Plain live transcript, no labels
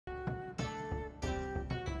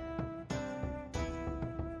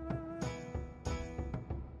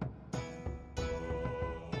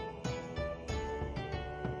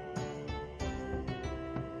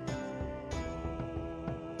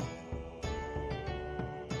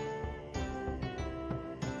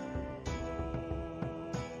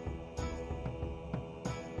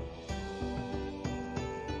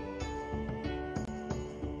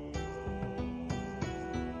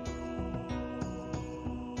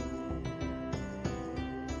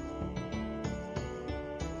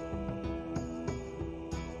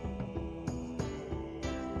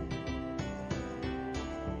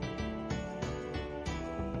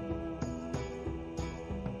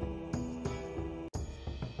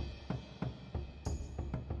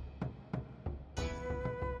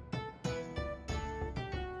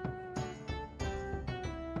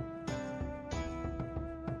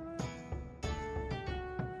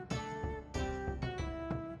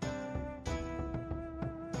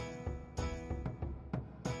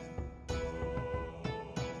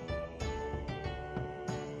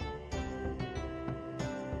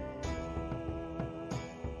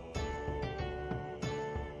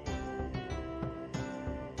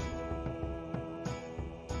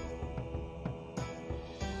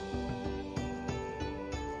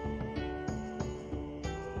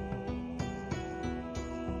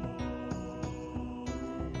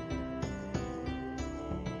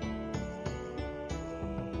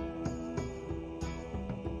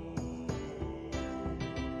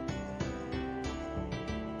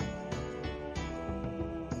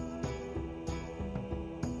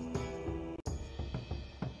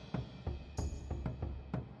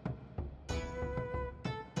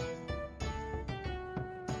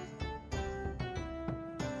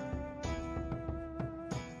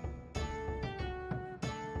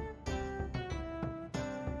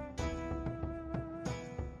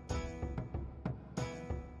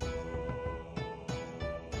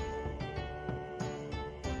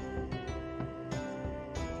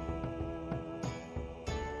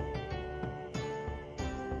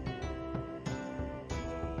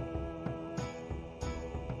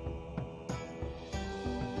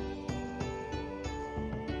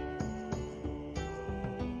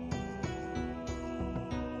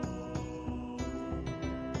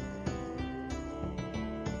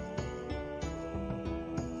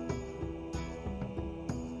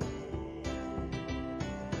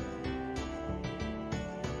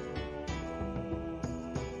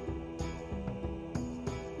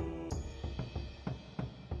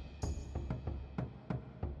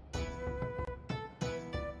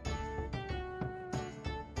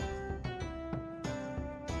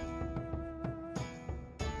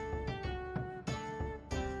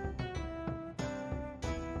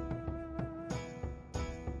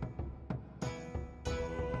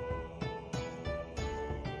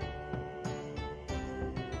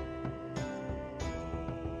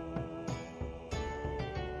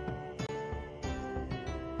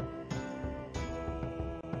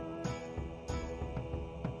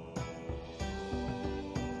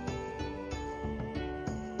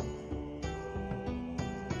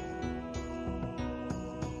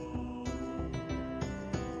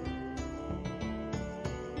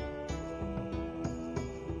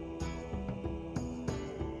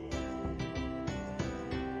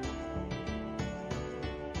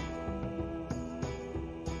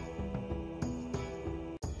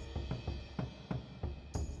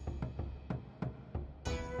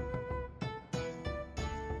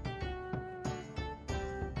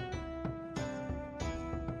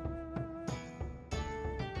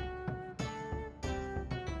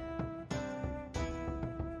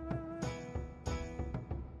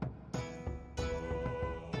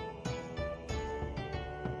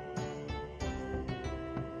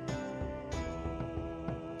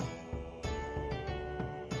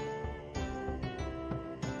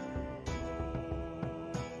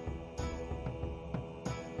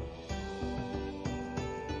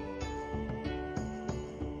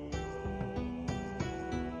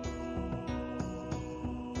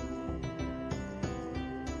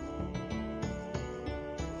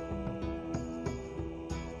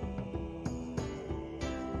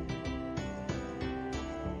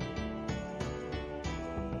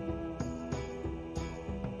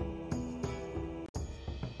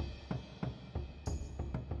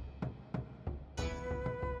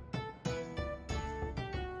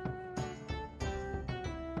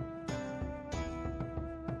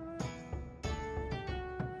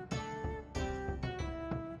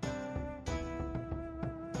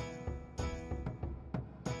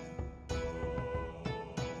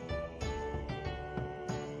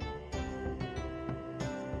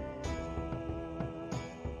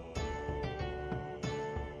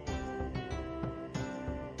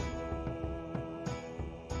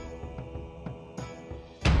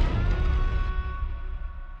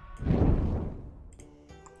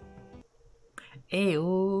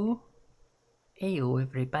Ayo! Ayo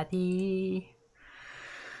everybody!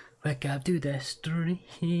 Welcome to the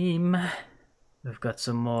stream! We've got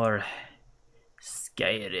some more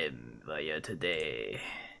Skyrim for you today.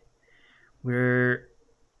 We're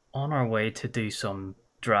on our way to do some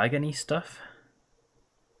dragon-y stuff.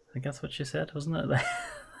 I think that's what she said, wasn't it?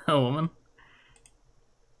 A woman.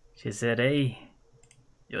 She said, hey,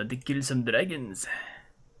 you want to kill some dragons?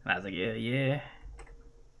 And I was like, yeah, yeah.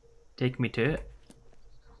 Take me to it.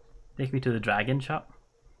 Take me to the dragon shop.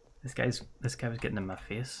 This guy was getting in my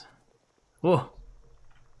face. Whoa!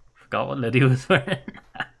 Forgot what Lydia was wearing.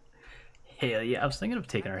 Hell yeah, I was thinking of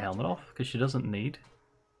taking her helmet off because she doesn't need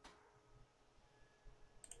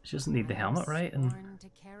the helmet, right? And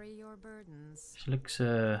she looks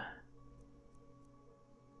yeah,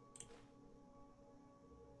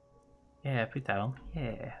 put that on.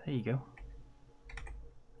 Yeah, there you go.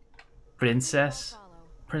 Princess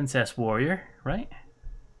warrior, right?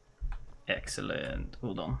 Excellent.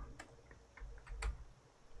 Hold on.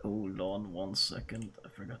 Hold on 1 second. I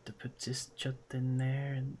forgot to put this chat in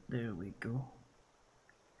there, and there we go.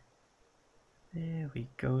 There we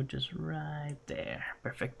go, just right there.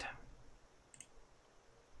 Perfect.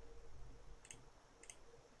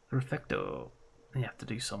 Perfecto. You have to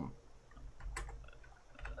do some.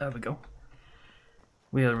 There we go.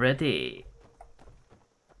 We are ready.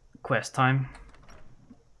 Quest time.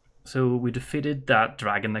 So we defeated that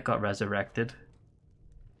dragon that got resurrected.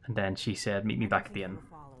 And then she said, meet me back at the inn.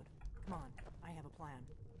 Come on, I have a plan.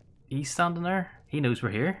 He's standing there. He knows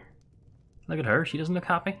we're here. Look at her. She doesn't look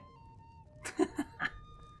happy.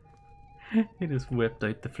 He just whipped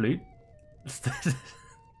out the flute.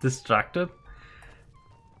 Distracted.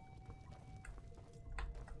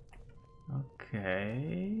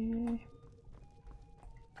 Okay.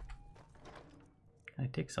 Can I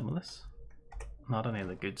take some of this? Not any of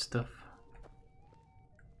the good stuff.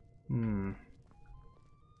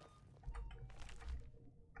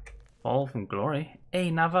 Fall from glory. Hey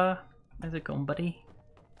Nava, how's it going, buddy?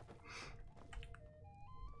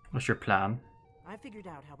 What's your plan? I figured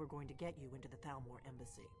out how we're going to get you into the Thalmor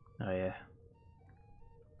embassy. Oh yeah.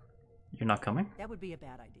 You're not coming? That would be a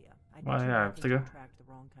bad idea. Why do I have to go? Attract the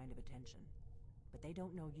wrong kind of attention. But they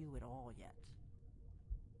don't know you at all yet.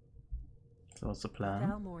 So what's the plan? The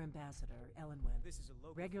Thalmor ambassador, Elenwen,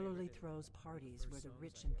 regularly throws parties where the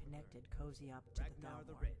rich and connected cozy up to the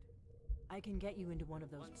Thalmor. I can get you into one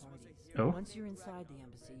of those parties. Oh. Once you're inside the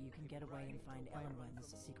embassy, you can get away and find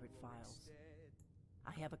Elenwen's secret files.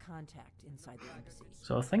 I have a contact inside the embassy.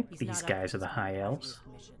 So I think these guys are the high elves.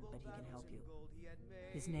 Mission, but he can help you.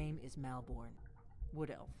 His name is Malborn,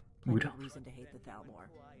 Wood Elf. Wood Plenty Elf. of reason to hate the Thalmor.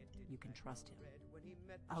 You can trust him.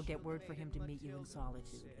 I'll get word for him to meet you in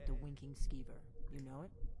Solitude at the Winking Skeever. You know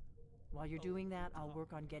it? While you're doing that, I'll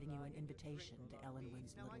work on getting you an invitation to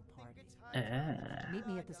Elenwen's little party. Meet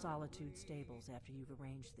me at the Solitude stables after you've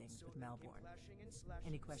arranged things with Malborn.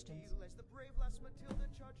 Any questions?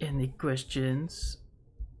 Any questions?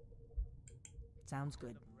 Sounds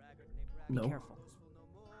good. No. Be careful.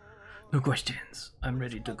 No questions. I'm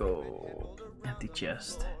ready to go. Empty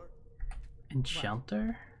chest.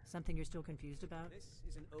 Enchanter? Something you're still confused about? This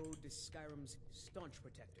is an ode to Skyrim's staunch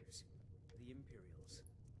protectors, the Imperials.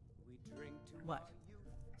 We drink to What?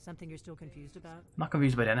 Something you're still confused about? Not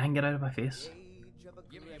confused about anything. Get out of my face.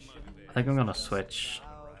 I think I'm gonna switch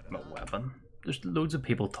my weapon. There's loads of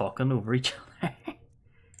people talking over each other. I'm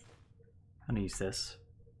gonna use this.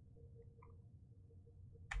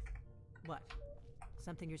 What?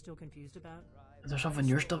 Something you're still confused about? Is there something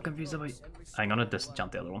you're still confused about? I'm gonna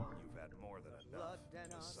disenchant the other one.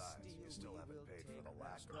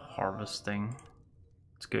 Harvesting.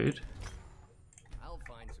 It's good.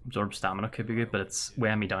 Absorb stamina could be good, but it's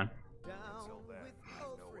weighing me down.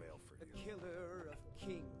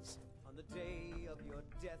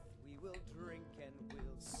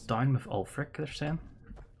 Down with Ulfric, they're saying.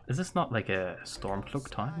 Is this not like a Stormcloak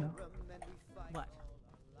town? No? What?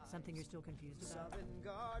 Something you're still confused about?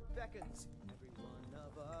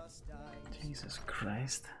 Jesus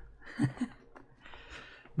Christ.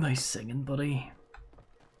 Nice singing, buddy.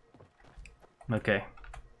 Okay.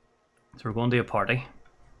 So we're going to a party.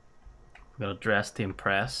 We're going to dress to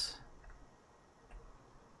impress.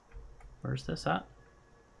 Where's this at?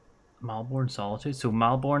 Malborn Solitude. So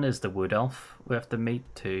Malborn is the wood elf we have to meet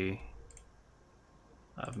to...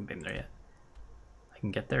 I haven't been there yet. I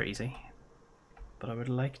can get there easy. But I would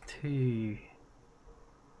like to...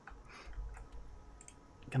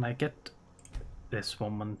 Can I get this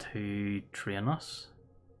woman to train us?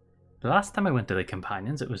 The last time I went to the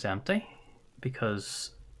companions it was empty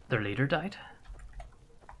because their leader died.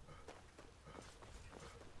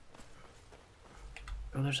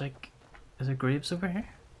 Oh, there's like... Is there graves over here?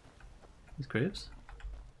 These graves?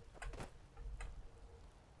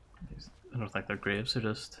 I don't think they're graves, they're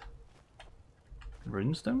just...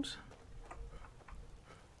 runestones?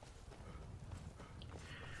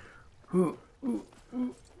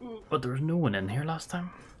 But there was no one in here last time.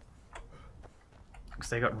 Because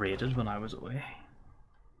they got raided when I was away.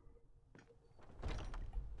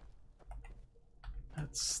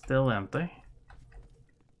 It's still empty.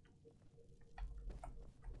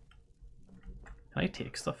 Can I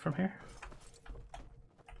take stuff from here?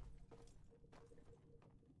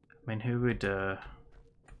 I mean, who would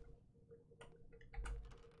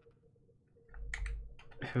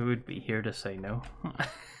be here to say no?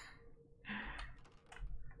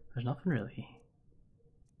 There's nothing really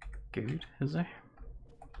good, is there?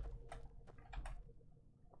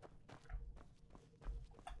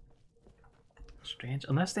 Strange,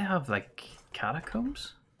 unless they have like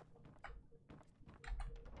catacombs.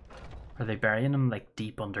 Are they burying them like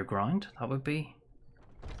deep underground? That would be.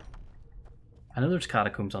 I know there's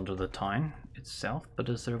catacombs under the town itself, but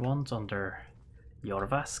is there ones under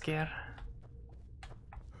Jorvasker?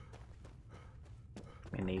 I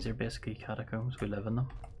mean, these are basically catacombs. We live in them.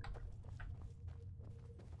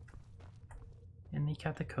 In the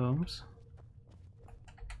catacombs.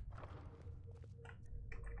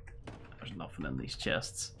 There's nothing in these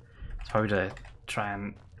chests. It's probably to try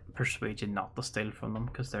and persuade you not to steal from them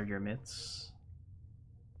because they're your mates.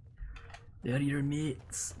 They're your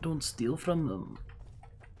mates. Don't steal from them.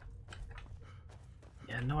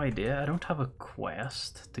 Yeah, no idea. I don't have a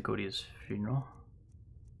quest to go to his funeral.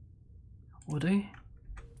 Would I?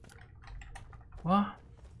 What?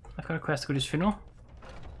 I've got a quest to go to his funeral?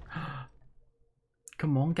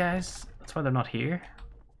 Come on, guys. That's why they're not here.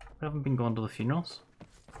 We haven't been going to the funerals.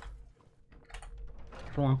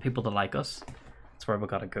 If we want people to like us, that's where we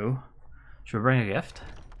gotta go. Should we bring a gift?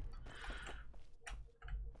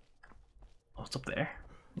 Oh, it's up there.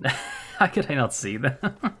 How could I not see that?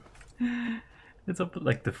 It's up at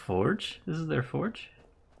like the forge. This is their forge.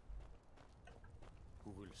 Who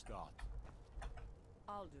will start?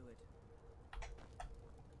 I'll do it.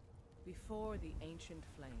 Before the ancient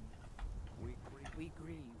flame, we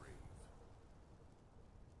grieve.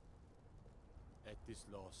 At this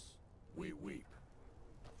loss, we weep.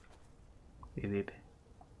 Beep, beep.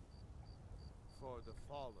 For the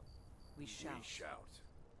fallen, We shout.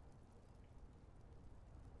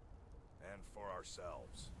 And for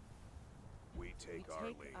ourselves, we take our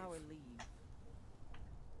leave.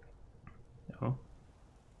 Oh.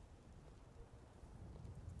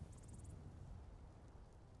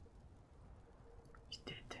 He's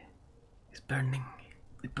dead. He's burning.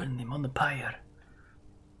 We burn him on the pyre.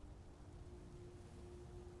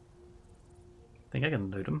 Think I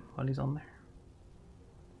can loot him while he's on there.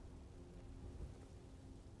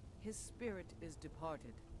 His spirit is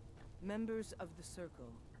departed. Members of the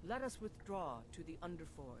Circle, let us withdraw to the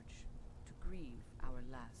Underforge to grieve our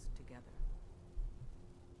last together.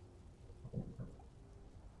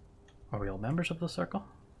 Are we all members of the Circle?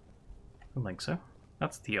 I don't think so.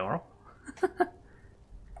 That's the Jarl. Can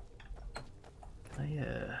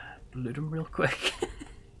I loot him real quick?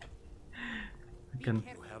 I can.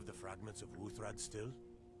 You have the fragments of Wuthrad still?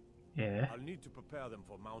 Yeah. I'll need to prepare them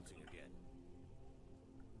for mounting again.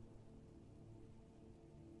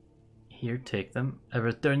 Here, take them. I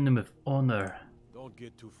return them with honor. Don't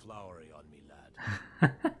get too flowery on me, lad.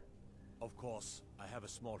 Of course, I have a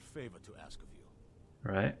small favor to ask of you.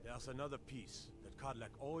 Right. There's another piece that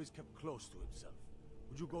Kodlak always kept close to himself.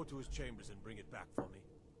 Would you go to his chambers and bring it back for me?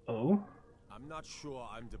 Oh. I'm not sure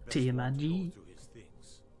I'm the best TMG. one to go to his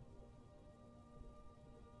things.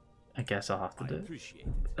 I guess I'll have to I do appreciate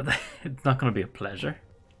it. it. It's not going to be a pleasure.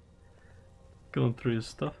 Going through his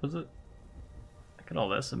stuff, is it? Look at all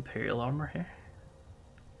this Imperial armor here.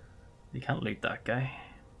 You can't loot that guy.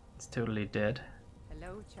 It's totally dead.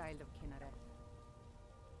 Hello, child of Kinneret.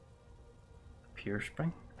 Pure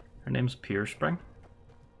Spring? Her name's Pure Spring?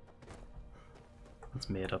 It's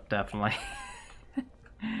made up, definitely.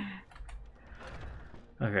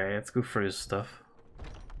 Okay, let's go through his stuff.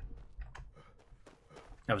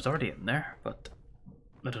 I was already in there, but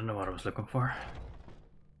I don't know what I was looking for.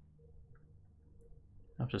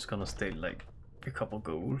 I'm just gonna steal like a couple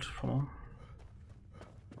gold from him.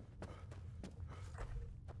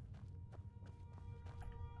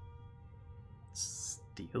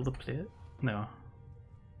 Steal the plate? No.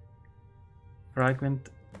 Fragment.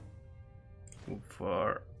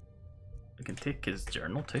 For I can take his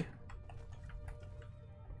journal too.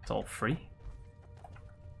 It's all free.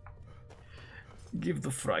 Give the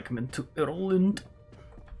fragment to Erland.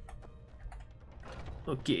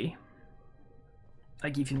 Okay. I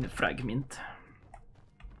give him the fragment.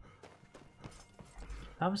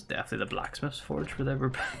 That was definitely the blacksmith's forge where they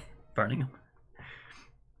were burning him.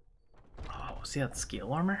 Oh, see that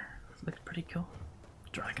scale armor? It looks pretty cool.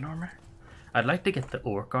 Dragon armor. I'd like to get the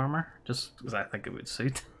orc armor just because I think it would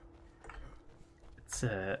suit. It's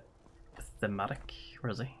thematic.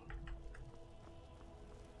 Where is he?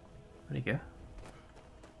 Where'd he go?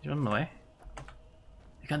 He's running away.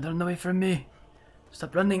 You can't run away from me.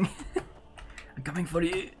 Stop running. I'm coming for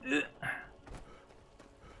you. You're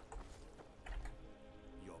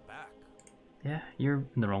back. Yeah, you're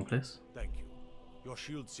in the wrong place. Thank you. Your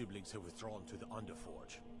shield siblings have withdrawn to the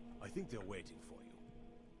Underforge. I think they're waiting for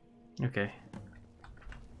you. Okay.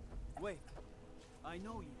 Wait, I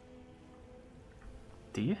know you.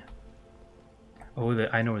 Do you? Oh,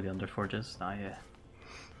 I know where the Underforge is. Ah, yeah.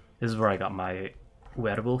 This is where I got my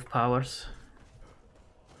werewolf powers.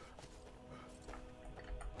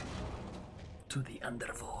 To the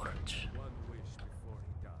Underforge. One wish before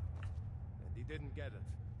he died, and he didn't get it.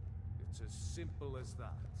 It's as simple as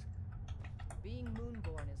that. Being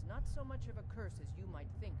Moonborn is not so much of a curse as you might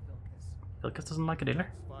think, Vilcus. Vilcus doesn't like it either.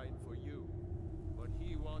 It's fine for you, but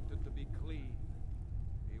he wanted to be clean.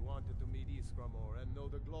 He wanted to meet Iskramor and know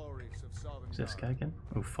the glories of Southern Is this guy again?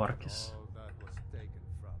 Oh, Farkas. All that was taken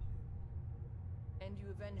from him. And you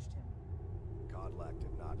avenged him. Godlack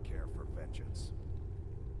did not care for vengeance.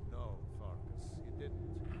 No, Farkas, he didn't.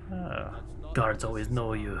 Ah, That's not guards what always this is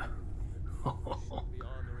know about. you. We should be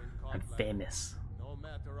honoring I'm Godlack, famous. no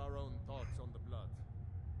matter our own thoughts on the blood.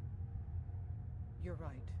 You're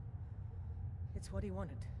right. It's what he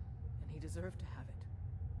wanted, and he deserved to have it.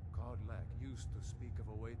 Godlack used to speak of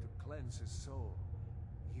a way to cleanse his soul,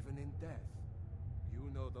 even in death. You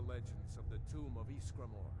know the legends of the tomb of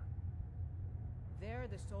Iskramor. There,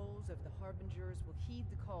 the souls of the Harbingers will heed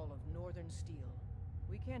the call of Northern Steel.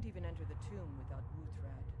 We can't even enter the tomb without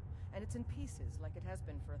Wuthrad, and it's in pieces like it has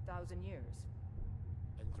been for 1,000 years.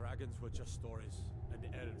 And dragons were just stories, and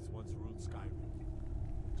elves once ruled Skyrim.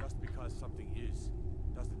 Just because something is,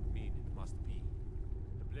 doesn't mean it must be.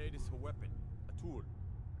 The blade is a weapon, a tool.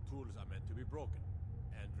 Tools are meant to be broken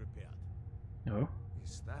and repaired. Oh,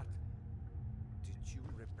 Is that... Did you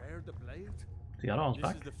repair the blade? he got all This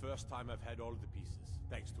back. is the first time I've had all the pieces,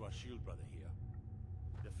 thanks to our shield brother here.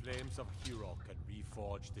 The flames of Hero can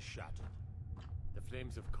reforge the shattered. The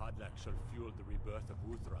flames of Kodlak shall fuel the rebirth of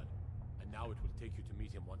Wuthrad, and now it will take you to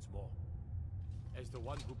meet him once more. As the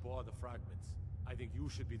one who bore the fragments, I think you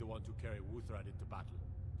should be the one to carry Wuthrad into battle.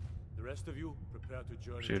 The rest of you, prepare to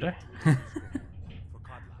journey Should to I? the tomb of Iskramor for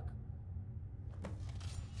Kodlak.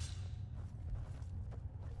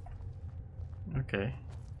 Okay.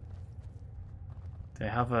 Do I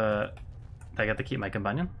have a... Do I get to keep my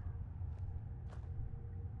companion?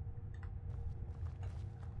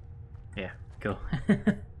 Yeah, cool.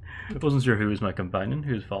 I wasn't sure who was my companion,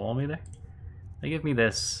 who was following me there. They give me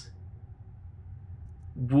this...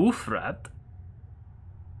 Wolfrat.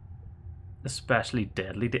 Especially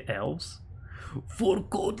deadly to elves. For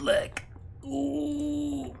Kodlak!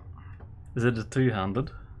 Ooh! Is it a two-handed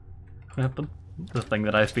weapon? The thing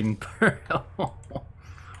that I've been...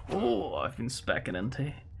 Oh, I've been specking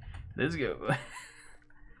into. Let's go.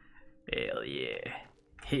 Hell yeah.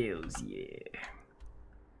 Hells yeah.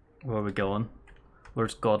 Where are we going?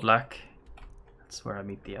 Where's Godlack? That's where I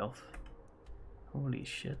meet the elf. Holy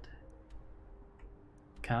shit.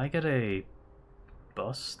 Can I get a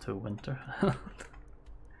bus to Winterhold?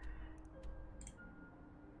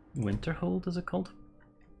 Winterhold is it called?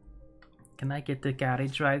 Can I get the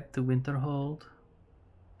carriage ride to Winterhold?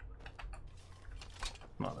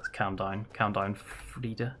 Well, let's calm down. Calm down,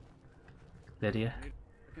 Frida. Lydia.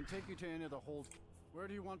 I can take you to any of the holds. Where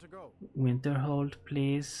do you want to go? Winterhold,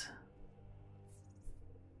 please.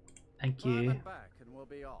 Thank Grab you. it back and we'll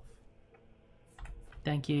be off.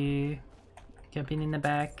 Thank you. Jumping in the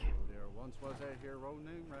back. There once was a hero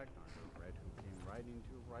named Ragnar the Red who came riding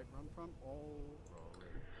to Whiterun from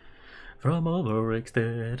Ulfric. From Ulfric's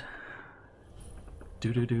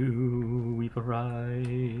Do-do-do, we've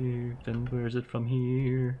arrived. And where's it from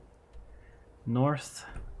here? North.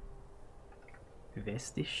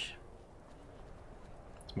 Westish.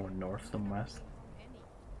 It's more north than west.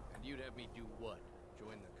 And you'd have me do what?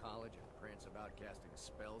 Join the college and prance about casting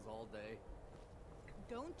spells all day?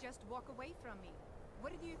 Don't just walk away from me.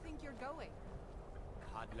 Where do you think you're going?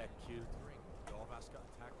 Kodlak killed, Jorvaska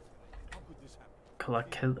attacked. How could this happen?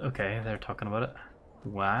 Collect killed. Okay, they're talking about it.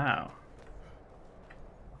 Wow.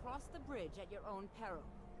 Cross the bridge at your own peril.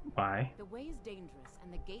 Why? The way is dangerous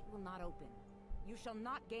and the gate will not open. You shall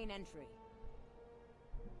not gain entry.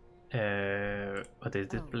 What is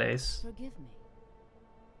this place? Forgive me.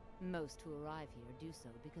 Most who arrive here do so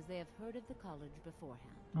because they have heard of the college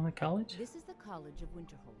beforehand. On the college? This is the College of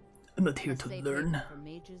Winterhold. I'm not here A to safe learn. haven for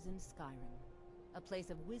mages in Skyrim. A place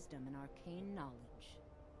of wisdom and arcane knowledge.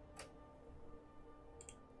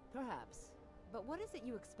 Perhaps. But what is it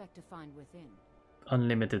you expect to find within?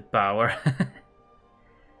 Unlimited power.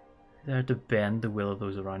 There to bend the will of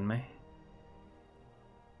those around me.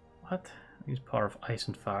 What? Use power of ice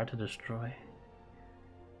and fire to destroy.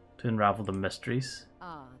 To unravel the mysteries.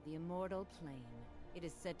 Ah, the immortal plane. It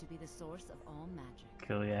is said to be the source of all magic.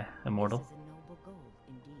 Cool, yeah. Immortal. This is a noble goal,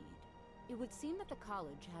 indeed. It would seem that the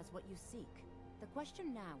college has what you seek. The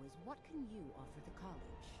question now is, what can you offer the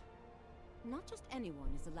college? Not just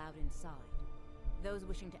anyone is allowed inside. Those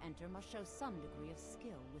wishing to enter must show some degree of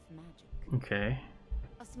skill with magic. Okay.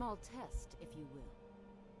 A small test, if you will.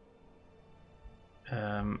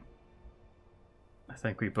 I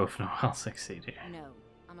think we both know I'll succeed here. No,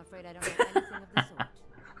 I'm afraid I don't know anything of the sort.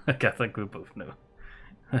 Okay, I think we both know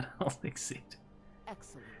that I'll succeed.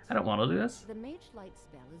 Excellent. I don't want to do this. The Mage Light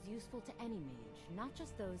spell is useful to any mage, not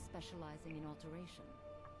just those specializing in alteration.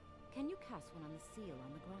 Can you cast one on the seal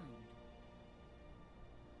on the ground?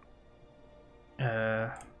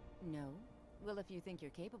 No? Well, if you think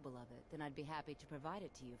you're capable of it, then I'd be happy to provide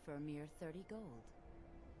it to you for a mere 30 gold.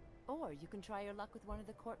 Or you can try your luck with one of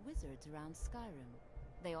the court wizards around Skyrim.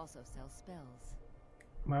 They also sell spells.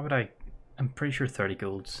 Why would I? I'm pretty sure 30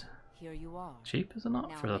 gold's Here you are. cheap, is it not,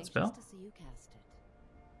 now for I'm that spell? anxious to see you cast it.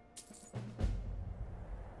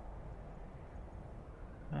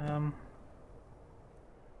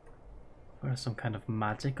 There's some kind of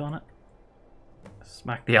magic on it.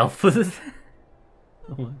 Smack the elf with it.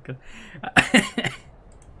 Oh my god.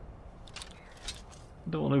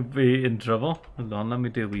 Don't want to be in trouble. Hold on, let me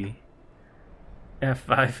do a wee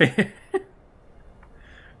F5 here.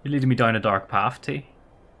 You're leading me down a dark path, T.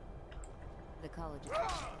 The college.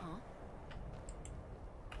 Huh?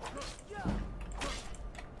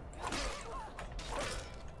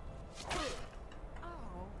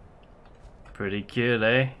 Pretty cute,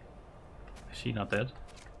 eh? Is she not dead?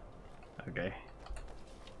 Okay.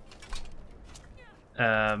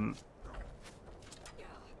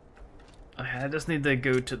 I just need to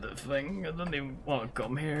go to the thing. I don't even want to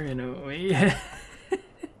come here, you know.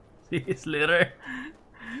 See you later.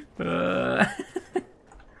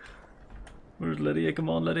 Where's Lydia? Come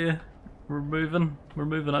on, Lydia. We're moving. We're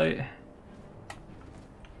moving out.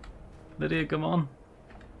 Lydia, come on.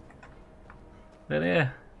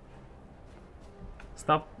 Lydia.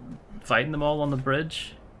 Stop fighting them all on the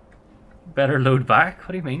bridge. Better load back.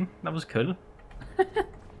 What do you mean? That was cool.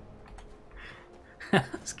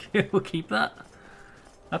 That's cool. We'll keep that.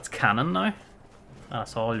 That's canon now.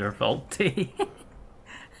 That's all your fault, T.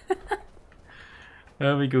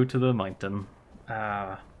 There we go to the mountain.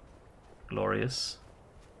 Glorious.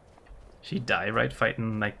 She died, right?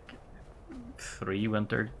 Fighting like 3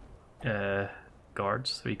 winter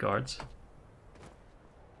guards. 3 guards.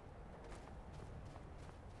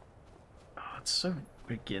 Oh, it's so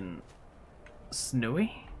freaking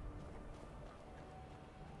snowy.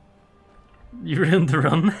 You're in the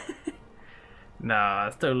run. Nah,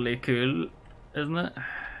 it's totally cool, isn't it?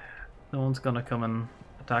 No one's gonna come and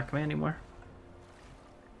attack me anymore.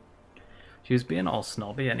 She was being all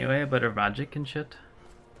snobby anyway about her magic and shit.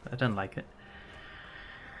 I didn't like it.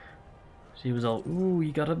 She was all, ooh,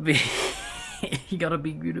 you gotta be you gotta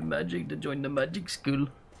be good at magic to join the magic school.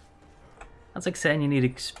 That's like saying you need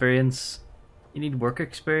experience. You need work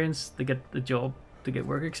experience to get the job, to get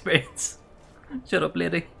work experience. Shut up,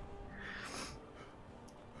 lady.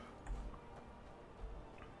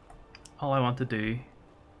 All I want to do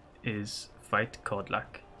is fight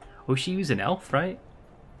Kodlak. Oh, she was an elf, right?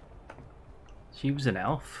 She was an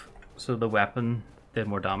elf, so the weapon did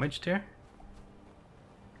more damage to her.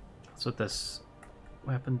 That's what this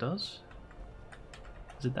weapon does.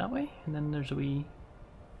 Is it that way? And then there's a wee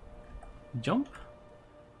jump?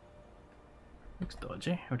 Looks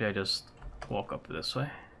dodgy. Or do I just walk up this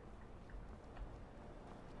way?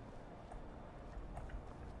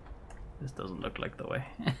 This doesn't look like the way.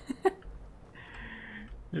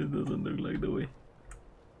 It doesn't look like the way.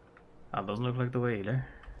 That doesn't look like the way either.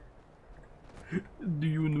 Do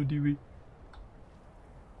you know the way?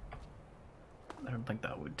 I don't think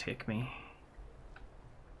that would take me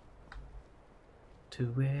to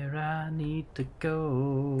where I need to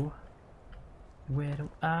go. Where do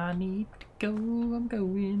I need to go? I'm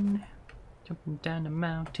going. Jumping down the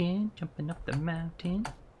mountain, jumping up the mountain.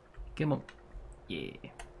 Come on. Yeah.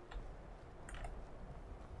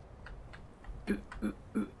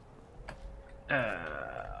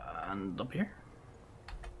 And up here.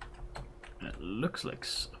 It looks like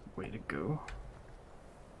a way to go.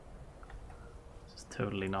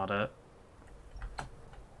 Totally not it.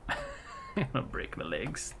 I'm gonna break my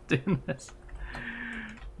legs doing this.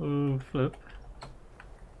 Oh, flip.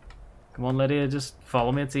 Come on, Lydia, just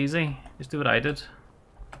follow me, it's easy. Just do what I did.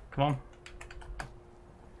 Come on.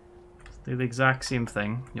 Just do the exact same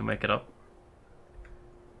thing, you'll make it up.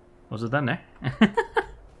 Was it then there?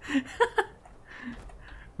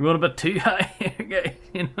 We're going a bit too high here, guys,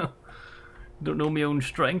 you know. Don't know my own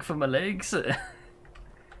strength for my legs.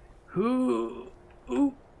 Ooh,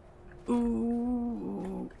 ooh,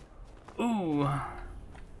 ooh, ooh.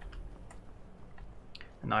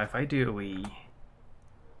 Now if I do a wee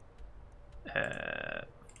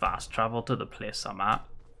fast travel to the place I'm at,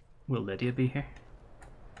 will Lydia be here?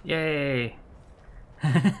 Yay!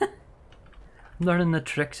 Learning the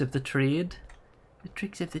tricks of the trade. The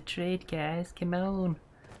tricks of the trade, guys, come on.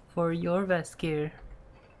 For your Veskir.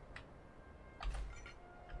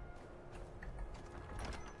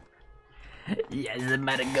 Yes, the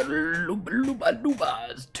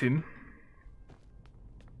Luba's tomb.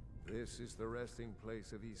 This is the resting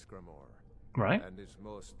place of Iskramor. Right. And his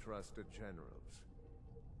most trusted generals.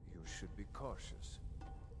 You should be cautious.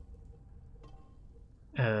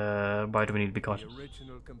 Why do we need to be cautious? The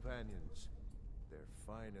original companions. Their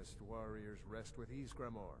finest warriors rest with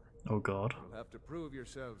Iskramor. Oh god. You'll have to prove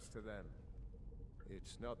yourselves to them.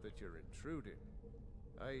 It's not that you're intruding.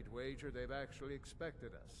 I'd wager they've actually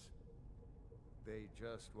expected us. They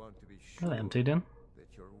just want to be sure Well, empty then. that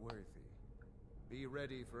you're worthy. Be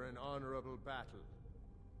ready for an honorable battle.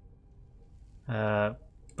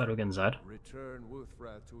 Better get inside. Return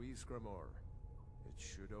Wuthra to Iskramor. It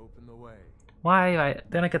should open the way. Why?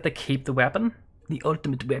 Then I get to keep the weapon? The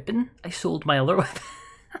ultimate weapon? I sold my other weapon.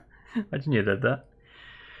 Imagine you did that.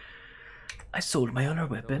 I sold my other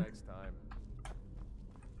weapon. Next time.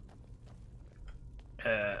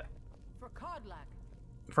 For Kodlak.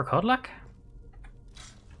 For Kodlak?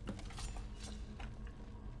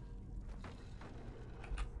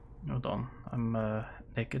 Hold on, I'm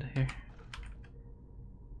naked here.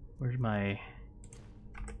 Where's my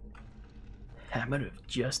hammer of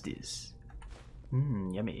justice?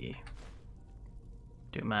 Yummy.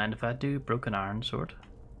 Don't mind if I do. Broken iron sword.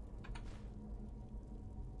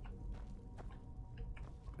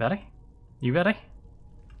 Ready? You ready?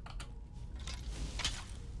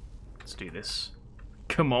 Let's do this.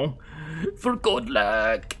 Come on. For good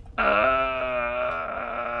luck!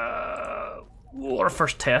 Our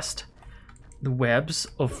first test. The webs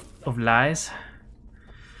of lies.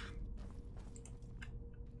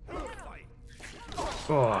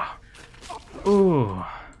 Oh. Ooh.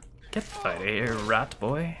 Get out of here, rat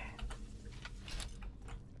boy.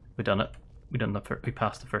 We done it. We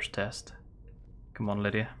passed the first test. Come on,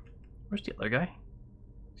 Lydia. Where's the other guy?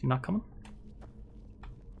 Is he not coming?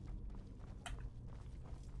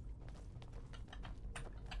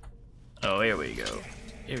 Oh, here we go.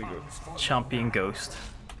 Here we go. Champion Ghost.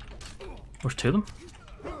 Where's two of them?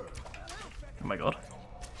 Oh my god.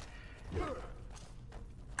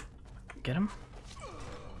 Get him.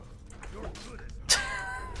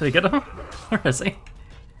 Did I get him? Where is he?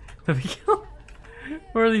 Did we kill him?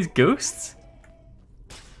 Where are these ghosts?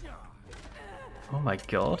 Oh my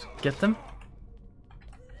god. Get them.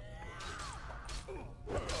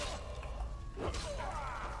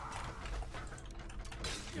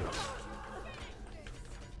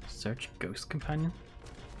 Search ghost companion.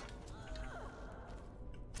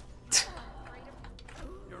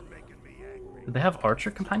 Do they have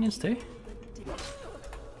archer companions too?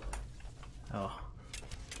 Oh.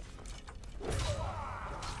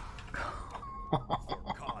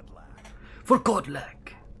 For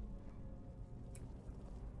Kodlak.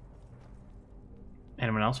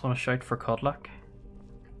 Anyone else want to shout for Kodlak?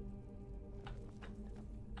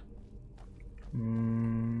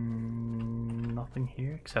 Nothing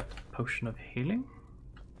here except potion of healing.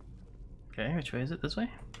 Okay, which way is it? This way?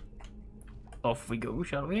 Off we go,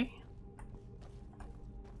 shall we?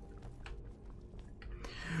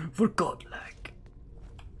 For Godlike.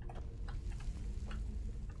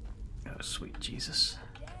 Oh, sweet Jesus.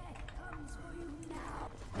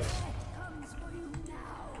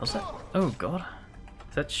 What's that? Oh god.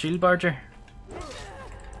 Is that Shield Barger?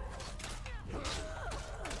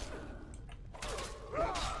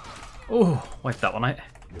 Oh, wipe that one out.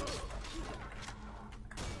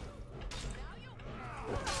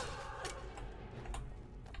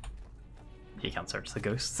 You can't search the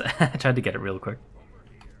ghosts. I tried to get it real quick.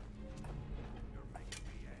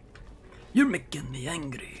 You're making me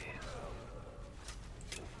angry.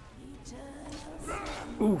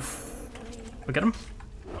 Oof. We get him?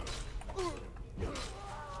 Oh,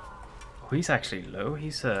 he's actually low.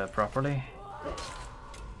 He's properly...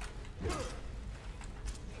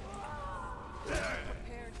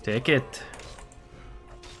 Take it.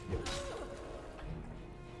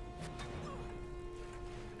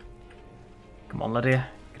 Come on, Lydia.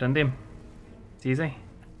 Get into him. It's easy.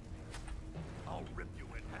 I'll rip you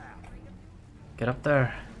in half. Get up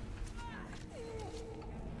there.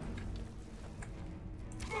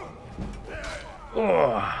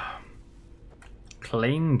 Oh.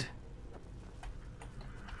 Cleaned.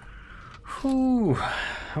 Whew.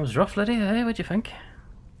 That was rough, Lydia. Hey, what'd you think?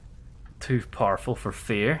 Too powerful for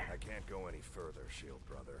fear. I can't go any further, Shield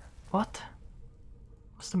Brother. What?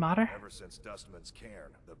 What's the matter? Ever since Dustman's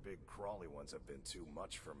cairn, the big crawly ones have been too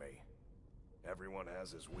much for me. Everyone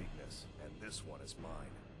has his weakness, and this one is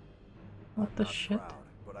mine. What the Not shit? proud,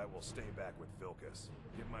 but I will stay back with Vilkas.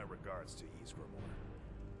 Give my regards to Ysgramor.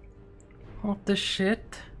 What the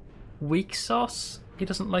shit? Weak sauce? He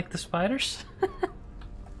doesn't like the spiders?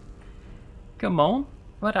 Come on.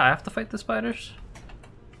 Why do I have to fight the spiders?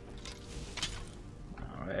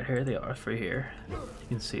 Alright, here they are through here. You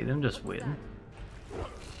can see them just waiting.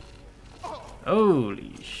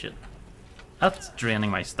 Holy shit. That's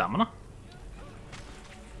draining my stamina.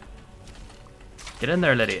 Get in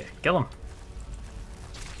there, Lydia. Kill him.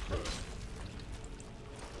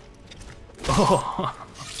 Oh!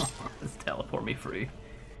 Let's teleport me through.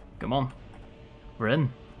 Come on. We're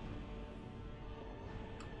in.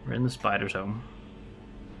 We're in the spider's home.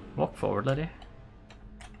 Walk forward, Lydia.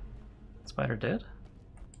 Spider dead?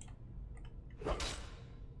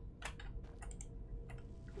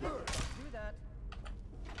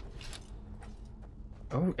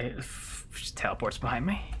 Oh, it just teleports behind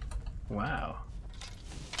me. Wow.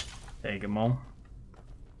 Hey, come on.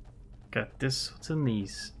 Got this. What's in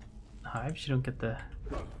these hives? You don't get to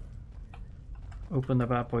open the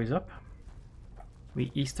bad boys up.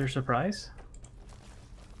 We Easter surprise.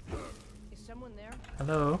 Is someone there?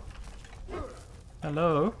 Hello?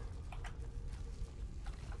 Hello?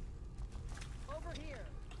 Over here.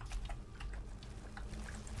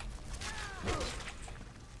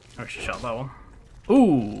 Oh, she shot that one.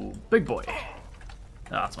 Ooh, big boy.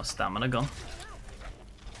 That's my stamina gun.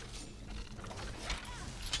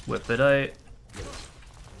 Whip it out.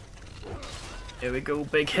 Here we go,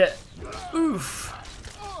 big hit. Oof.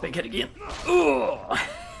 Big hit again. Ooh.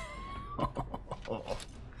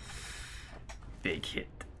 Big hit.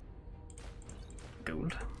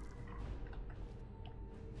 Gold.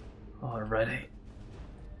 Alrighty.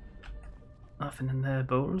 Nothing in the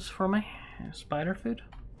bowls for me. Spider food.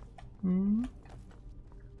 Hmm.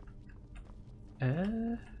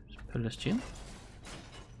 Just pull this chain.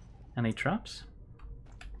 Any traps?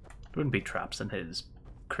 There wouldn't be traps in his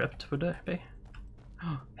crypt, would there be?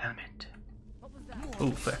 Oh, helmet. Oh,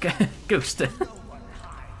 fuck. Ghost. No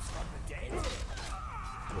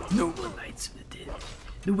one hides from the dead.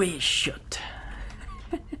 The way is shut.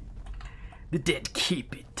 The dead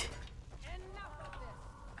keep it.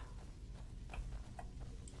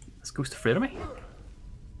 Is Ghost afraid of me?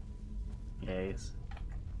 Yeah, he is.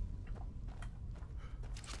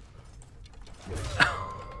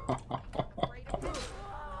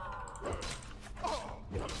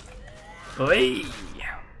 Oi!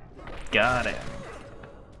 Got him.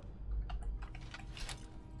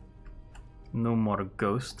 No more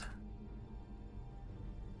ghost.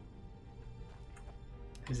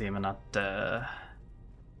 He's aiming at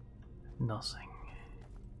nothing.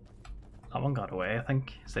 That one got away, I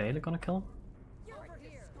think. Is Ayla gonna kill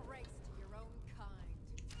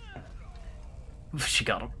him? She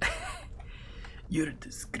got him. You're a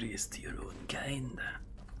disgrace to your own kind.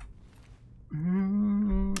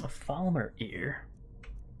 A Falmer ear.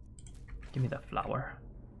 Give me that flower.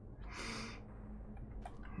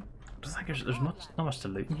 I don't think there's not much to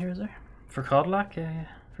loot in here, is there? For Codlac? Yeah,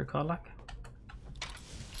 for Codlac.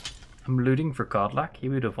 I'm looting for Codlac. He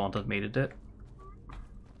would have wanted me to do it.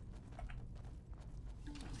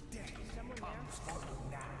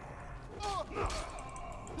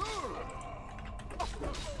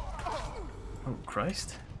 Oh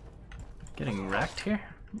Christ. Getting wrecked here.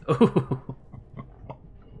 Oh.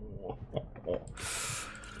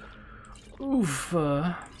 Oof.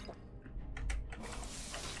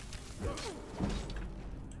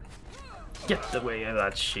 Get away of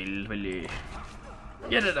that shield, will you?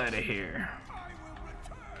 Get it out of here.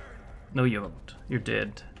 No, you won't. You're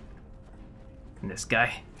dead. And this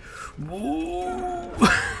guy. Whoa!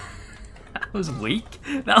 That was weak.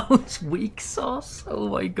 That was weak sauce. Oh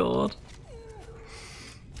my god.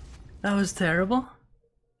 That was terrible.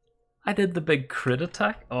 I did the big crit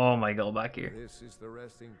attack. Oh my god, back here. This is the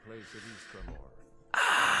resting place of Ysgramor.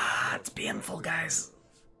 Ah, it's painful, guys.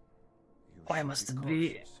 Why must it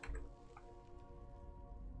be?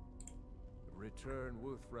 The Return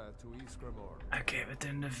Wuthra to Iskramor. Okay, but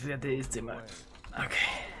then the is too much.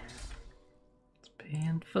 Okay. It's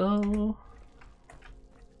painful.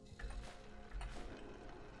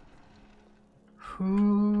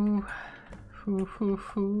 Whoo.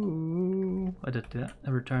 I did that. I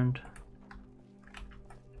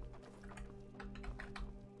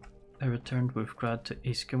returned Wolfgrad to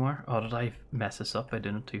Iskramor. Oh, did I mess this up by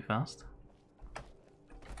doing it too fast?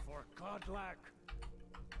 For Godlack.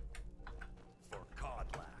 For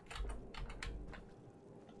Godlack.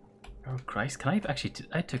 Oh Christ, can I actually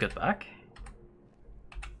I took it back?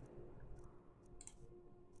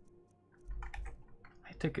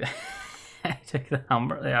 I took I took the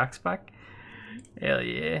axe back. Hell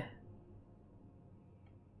yeah.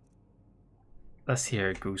 Let's see how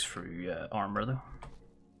it goes through armor though.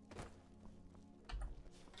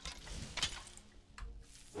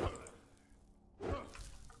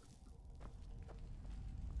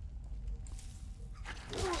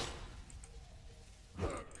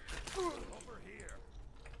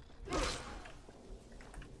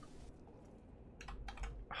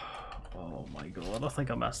 Oh my god, I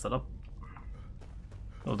think I messed it up.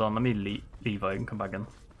 Hold on, let me leave out and come back in.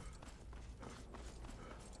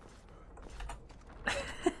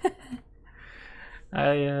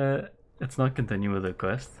 It's not continuing with the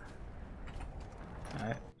quest.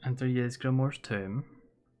 Alright, enter Ysgramor's tomb.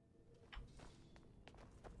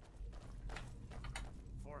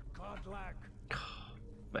 For Godlack.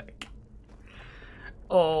 Feck.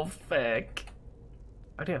 Oh, feck.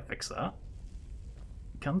 How do I fix that?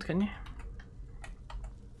 Can't, can you?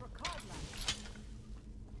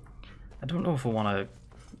 I don't know if I want to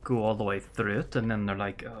go all the way through it and then they're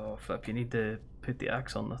like, oh flip, you need to put the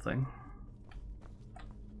axe on the thing.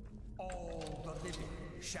 All the living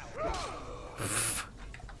shall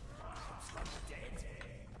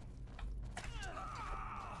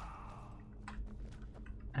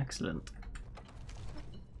Excellent.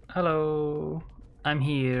 Hello, I'm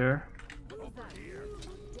here.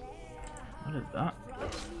 What is that?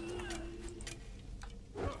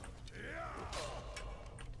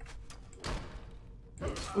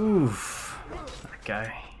 Oof, that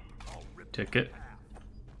guy took it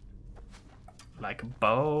like a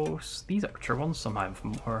boss. These archer ones somehow have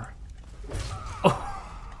more. Oh.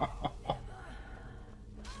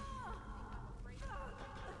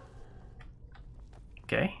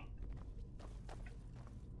 Okay,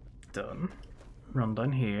 done. Run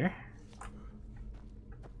down here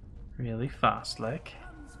really fast like.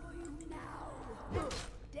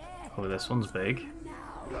 Oh, this one's big.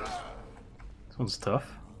 This one's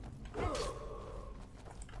tough.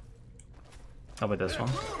 How about this one?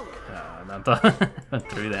 That went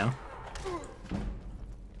through them.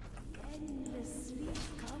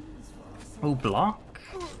 Oh, block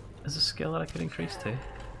is a skill that I could increase too.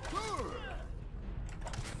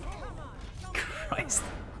 Christ.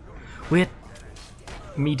 Wait.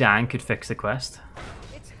 Me dying could fix the quest.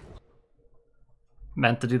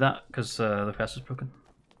 Meant to do that because the quest was broken.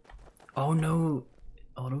 Oh no.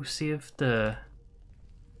 Auto save the.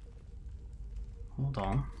 Hold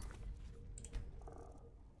on.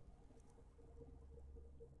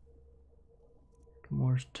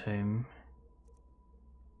 Moore's tomb.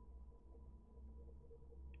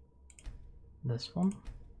 This one.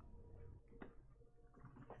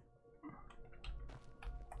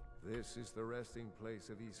 This is the resting place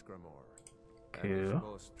of Iskramor.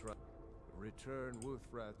 Cool. Return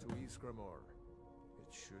Wuthra to Iskramor.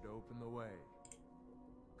 It should open the way.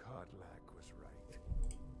 Kodlak was right.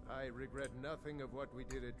 I regret nothing of what we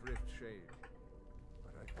did at Driftshade,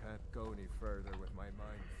 but I can't go any further with my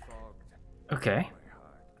mind fogged. Okay.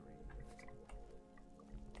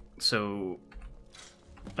 So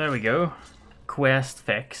there we go. Quest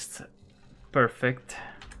fixed. Perfect.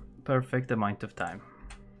 Perfect amount of time.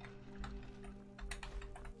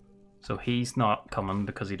 So he's not coming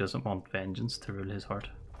because he doesn't want vengeance to rule his heart.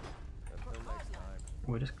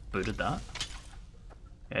 We just booted that.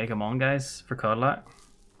 Okay, come on guys, for Kodlak.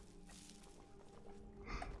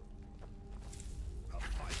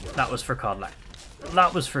 That was for Kodlak.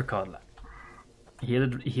 That was for Kodlak. He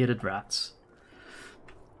hated rats.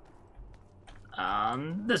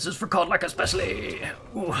 And this is for Kodlak especially.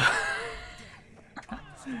 Ooh.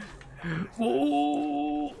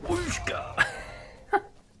 Oh, whooshka.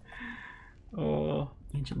 Oh,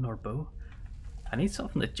 Ancient Norbow. I need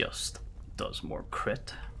something that just does more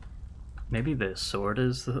crit. Maybe the sword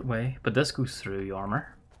is the way, but this goes through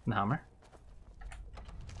armor, the hammer.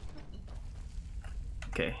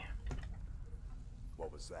 Okay.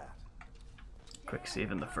 What was that? Quick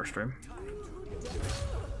save in the first room.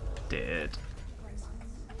 Dead.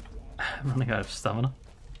 I'm running out of stamina.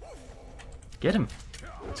 Get him.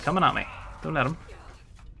 He's coming at me. Don't let him.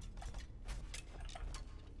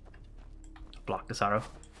 Block this arrow.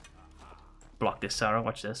 Block this arrow.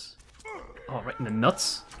 Watch this. Oh, right in the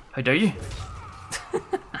nuts. How dare you?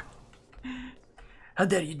 How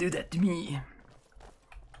dare you do that to me?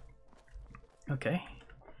 Okay.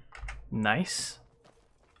 Nice.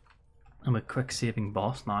 I'm a quick saving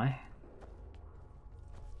boss now.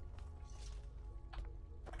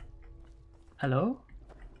 Hello?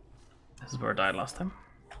 This is where I died last time.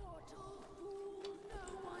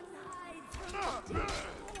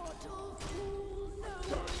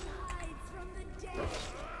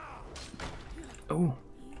 Oh,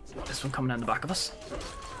 this one coming down the back of us.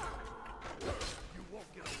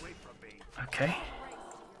 Okay.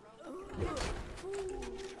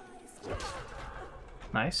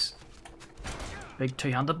 Nice. Big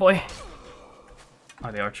two-handed boy.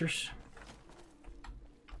 Oh, the archers.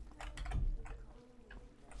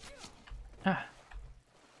 Ah.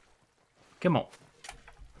 Come on.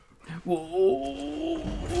 Whoa.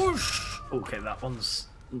 Whoosh. Okay, that one's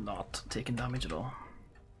not taking damage at all.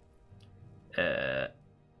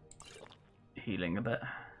 Healing a bit.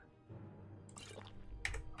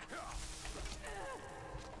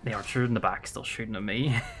 The archer in the back still shooting at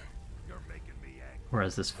me.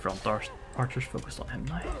 Whereas this front archer's focused on him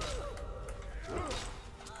now.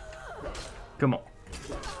 Come on.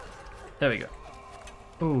 There we go.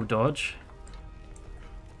 Oh, dodge.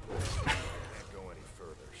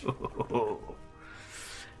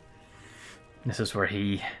 This is where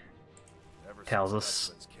he tells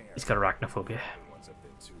us he's got arachnophobia.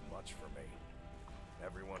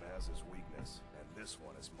 Everyone has his weakness, and this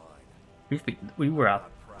one is mine. We were at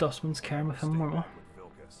Dustman's Cairn with him, weren't we?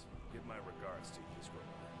 Give my regards to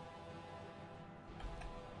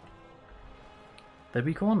Did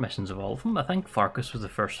we go on missions of all of them? I think Farkas was the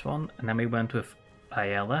first one, and then we went with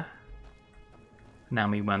Ayala. And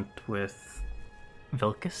then we went with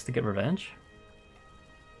Vilkas to get revenge.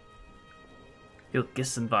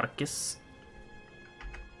 Vilkas and Varkas.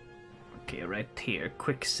 Okay, right here.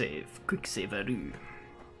 Quick save. Quick save Aru.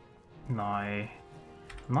 Now, I'm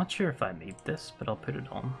not sure if I need this, but I'll put it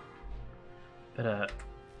on. Bit of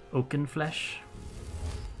oaken flesh.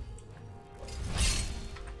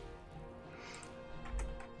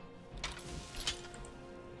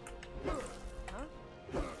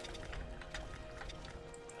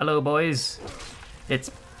 Hello, boys. It's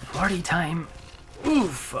party time.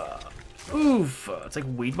 Oof. Oof. It's like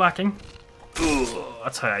weed whacking. Ooh,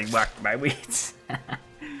 that's how I whack my weeds.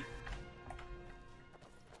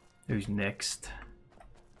 Who's next?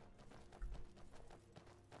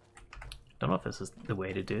 Don't know if this is the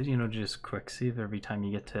way to do it, you know, just quick save every time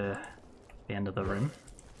you get to the end of the room.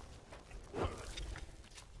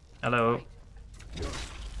 Hello.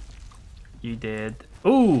 You did.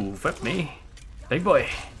 Ooh, flip me. Big boy.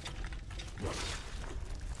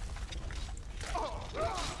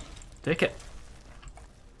 Take it.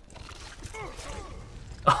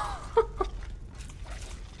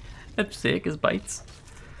 Lipstick his bites.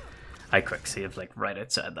 I quick saved like right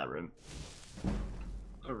outside that room.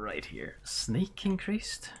 Right here. Sneak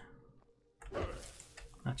increased.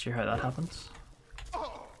 Not sure how that happens.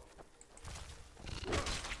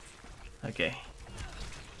 Okay.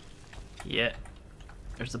 Yeah.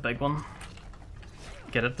 There's the big one.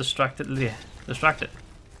 Get it distracted, Leah. Distract it.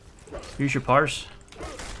 Use your powers.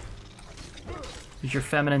 Use your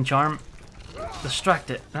feminine charm.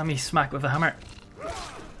 Distract it. Let me smack with a hammer.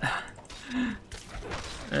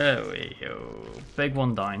 There we go. Big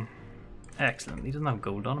one down. Excellent. He doesn't have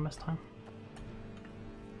gold on him this time.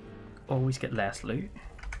 Always get less loot.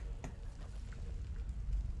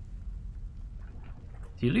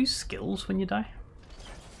 Do you lose skills when you die?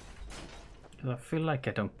 Because I feel like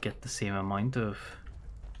I don't get the same amount of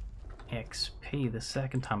XP the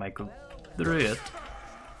second time I go through it.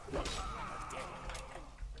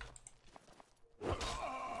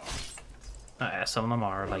 Some of them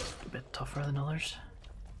are like a bit tougher than others.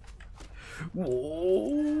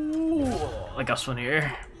 Whoa! Like this one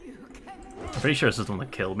here. I'm pretty sure this is the one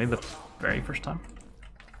that killed me the very first time.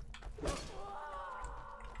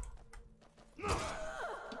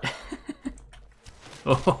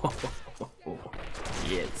 Oh,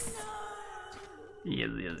 yes. Yes,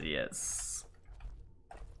 yes, yes.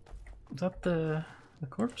 Is that the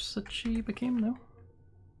corpse that she became? No?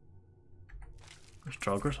 There's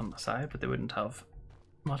joggers on the side, but they wouldn't have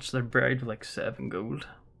much. They're buried with like 7 gold.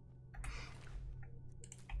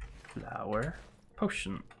 Flower.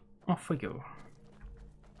 Potion. Off we go.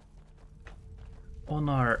 On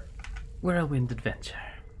our whirlwind adventure.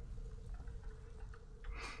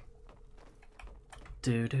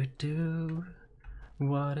 Do do do.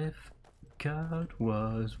 What if cat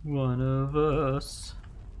was one of us.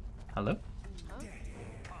 Hello?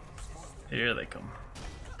 Here they come.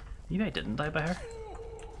 Maybe I didn't die by her.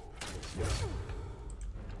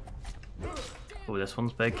 Oh, this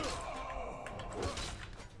one's big.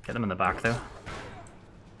 Get him in the back though.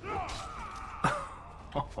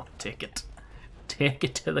 Oh, take it. Take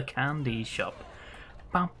it to the candy shop.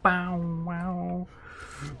 Bow bow wow.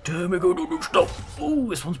 Tell me go do stuff. Oh,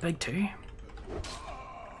 this one's big too.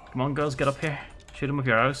 Come on girls, get up here. Shoot him with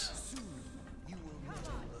your arrows.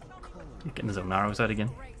 He's getting his own arrows out again.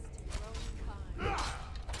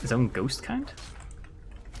 His own ghost kind?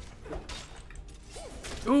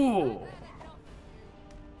 Ooh!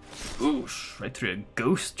 Oosh! Right through a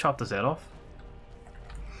ghost, chopped his head off.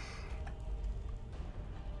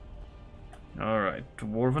 Alright,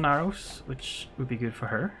 dwarven arrows, which would be good for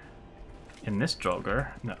her. In this Draugr,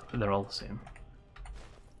 no, they're all the same.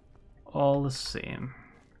 All the same.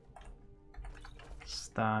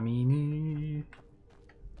 Stamina.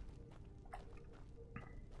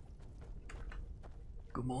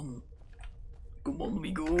 Come on. Come on,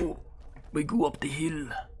 we go. We go up the hill.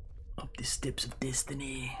 Up the steps of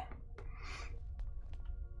destiny.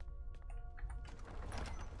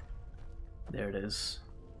 There it is.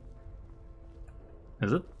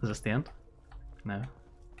 Is it? Is this the end? No.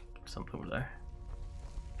 Something over there.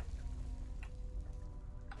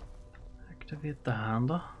 Activate the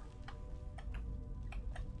handle.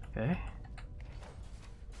 Okay.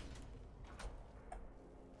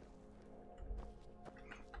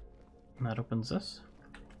 And that opens this.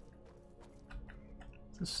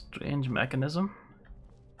 It's a strange mechanism.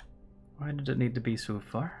 Why did it need to be so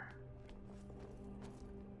far?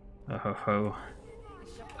 Oh ho ho.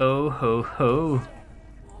 Oh ho ho.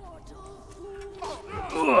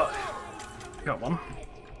 Ugh. Got one.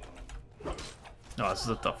 Oh, this is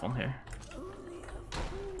a tough one here.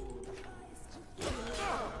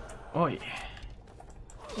 Oh yeah.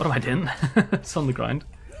 What am I doing? It's on the ground.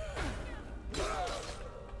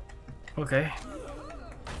 Okay.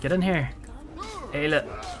 Get in here. Ayla.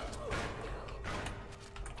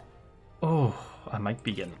 Oh, I might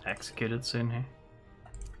be getting executed soon here.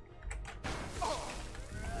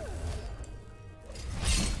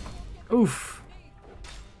 Oof.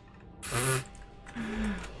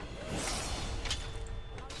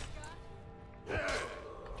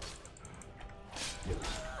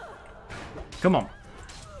 Come on.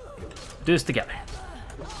 Do this together.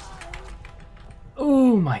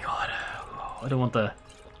 Oh my god. Oh, I don't want to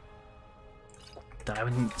die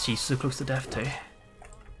when she's so close to death too.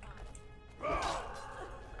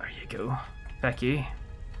 There you go. Back you.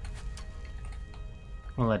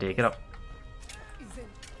 One lady, get up.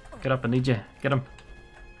 Get up, I need you. Get him.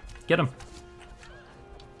 Get him.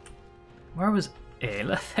 Where was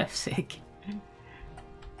Ayla? For fuck's sake.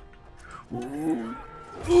 Ooh.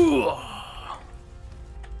 Ooh.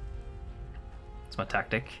 It's my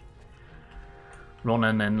tactic.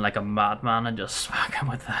 Running in like a madman and just smack him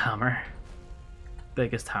with the hammer.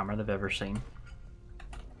 Biggest hammer they've ever seen.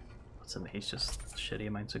 What's in these? Just shitty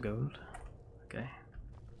amounts of gold. Okay.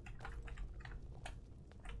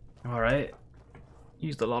 Alright.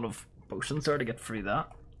 Used a lot of potions there to get through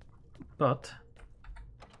that. But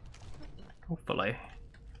hopefully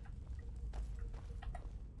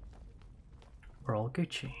we're all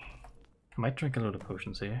Gucci. I might drink a load of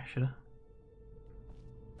potions here, should I?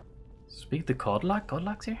 Speak to Godlack?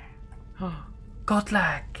 Godlack's here? Oh,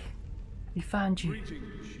 Godlack! We found you.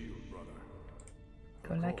 Greetings, shield brother.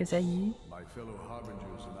 Godlack, is that you? My fellow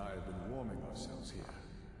harbingers and I have been warming ourselves here,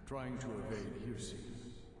 trying to evade hearsay.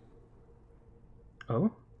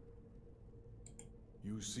 Oh?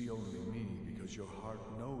 You see only me because your heart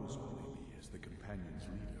knows only me as the companion's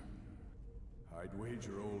leader. I'd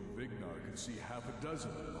wager old Vignar could see half a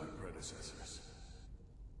dozen of my predecessors.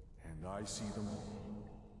 And I see them all.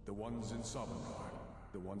 The ones in Sovngarde,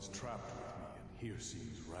 the ones trapped with me in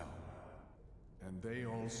Hearsay's realm. And they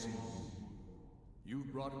all see you.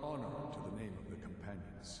 You've brought honor to the name of the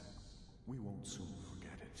companions. We won't soon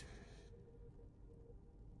forget it.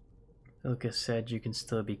 Ilka said you can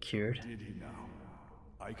still be cured. Did he now?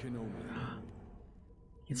 I can only hope.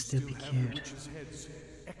 You can still be have cured. the witch's heads.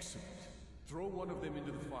 Excellent. Throw one of them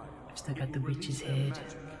into the fire. I've still got It the will release witch's their head.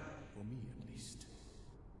 magic, for me at least.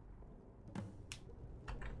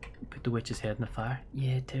 Put the witch's head in the fire?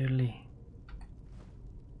 Yeah, totally.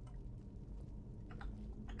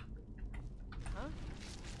 Huh?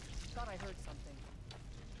 Thought I heard something.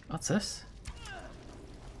 What's this?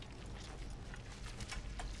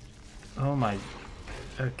 Oh my.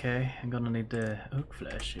 Okay, I'm gonna need the oak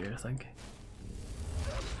flesh here, I think.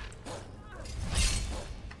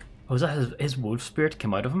 Oh, is that his wolf spirit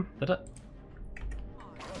came out of him? Did it?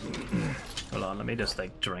 Hold on, let me just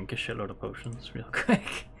like drink a shitload of potions real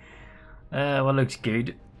quick. What looks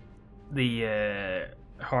good? The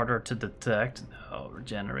harder to detect. Oh,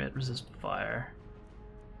 regenerate, resist fire.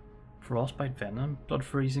 Frostbite venom, blood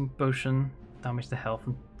freezing potion, damage to health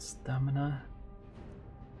and stamina.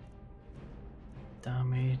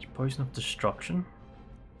 Damage, poison of destruction.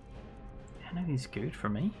 Any of these good for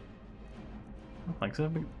me? I don't think so.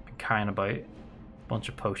 I've been carrying about a bunch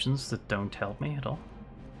of potions that don't help me at all.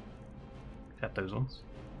 Except those ones.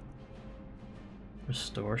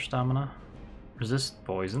 Restore stamina. Resist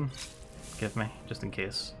poison. Give me, just in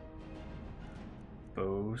case.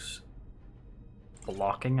 Bows.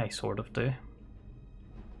 Blocking, I sort of do.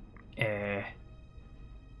 I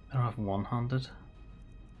don't have one-handed.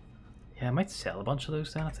 Yeah, I might sell a bunch of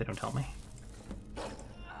those then if they don't help me.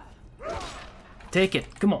 Take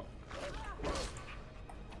it, come on.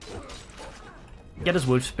 Get his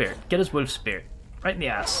wolf spear. Get his wolf spear. Right in the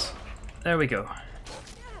ass. There we go.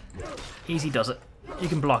 Easy does it. You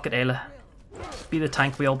can block it, Ayla. Be the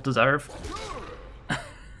tank we all deserve.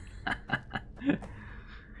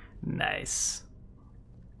 Nice.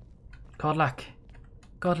 Godlak.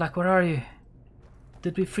 Godlak, where are you?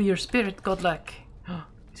 Did we free your spirit, Godlak? Oh,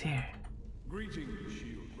 he's here. Greetings,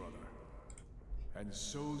 shield brother. And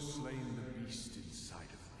so slain the beast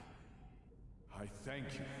inside of me. I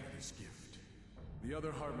thank you for this gift. The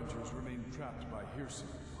other harbingers remain trapped by Hircine.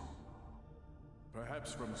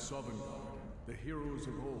 Perhaps from Sovngarde, the heroes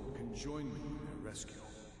of old can join me in their rescue.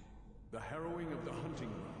 The harrowing of the hunting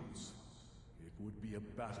grounds. It would be a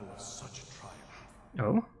battle of such triumph.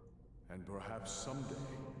 Oh? And perhaps someday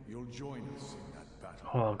you'll join us in that battle.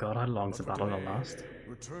 Oh god, how long's the battle gonna last?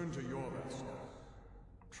 Return to Jorvest.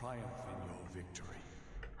 Triumph in your victory.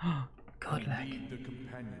 Godlak. Lead the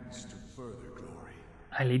companions to further glory.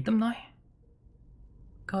 I lead them now?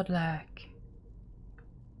 Godlak.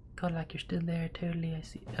 Godlak, you're still there, totally, I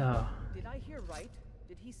see. Oh. Did I hear right?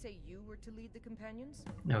 Did he say you were to lead the companions?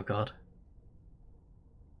 Oh god.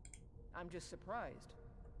 I'm just surprised.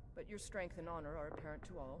 But your strength and honor are apparent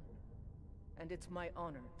to all. And it's my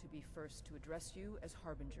honor to be first to address you as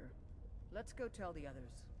Harbinger. Let's go tell the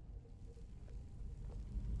others.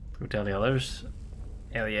 Go tell the others.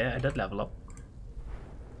 Hell yeah, I did level up.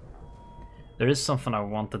 There is something I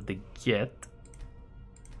wanted to get.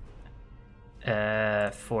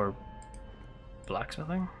 For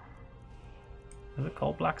blacksmithing? Is it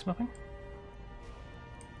called blacksmithing?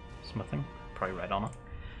 Smithing? Probably right on it.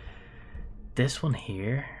 This one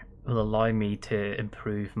here will allow me to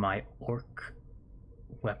improve my orc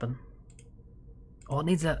weapon. Oh, it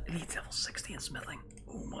needs level 60 in smithing.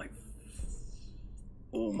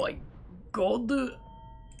 Oh my god, dude.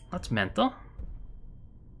 That's mental.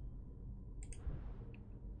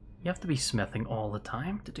 You have to be smithing all the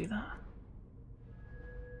time to do that.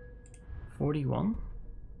 41.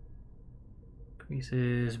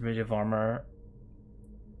 Increases range of armor.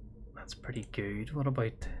 That's pretty good. What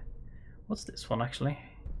about... What's this one actually?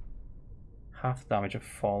 Half the damage of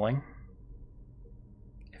falling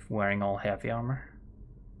if wearing all heavy armor.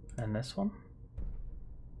 And this one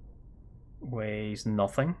weighs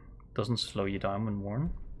nothing. Doesn't slow you down when worn.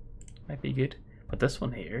 Might be good. But this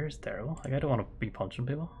one here is terrible. Like, I don't want to be punching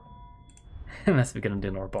people. Unless we're gonna do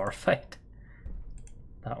another bar fight.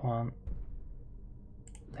 That one.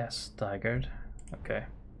 Less staggered. Okay.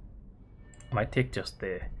 I might take just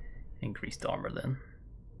the increased armor then.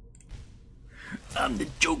 I'm the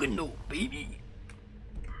Juggernaut, baby.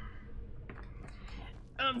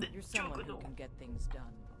 I'm the You're someone who can get things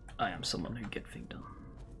done. I am someone who get things done.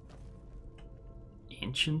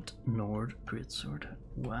 Ancient Nord Greatsword.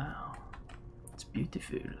 Wow. It's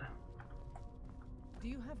beautiful. Do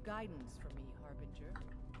you have guidance for me, Harbinger?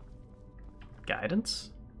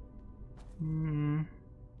 Guidance?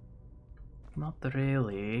 Not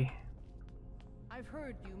really. I've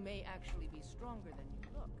heard you may actually be stronger than you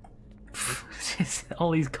look.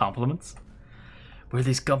 All these compliments. Where are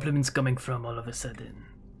these compliments coming from all of a sudden?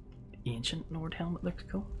 The ancient Nord helmet looks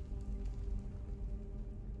cool.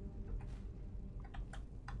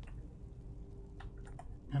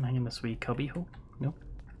 I'm hanging this wee cubby hole. Nope.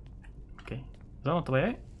 Okay. Is that not the way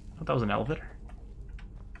out? I thought that was an elevator.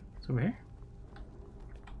 It's over here.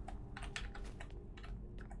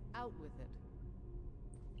 Out with it.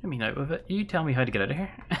 I mean out with it. You tell me how to get out of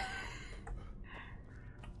here.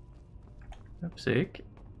 Oops, sick.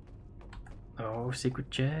 Oh,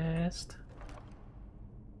 secret chest.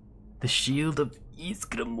 The shield of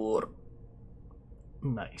Ysgramor.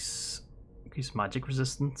 Nice. Increase magic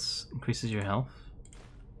resistance. Increases your health.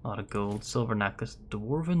 A lot of gold. Silver necklace.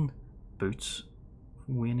 Dwarven boots.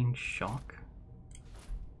 Waning shock.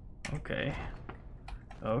 Okay.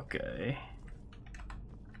 Okay.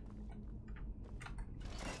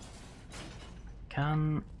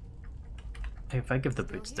 Can... If I give the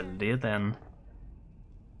boots to Lydia, then...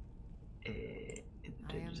 I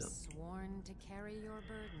am sworn to carry your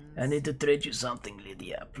burdens. I need to trade you something,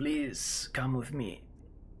 Lydia. Please, come with me.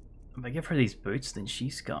 If I give her these boots, then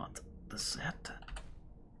she's got the set.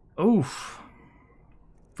 Oof!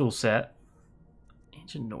 Full set.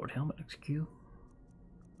 Ancient Nord helmet looks cool.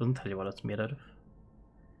 Doesn't tell you what it's made out of.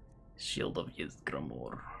 Shield of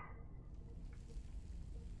Ysgramor.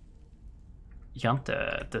 You can't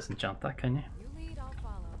disenchant that, can you? You lead, I'll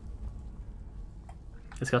follow.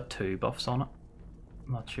 It's got 2 buffs on it.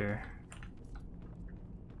 I'm not sure.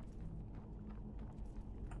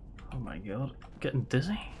 Oh my god, getting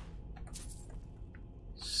dizzy.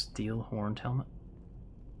 Steel horned helmet.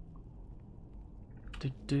 Do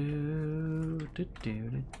do do do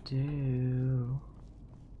do do.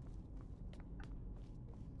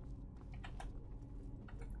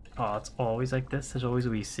 Oh, it's always like this. There's always a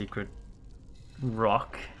wee secret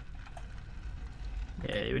rock.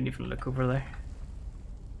 Yeah, you wouldn't even look over there.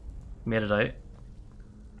 Made it out.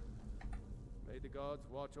 May the gods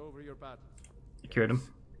watch over your battles. You cured him.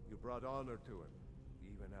 You brought honor to him,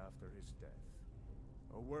 even after his death.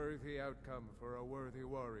 A worthy outcome for a worthy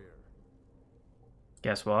warrior.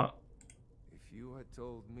 Guess what? If you had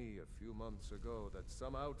told me a few months ago that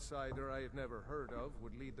some outsider I had never heard of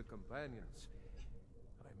would lead the companions,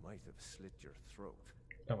 I might have slit your throat.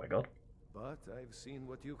 Oh my god. But I've seen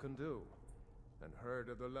what you can do, and heard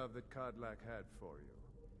of the love that Kodlak had for you.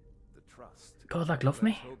 The trust. Kodlak loved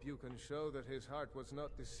me? Let's hope you can show that his heart was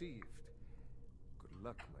not deceived. Good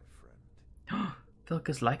luck, my friend.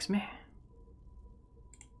 Vilkas likes me.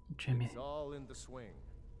 Jimmy. It's all in the swing.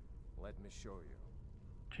 Let me show you.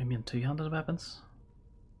 Jimmy and 200 weapons.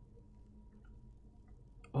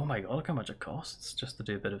 Oh my god, look how much it costs just to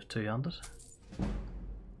do a bit of 200.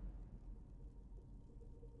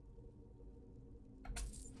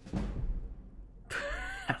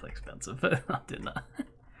 That's expensive. Not doing that.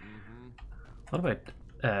 What about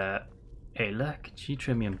Ayla? Could she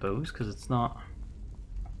trim me in bows? Because it's not.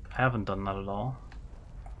 I haven't done that at all.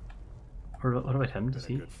 Or what about him? Does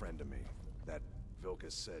he? A good friend to me. That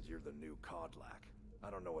Vilkas said you're the new Kodlak. I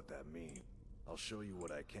don't know what that means. I'll show you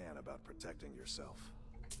what I can about protecting yourself.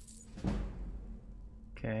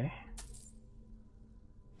 Okay.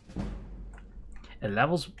 It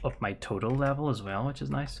levels up my total level as well, which is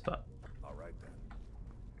nice, but alright then.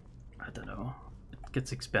 I don't know. It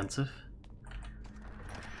gets expensive.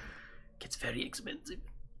 Gets very expensive.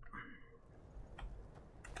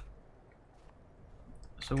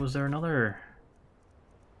 So was there another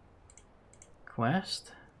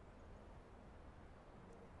quest?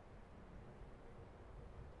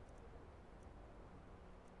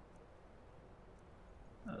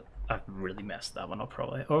 I've really messed that one up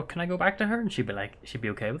probably. Or can I go back to her and she'd be like, she'd be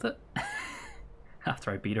okay with it?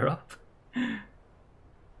 After I beat her up.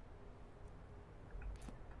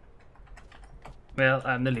 Well,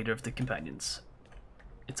 I'm the leader of the companions.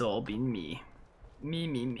 It's all been me. Me.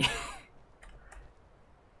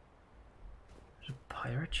 There's a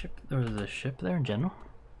pirate ship? There's a ship there in general.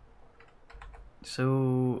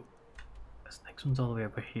 So this next one's all the way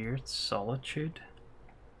over here. It's Solitude.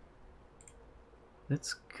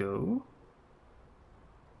 Let's go.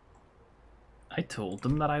 I told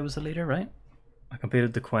them that I was the leader, right? I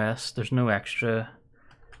completed the quest. There's no extra.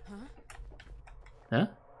 Huh?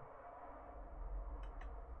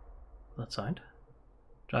 That sound?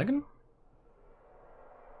 Dragon?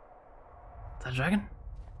 Is that a dragon?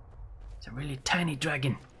 It's a really tiny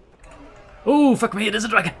dragon. Oh, fuck me, it is a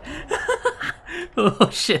dragon! Oh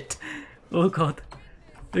shit. Oh god.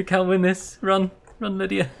 We can't win this. Run. Run,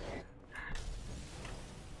 Lydia.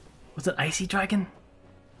 Was it icy dragon?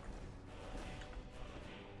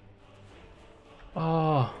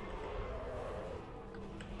 Oh.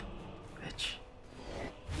 Bitch.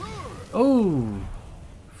 Oh.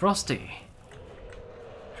 Frosty.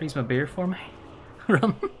 Freeze my beer for me.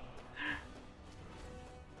 Run.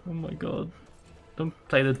 Oh my god. Don't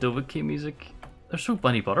play the Dovahkiin music. There's so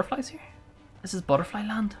many butterflies here. This is butterfly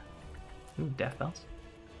land. Ooh, death bells.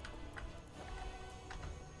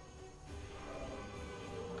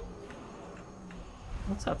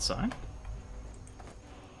 What's that sound?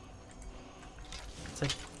 It's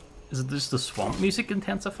like, is it just the swamp music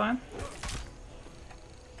intensifying?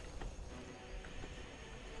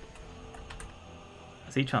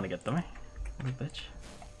 Is he trying to get to me? Little bitch.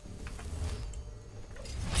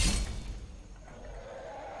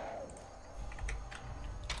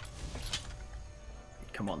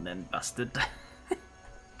 Come on then, bastard.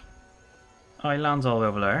 Oh, he lands all the way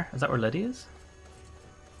over there. Is that where Lydia is?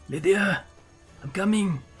 Lydia! I'm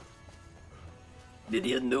coming!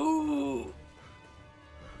 Lydia, no!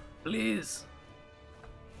 Please.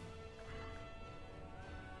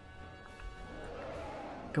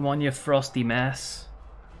 Come on, you frosty mess.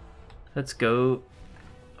 Let's go.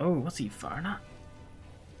 Oh, what's he firing at?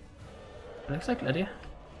 It looks like Lydia.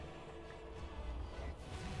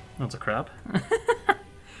 That's a crab.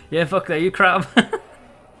 Yeah, fuck that, you crab.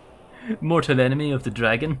 Mortal enemy of the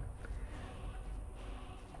dragon.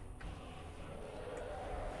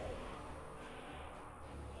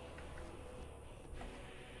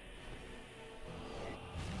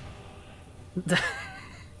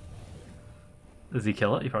 Does he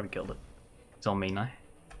kill it? He probably killed it. He's on me now.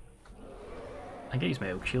 I think I used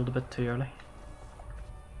my oak shield a bit too early.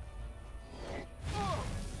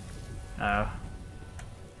 Oh.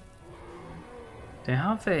 Do I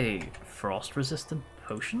have a frost resistant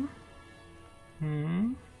potion?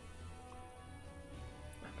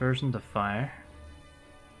 Aversion to fire.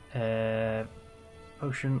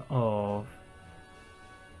 Potion of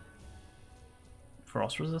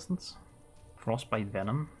frost resistance? Frostbite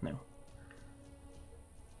venom? No.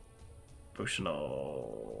 Potion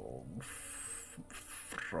of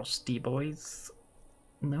frosty boys?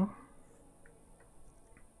 No.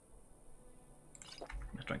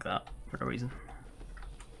 Let's drink that for no reason.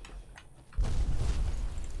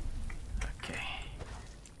 Okay.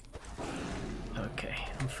 Okay,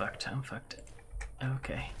 I'm fucked, I'm fucked.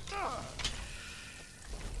 Okay.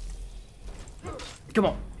 Come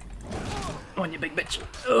on! Come on, you big bitch!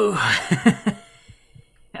 Oh!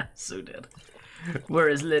 I'm so dead. Where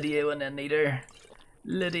is Lydia when I need her?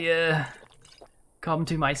 Lydia! Come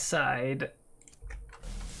to my side.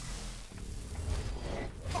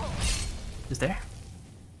 Is there?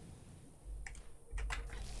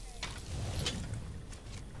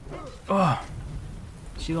 Oh!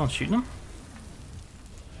 She the one shooting him?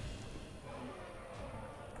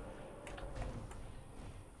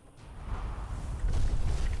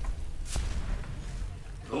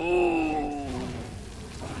 Oh!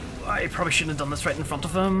 I probably shouldn't have done this right in front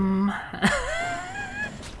of him.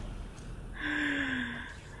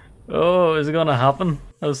 Oh, is it gonna happen?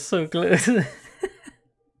 I was so close.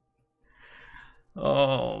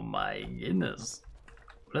 Oh my goodness.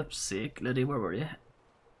 Flip's sake, Liddy, where were you?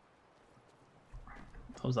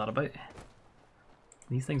 What was that about?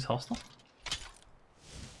 These things hostile?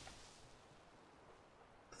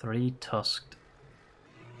 3 tusked.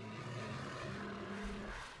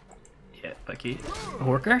 Yeah, Becky.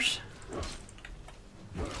 Workers?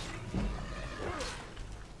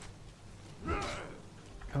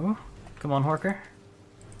 Oh, come on, Horker.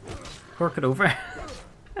 Hork it over.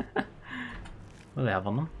 What do they have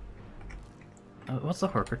on them? What's the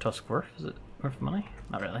Horker tusk worth? Is it worth money?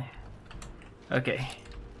 Not really. Okay.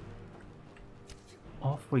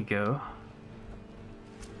 Off we go.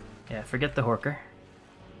 Yeah, forget the Horker.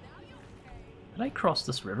 Did I cross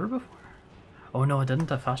this river before? Oh no, I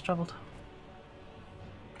didn't. I fast traveled.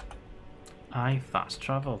 I fast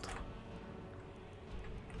traveled.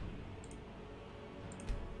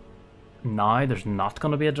 Now there's not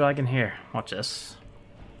gonna be a dragon here. Watch this.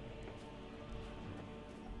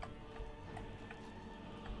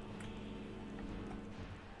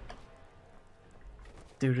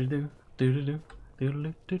 Do do do do do do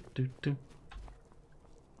do do do do.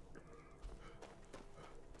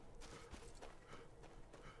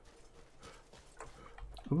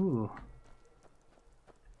 Ooh.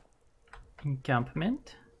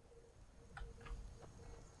 Encampment.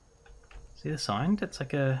 See the sound? It's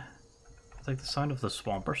like the sound of the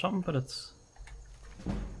swamp or something, but it's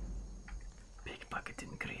big bucket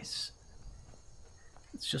increase.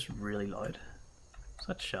 It's just really loud. Is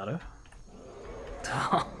that Shadow?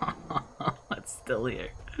 It's still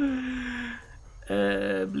here.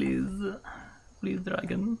 Please. Please,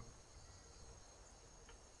 dragon.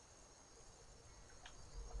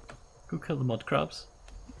 Go kill the mud crabs.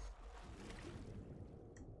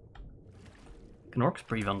 Can orcs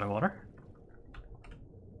breathe underwater?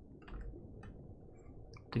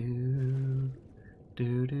 Do,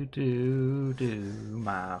 do, do, do, do,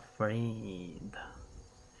 my friend.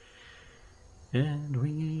 And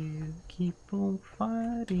we'll keep on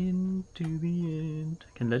fighting to the end.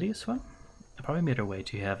 Can Lydia swim? I probably made her way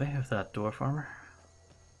too heavy with that dwarf armor.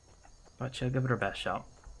 But she'll give it her best shot.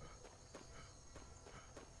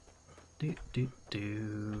 Do do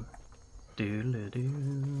do do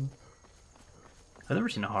do. I've never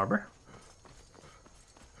seen a harbour.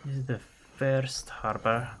 This is the first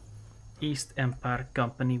harbour. East Empire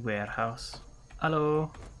Company warehouse.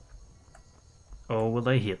 Hello. Oh, will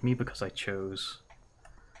they hate me because I chose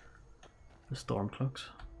the Stormcloaks?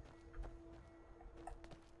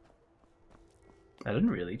 I didn't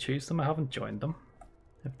really choose them. I haven't joined them.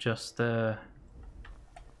 I've just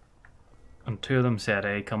And two of them said,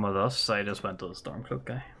 hey, come with us. So I just went to the Stormcloak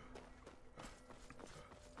guy.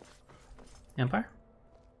 Empire?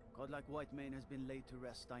 Godlike Whitemane has been laid to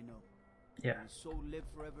rest, I know. Yeah. His soul live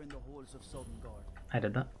forever in the halls of Sovngarde. I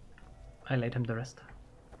did that. I laid him to rest.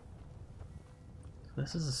 So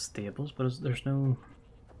this is the stables, but there's no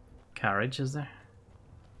carriage, is there?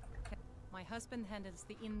 My husband handles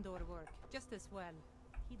the indoor work just as well.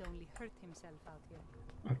 He'd only hurt himself out here.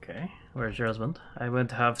 Okay, where's your husband? I want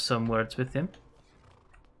to have some words with him.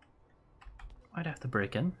 I'd have to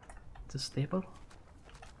break in. It's a stable.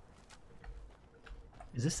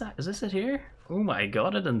 Is this it here? Oh my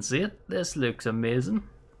god, I didn't see it. This looks amazing.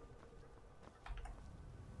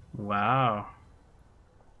 Wow.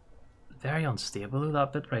 Very unstable,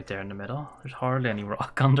 that bit right there in the middle. There's hardly any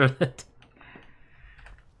rock under it.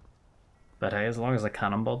 But hey, as long as the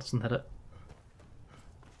cannonball doesn't hit it,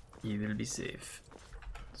 you will be safe.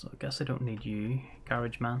 So I guess I don't need you,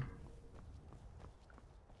 Garage Man.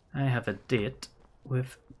 I have a date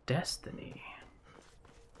with Destiny.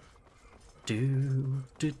 Do.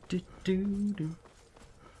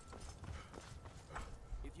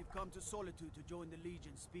 If you've come to Solitude to join the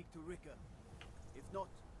Legion, speak to Rika. If not,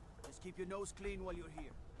 just keep your nose clean while you're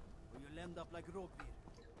here, or you'll end up like Rogvir.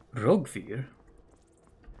 Rogvir?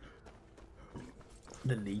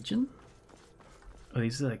 The Legion? Oh,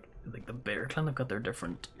 these are like the Bear Clan. They've got their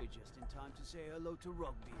different. You're just in time to say hello to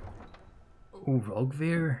Rogvir. Oh,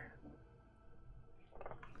 Rogvir.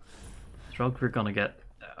 Is Rogvir gonna get?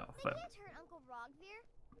 Oh, we can't hurt Uncle Rogvir.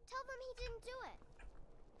 Tell them he didn't do it.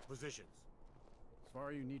 Positions.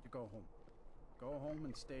 Svar, you need to go home. Go home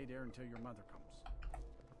and stay there until your mother comes.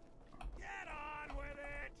 Get on with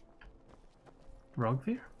it!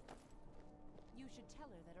 Rogvir? You should tell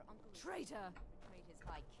her that her uncle is Traitor! betrayed his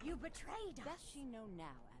high king. You betrayed us! Does she know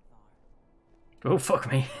now, Advar? Oh, fuck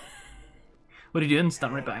me. What are you doing?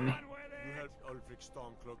 Stand right by me. You helped Ulfric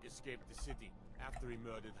Stormcloak escape the city after he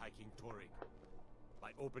murdered High King Torik.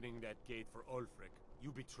 By opening that gate for Ulfric,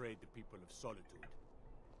 you betrayed the people of Solitude.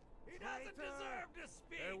 He doesn't deserve to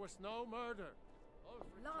speak! There was no murder.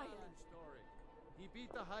 Ulfric Liar. story. He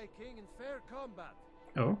beat the High King in fair combat.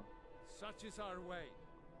 Oh? Such is our way.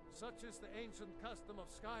 Such is the ancient custom of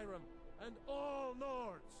Skyrim and all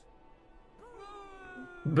Nords.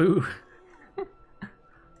 Boo.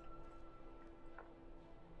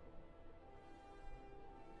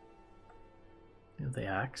 The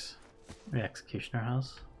axe. The executioner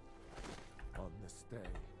has. On this day,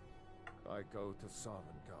 I go to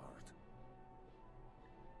Sovngarde.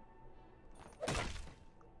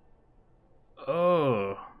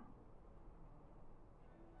 Oh.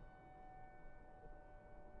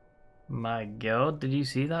 My god, did you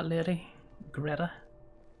see that lady? Greta?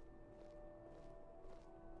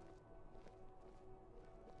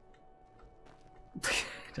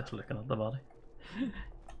 Just looking at the body.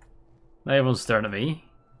 Now everyone's staring at me.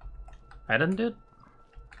 I didn't do it.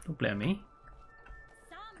 Don't blame me.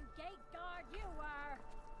 Some gate guard you were.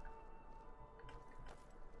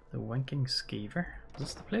 The Winking Skeever. Is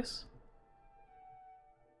this the place?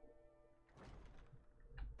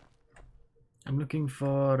 I'm looking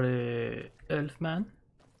for Elfman.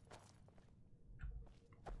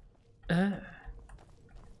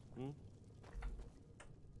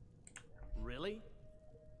 Really?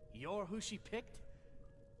 You're who she picked?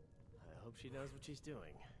 I hope she knows what she's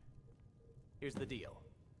doing. Here's the deal.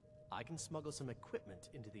 I can smuggle some equipment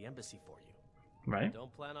into the embassy for you. Right.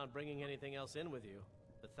 Don't plan on bringing anything else in with you.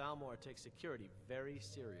 The Thalmor takes security very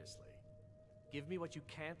seriously. Give me what you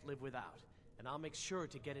can't live without, and I'll make sure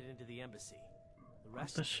to get it into the embassy. The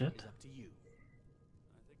rest the shit? is up to you.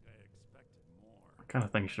 I think I expected more. What kind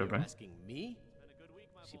of thing should I You're bring? asking me?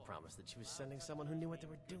 She promised that she was sending someone who knew what they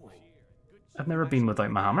were doing. I've never been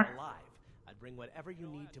without my hammer. Alive, I'd bring whatever you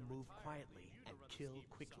need to move quietly and kill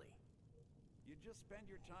quickly. You just spend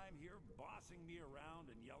your time here bossing me around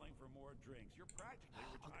and yelling for more drinks. You're practically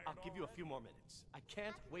retired. I'll give you a few more minutes. I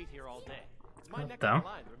can't wait here all day. It's my What neck the? on the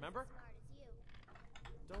line, remember?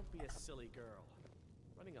 Don't be a silly girl.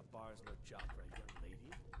 Running a bar's no job for a young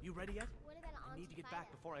lady. You ready yet? I need to get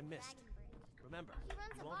back before I missed. Remember, He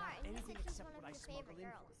runs you a won't bar, have and he anything said she's except one what of I his smuggle favorite in.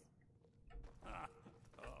 girls.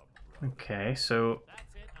 Okay, so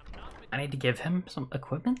I need to give him some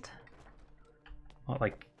equipment. What,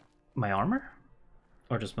 like my armor,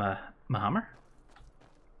 or just my hammer?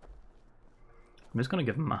 I'm just gonna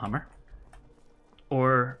give him a hammer,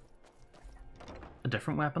 or a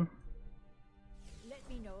different weapon. Let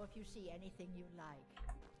me know if you see anything you like.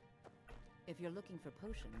 If you're looking for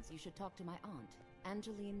potions, you should talk to my aunt,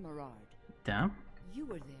 Angeline Morard. Damn. You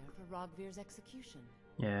were there for Rogvir's execution.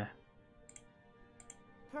 Yeah.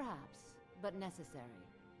 Perhaps, but necessary.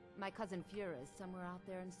 My cousin Fura is somewhere out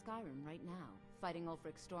there in Skyrim right now, fighting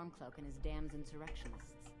Ulfric Stormcloak and his damned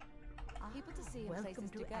insurrectionists. People to see and Welcome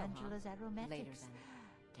places to to go, Angela's huh? Aromatics. Later then.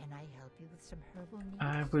 Can I help you with some herbal needs?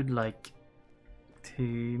 I would like to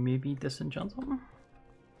maybe disenchant something.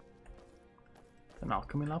 An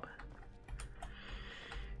alchemy lab.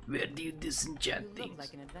 Where do you disenchant You things? look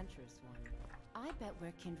like an adventurous one. I bet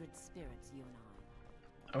we're kindred spirits, you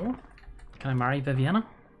and I. Oh, can I marry Viviana?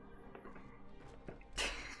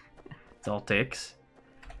 It's all it takes.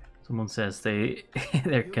 Someone says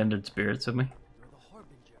they're kindred spirits with me. You're the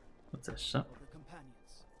harbinger What's this shit? of the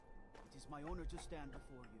companions. It is my honor to stand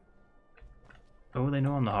before you. Oh, they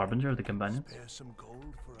know I'm the harbinger of the companions. Spare some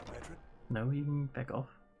gold for a veteran? No, you can back off.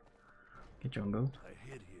 Get your own gold. I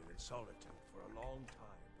hid here in solitude for a long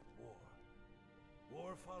time, but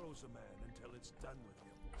war follows a man until it's done with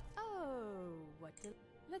him. Oh, what do...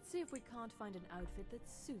 Let's see if we can't find an outfit that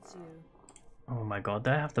suits you. Oh my god,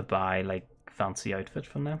 do I have to buy like fancy outfit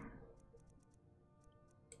from them?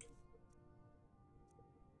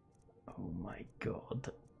 Oh my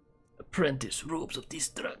god. Apprentice robes of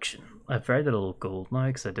destruction. I have very little gold now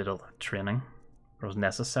because I did all that training. It was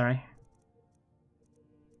necessary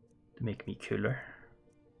to make me cooler.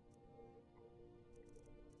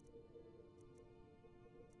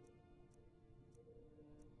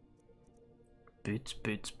 Boots,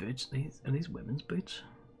 boots, boots. Are these women's boots?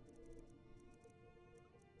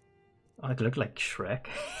 Oh, I look like Shrek.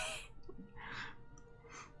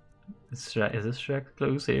 Is this Shrek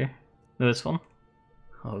clothes here? No, this one?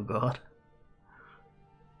 Oh god.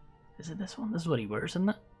 Is it this one? This is what he wears, isn't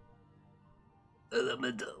it?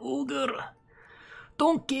 Element ogre!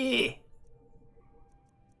 Donkey!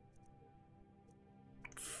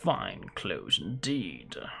 Fine clothes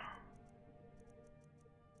indeed.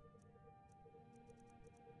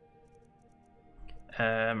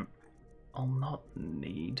 I'll not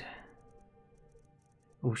need...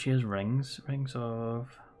 Oh, she has rings. Rings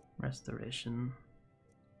of restoration.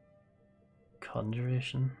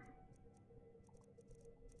 Conjuration.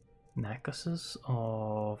 Necklaces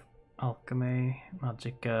of alchemy,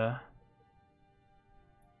 magicka.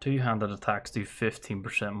 Two-handed attacks do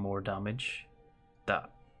 15% more damage.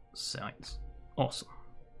 That sounds awesome.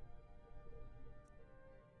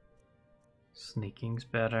 Sneaking's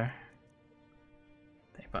better.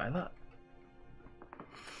 They buy that.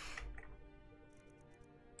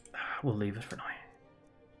 We'll leave it for now.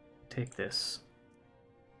 Take this.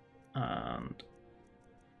 And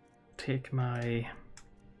take my...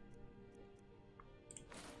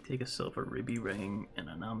 Take a silver ruby ring and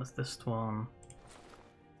an amethyst one.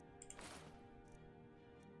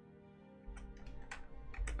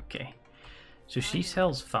 Okay. So she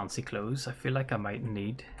sells fancy clothes. I feel like I might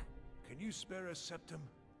need... Can you spare a septum?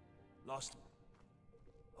 Lost.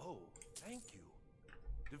 Oh, thank you.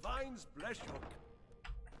 Divines bless you.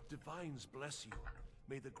 Divines bless you.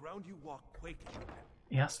 May the ground you walk quake at your path.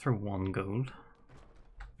 He asked for 1 gold.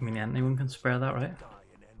 I mean, anyone can spare that, right?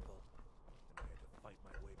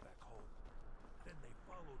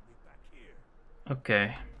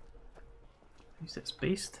 Okay. Who's this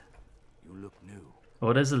beast? You look new. Oh,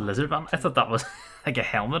 it is a lizard man. I thought that was like a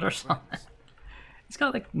helmet or something. He's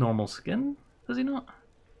got like normal skin, does he not?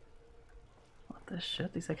 What the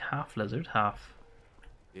shit? He's like half lizard, half.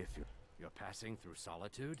 If you're passing through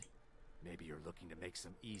solitude, maybe you're looking to make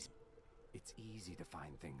some easy. It's easy to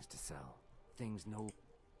find things to sell. Things no.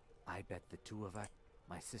 I bet the two of us,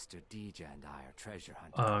 my sister Deja and I, are treasure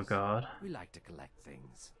hunters. Oh god. We like to collect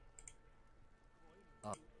things.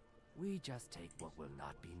 We just take what will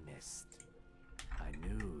not be missed. I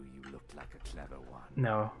knew you looked like a clever one.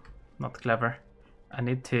 No, not clever. I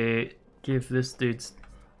need to give this dude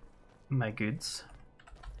my goods.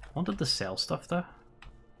 I wanted to sell stuff though.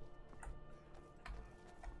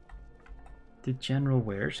 Did General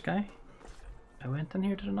Wares guy? I went in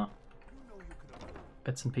here, did I not?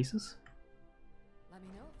 Bits and pieces? Let me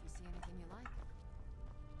know if you see anything you like.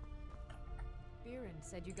 Biren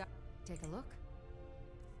said you got... Take a look.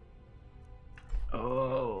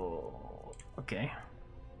 Oh, okay.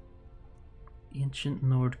 Ancient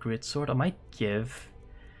Nord Greatsword. I might give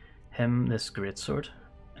him this Greatsword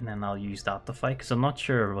and then I'll use that to fight because I'm not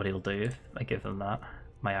sure what he'll do if I give him that,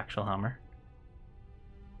 my actual hammer.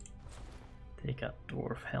 Take a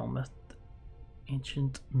dwarf helmet.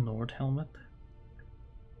 Ancient Nord helmet.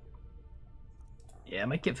 Yeah, I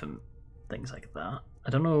might give him things like that. I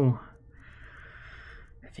don't know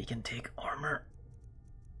if he can take armor.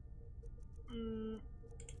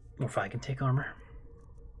 Or if I can take armor.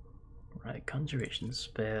 Right, conjuration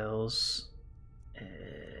spells.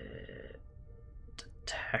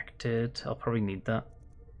 Detected. I'll probably need that.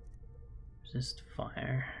 Resist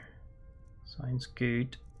fire. Sounds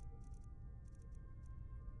good.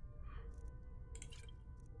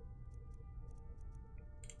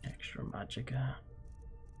 Extra magicka.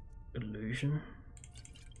 Illusion.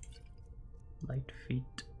 Light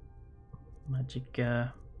feet.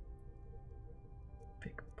 Magicka.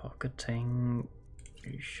 Pickpocketing.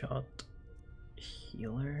 Shot.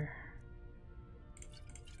 Healer.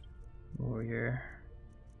 Warrior.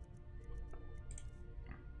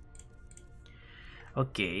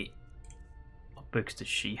 Okay. What books does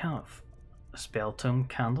she have? Spell Tome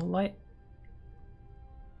Candlelight.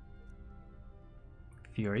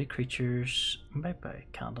 Fury Creatures. Bye bye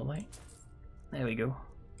Candlelight. There we go.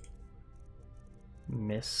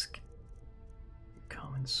 Misk.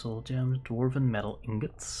 Common Soul Gems. Dwarven Metal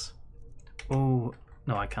Ingots. Oh,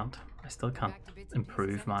 no, I can't. I still can't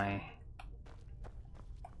improve my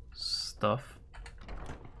stuff.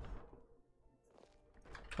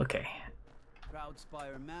 Okay.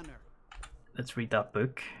 Proudspire Manor. Let's read that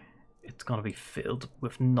book. It's gonna be filled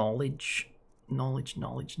with knowledge. Knowledge.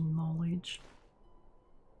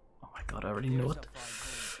 Oh my god, I already know it.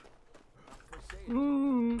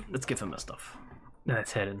 Let's give him my stuff.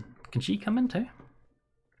 Let's head in. Can she come in too?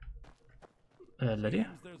 Lydia?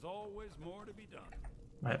 There's always more to be done.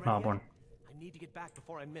 Right, Melbourne. I need to get back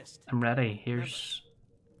before I missed. I'm ready. Here's...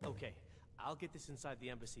 Okay, I'll get this inside the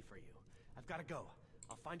embassy for you. I've gotta go.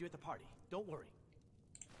 I'll find you at the party. Don't worry.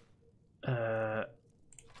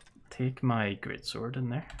 Take my greatsword in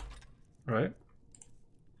there. Right.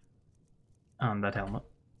 And that helmet.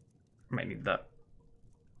 Might need that.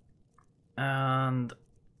 And...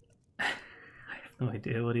 I have no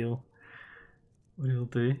idea what he'll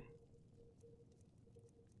do.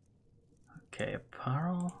 Okay,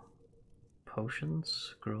 apparel, potions,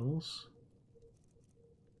 scrolls,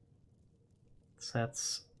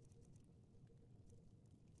 sets.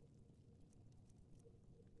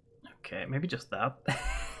 Okay, maybe just that.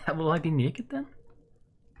 Will I be naked then?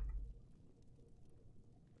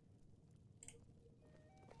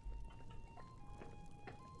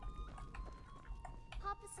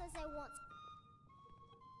 Papa says I want.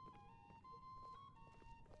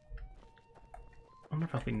 I wonder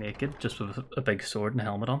if I'll be naked, just with a big sword and a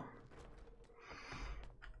helmet on.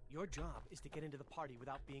 Your job is to get into the party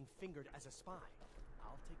without being fingered as a spy.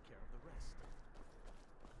 I'll take care of the rest.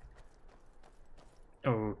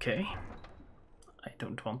 Okay. I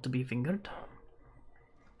don't want to be fingered.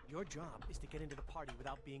 Your job is to get into the party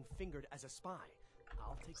without being fingered as a spy.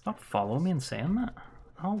 I'll take Stop following me and saying that.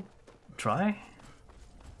 I'll try.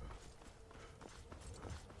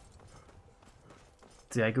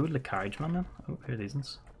 Do I go to the carriage man then? Oh, here these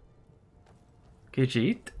ones.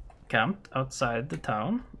 Khajiit camped outside the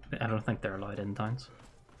town. I don't think they're allowed in towns.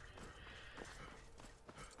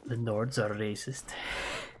 The Nords are racist.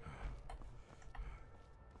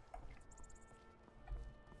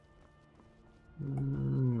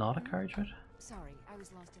 Not a carriage ride? Sorry, I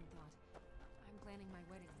was lost in thought. I'm planning my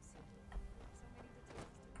wedding, you see. So many details.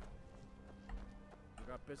 You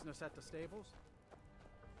got business at the stables?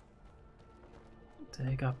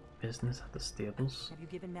 They got business at the stables. Have you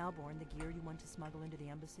given Malborn the gear you want to smuggle into the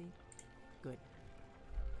embassy? Good.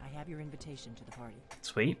 I have your invitation to the party.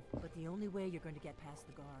 Sweet. But the only way you're going to get past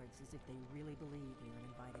the guards is if they really believe you're an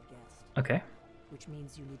invited guest. Okay. Which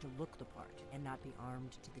means you need to look the part and not be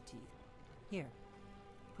armed to the teeth. Here,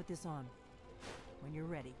 put this on. When you're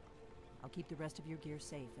ready, I'll keep the rest of your gear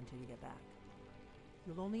safe until you get back.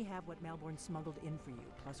 You'll only have what Malborn smuggled in for you,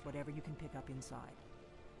 plus whatever you can pick up inside.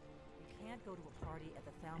 You can't go to a party at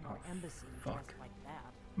the Thalmor embassy dressed like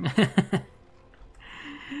that.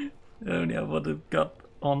 I don't know what I've got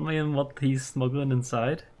on me and what he's smuggling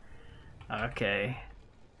inside. Okay.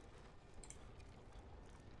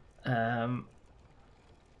 My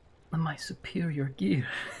superior gear.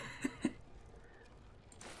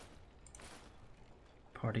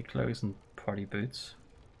 Party clothes and party boots.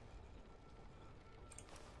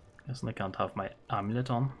 Guessing I can't have my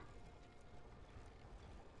amulet on.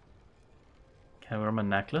 Can I wear my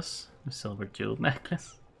necklace? My silver jeweled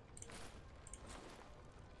necklace.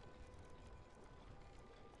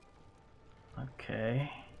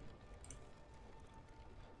 Okay.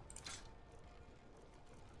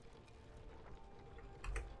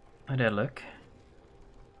 How do I look?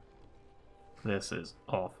 This is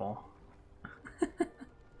awful.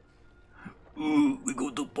 Ooh, we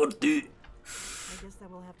go to party. I guess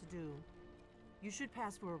that will have to do. You should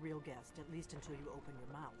pass for a real guest, at least until you open your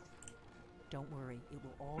mouth. Don't worry, it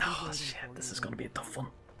will all be waiting shit, for you. this is gonna be a tough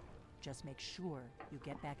one. Just make sure you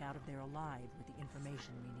get back out of there alive with the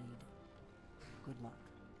information we need. Good luck.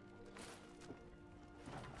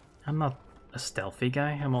 I'm not a stealthy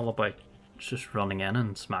guy. I'm all about just running in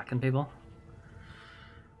and smacking people.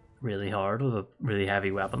 really hard with a really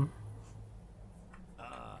heavy weapon.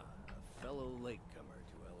 Ah, a fellow latecomer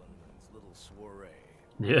to Ellenland's little soiree.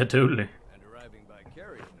 Yeah, totally. And arriving by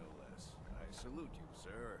carriage, no less. I salute you,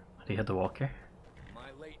 sir. He had to walk here.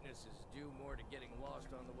 My lateness is due more to getting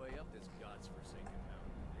lost on the way up this god's forsaken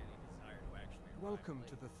mountain than any desire to actually. Welcome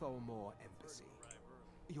to the Tholmor Embassy.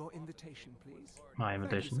 Your invitation, please. My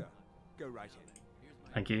invitation. Thank you, sir. Go right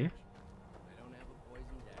in. Thank you. I don't have a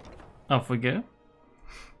poison dagger. Off we go.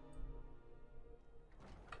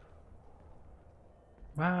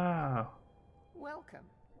 Wow. Welcome.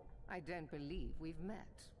 I don't believe we've met.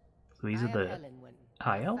 So these I are am the Elenwen,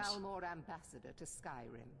 high elves? Thalmor ambassador to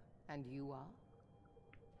Skyrim. And you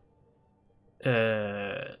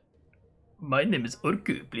are? My name is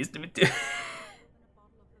Orku. Pleased to meet you.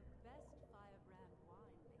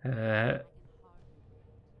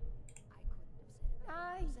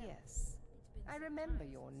 Ah, yes. I remember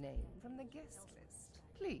your name from the guest list.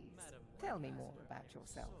 Please, tell me more about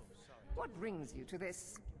yourself. What brings you to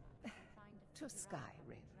this... to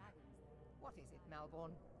Skyrim? What is it,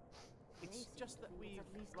 Malborn? It's just that we've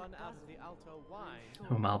run out of the Alto wine.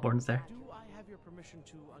 Oh, Malborn's there. Do I have your permission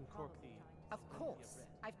to uncork the... Of course.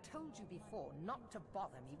 I've told you before not to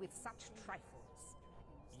bother me with such trifles.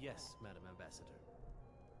 Yes, Madam Ambassador.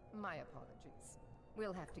 My apologies.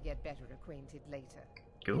 We'll have to get better acquainted later.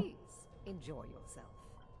 Cool. Please, enjoy yourself.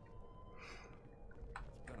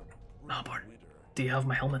 Malborn, do you have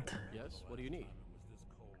my helmet? Yes, what do you need?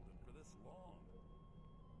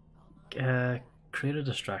 Create a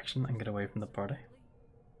distraction and get away from the party.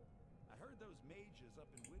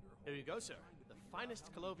 Here you go, sir. The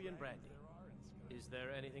finest Colovian brandy. Is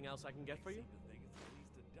there anything else I can get for you?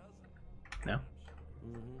 No?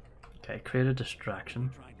 Okay, create a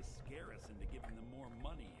distraction.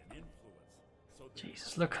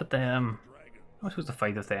 Jesus, look at them. I'm supposed to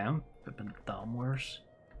fight with them. Flippin' Thalmors.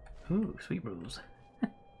 Ooh, sweet rules.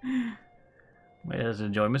 Wait, I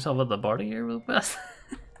enjoy myself at the party here real fast.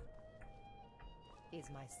 Is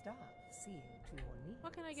my staff seeing to your needs?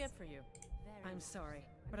 What can I get for you? I'm sorry,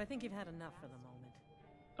 but I think you've had enough for the moment.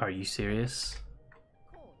 Are you serious?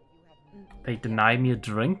 They denied me a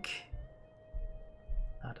drink?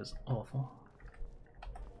 That is awful.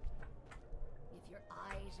 If your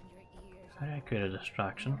eyes and your ears How do I create a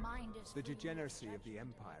distraction? The degeneracy of the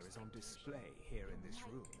Empire is on display here in this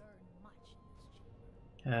room.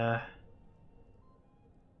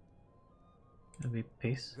 It'll be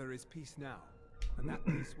peace. There is peace now, and that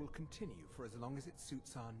peace will continue for as long as it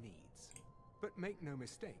suits our needs. But make no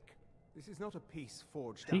mistake, this is not a peace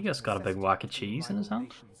forged He just got a big whack of cheese in his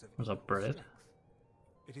hand. Was that bread?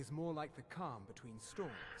 It is more like the calm between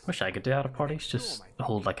storms. Wish I could do at a parties, just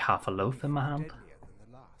hold like half a loaf in my hand.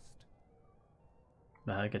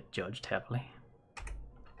 But I get judged heavily.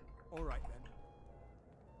 All right then.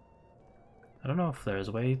 I don't know if there's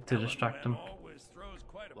a way to distract them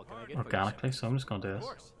What can I get organically, so I'm just gonna do Of this.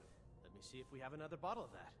 course. Let me see if we have another bottle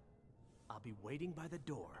of that. I'll be waiting by the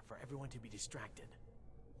door for everyone to be distracted.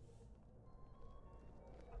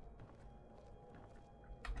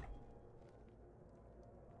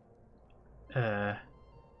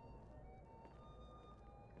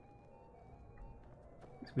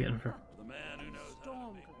 He's waiting for.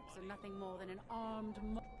 Stormcloaks are nothing more than an armed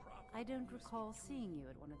mob. I don't recall seeing you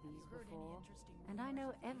at one of these before, and I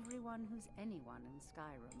know everyone who's anyone in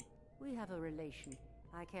Skyrim. We have a relation.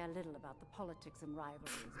 I care little about the politics and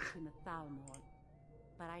rivalries between the Thalmor,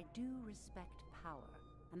 but I do respect power,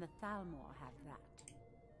 and the Thalmor have that.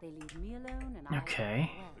 They leave me alone, and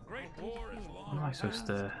Okay. What am I supposed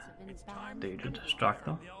to do to distract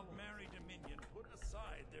them?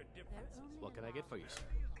 What can I get for you, sir?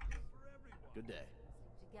 Good day.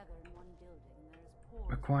 Together in one building, there's poor.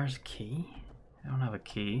 Requires a key? I don't have a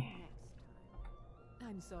key.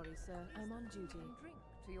 I'm sorry, sir. I'm on duty. Drink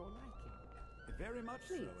to your liking. Very much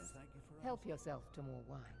so, and Please, thank you for help yourself to more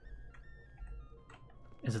wine.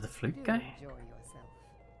 Is it the flute Do guy? enjoy yourself.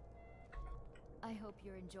 I hope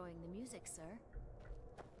you're enjoying the music, sir.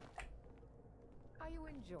 Are you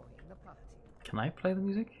enjoying the party? Can I play the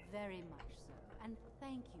music? Very much so, and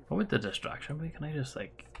thank you. What would the distraction be? Can I just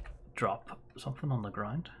like drop something on the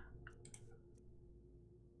ground?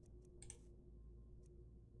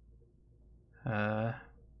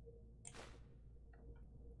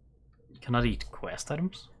 You cannot eat quest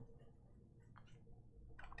items.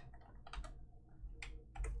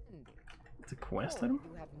 It's a quest item?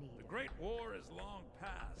 The Great War is long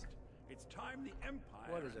past. It's time the Empire.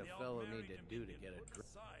 What does a fellow need to do to get a drink?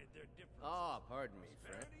 Ah, pardon me,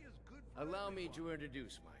 friend. Allow me to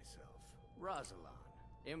introduce myself. Rosalind,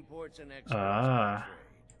 imports and exports by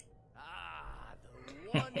trade. Ah,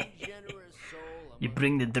 the one generous soul You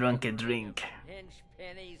bring the drunk a drink. Pinch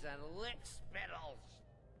pennies and lick spittles.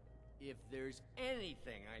 If there's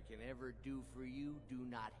anything I can ever do for you, do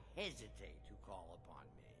not hesitate to call upon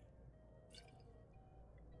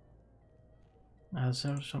me. Is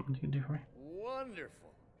there something you can do for me?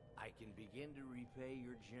 Wonderful. I can begin to repay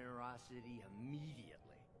your generosity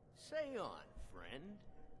immediately. Say on, friend.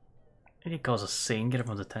 Did he cause a scene, get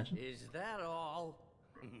everyone's attention? Is that all?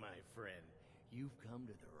 My friend, you've come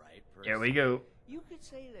to the right person. Here we go. You could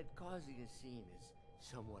say that causing a scene is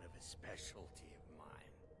somewhat of a specialty of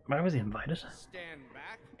mine. Why was he invited? Stand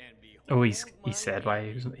back and behold. Oh, he said why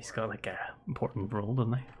he was, he's got like a important role,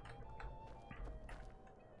 doesn't he?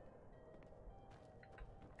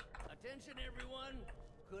 Attention, everyone.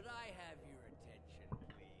 Could I have your attention,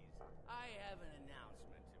 please? I have an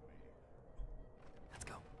announcement to make. Let's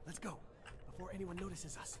go. Let's go. Before anyone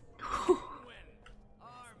notices us.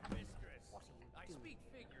 Our mistress. I speak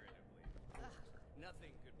figuratively.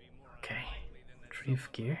 Nothing could be more Okay. unlikely than that Retrieve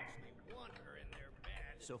gear. want her in their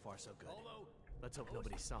bed. So far, so good. Let's hope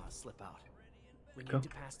nobody saw us slip out. We Go. need to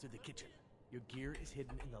pass through the kitchen. Your gear is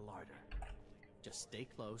hidden in the larder. Just stay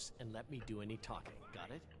close and let me do any talking.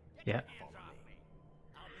 Got it? Yeah. Follow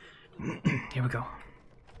Here we go.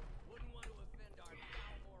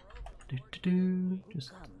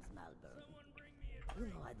 Just Comes, Malburn. You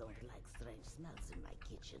know I don't like strange smells in my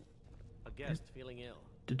kitchen. A guest feeling ill.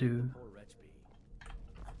 do. Poor wretch be.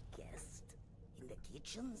 A guest? In the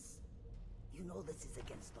kitchens? You know this is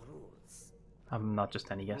against the rules. I'm not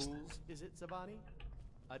just any guest. Rules, is it, Sabani?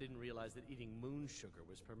 I didn't realize that eating moon sugar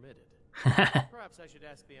was permitted. Perhaps I should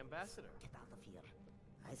ask the ambassador. Get out of here.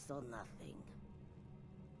 I saw nothing.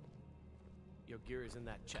 Your gear is in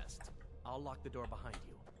that chest. I'll lock the door behind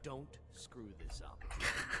you. Don't screw this up.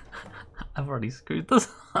 I've already screwed this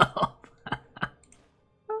up.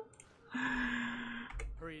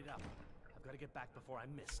 Hurry it up. I've got to get back before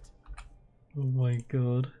I'm missed. Oh my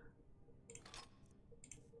god.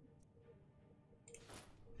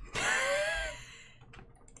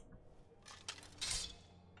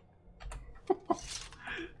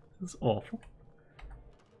 This is awful.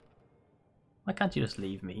 Why can't you just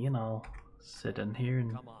leave me and I'll sit in here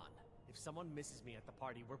and... Come on. If someone misses me at the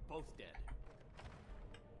party, we're both dead.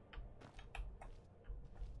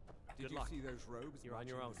 Did you see those robes? You're on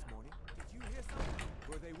your own. This morning? Did you hear something?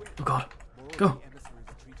 Were they with? Oh god. More of Go. the emissaries'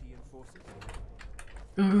 treaty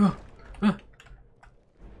enforcers?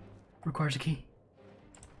 Requires a key.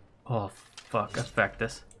 Oh fuck, let's back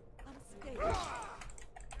this. I'll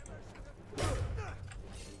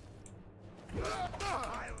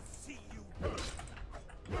see you.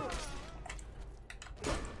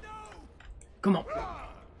 Come on.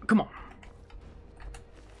 Come on.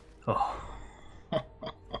 Oh.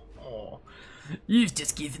 You've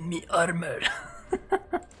just given me armor.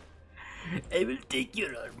 I will take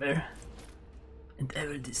your armor. And I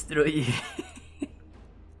will destroy you.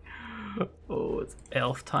 Oh, it's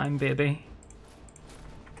elf time, baby.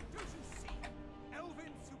 Don't you see?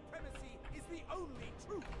 Elven supremacy is the only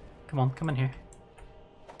truth. Come on, come in here.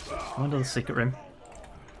 Come into the secret room.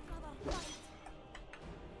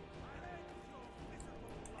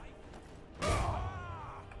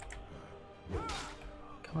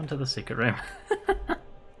 Come into the secret room.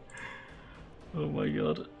 Oh my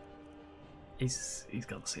god. He's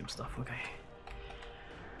got the same stuff, okay.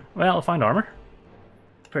 Well, I found armor.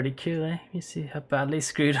 Pretty cool, eh? You see how badly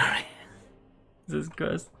screwed are we? Jesus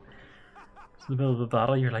Christ. It's in the middle of a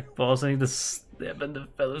battle, you're like pausing to step into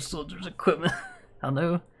fellow soldiers' equipment. I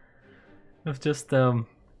know. I've just I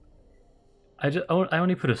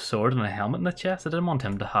only put a sword and a helmet in the chest. I didn't want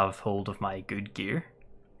him to have hold of my good gear.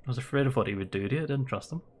 I was afraid of what he would do to you. I didn't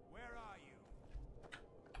trust him. Where are you?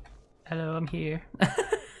 Hello, I'm here.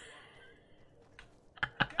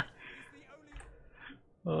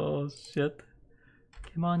 Oh shit.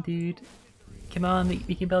 Come on, dude. Come on,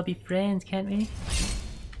 we can all be friends, can't we?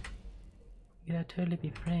 We can totally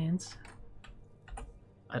be friends.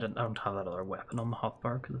 I don't have that other weapon on the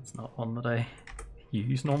hotbar because it's not one that I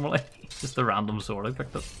use normally. It's just a random sword I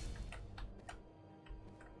picked up.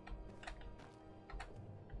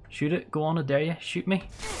 Shoot it, go on, I dare you, shoot me.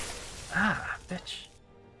 Ah, bitch.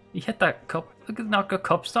 You hit that cup, look at knock the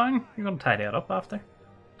cups down. You're gonna tie that up after.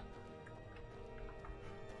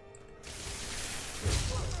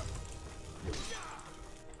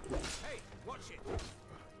 Hey, watch it.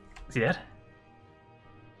 Is he dead?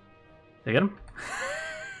 Did I get him?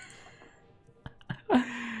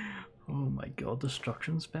 Oh my god,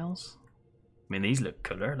 destruction spells. I mean, these look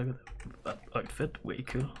cooler. Look at that outfit, way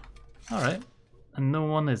cool. Alright. And no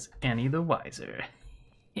one is any the wiser.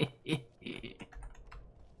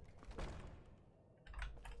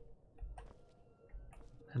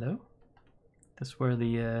 Hello? This where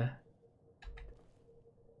the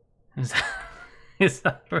is that is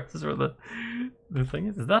that where the thing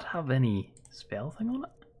is? Does that have any spell thing on it?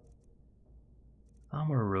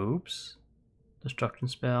 Armor robes. Destruction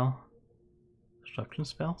spell. Destruction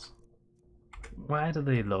spells? Why do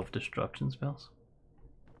they love destruction spells?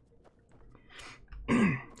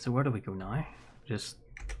 So where do we go now? Just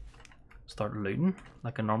start looting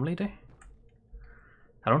like I normally do.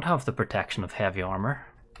 I don't have the protection of heavy armor.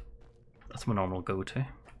 That's my normal go-to.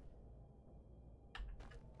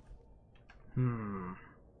 Who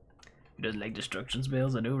doesn't like destruction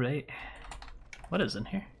spells? I know, right? What is in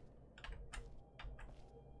here?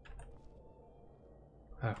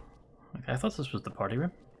 Oh, okay. I thought this was the party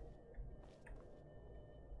room.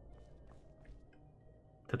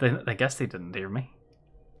 Did they? I guess they didn't hear me.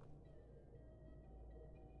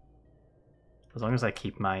 As long as I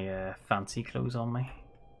keep my fancy clothes on me,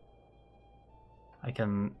 I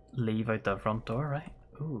can leave out the front door, right?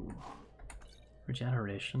 Ooh.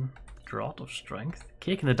 Regeneration. Draught of strength.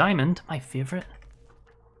 Cake and the diamond, my favourite.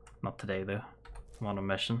 Not today though. I'm on a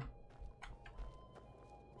mission.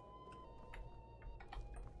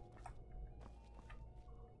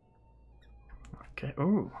 Okay,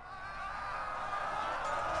 ooh.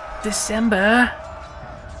 December!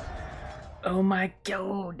 Oh my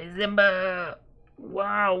god, December!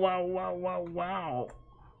 Wow, wow, wow, wow, wow.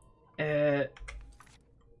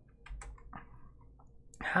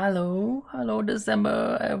 Hello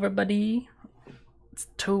December, everybody. It's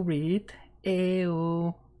to read.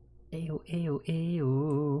 Ayo.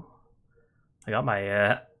 Ayo. I got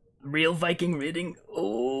my real Viking reading.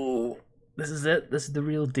 Oh, this is it. This is the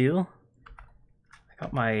real deal. I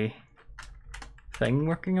got my thing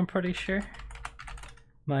working, I'm pretty sure.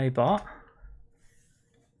 My bot.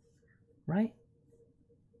 Right?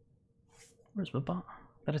 Where's my bot?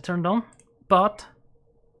 That I turned on? Bot?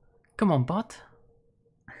 Come on, bot.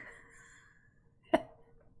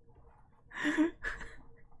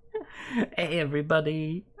 Hey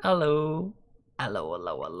everybody. Hello.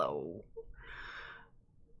 Hello.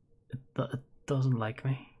 It doesn't like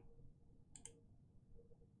me.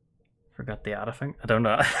 Forgot the add thing. I don't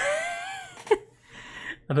know.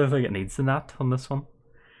 I don't think it needs the nat on this one.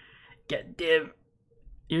 God damn.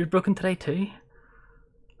 Yours broken today too?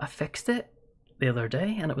 I fixed it the other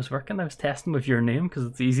day and it was working. I was testing with your name because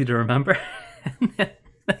it's easy to remember. And then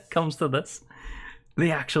it comes to this.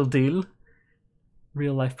 The actual deal.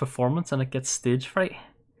 Real life performance and it gets stage fright.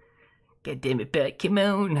 God damn it, Beck, come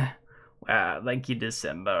on. Wow, thank you,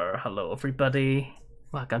 December. Hello, everybody.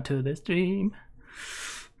 Welcome to the stream.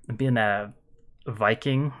 I'm being a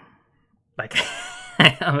Viking, like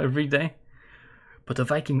I am every day. But a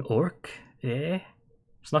Viking orc, yeah.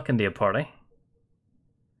 Snuck into a party.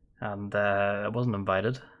 And I wasn't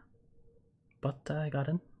invited. But I got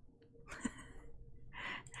in.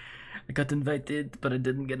 I got invited, but I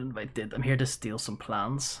didn't get invited. I'm here to steal some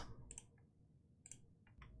plans.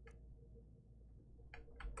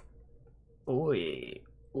 Oi.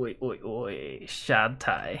 Shad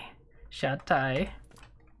tie.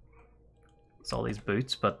 It's all these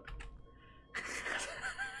boots, but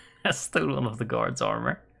I stole one of the guard's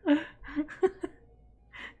armor.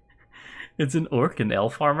 It's an orc and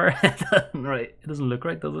elf armor. Right. It doesn't look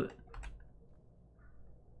right, does it?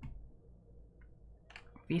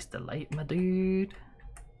 Face the light, my dude.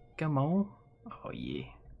 Come on. Oh yeah.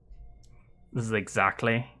 This is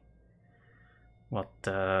exactly what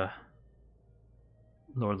Lord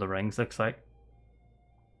of the Rings looks like.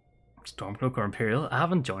 Stormcloak or Imperial. I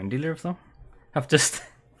haven't joined either of them. I've just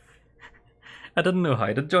I didn't know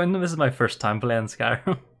how to join them. This is my first time playing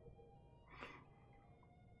Skyrim.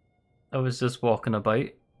 I was just walking about,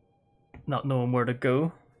 not knowing where to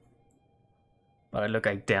go. But I look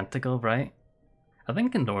identical, right? I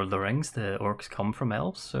think in Lord of the Rings the orcs come from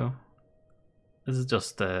elves, so this is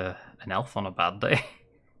just an elf on a bad day.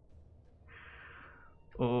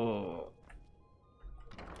 Oh.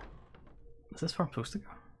 Is this where I'm supposed to go?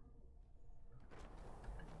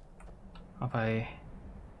 Have I...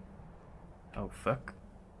 Oh fuck.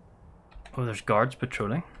 Oh, there's guards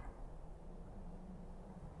patrolling.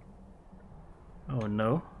 Oh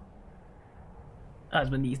no.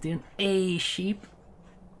 How's my knees doing? Hey sheep.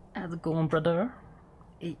 How's it going, brother?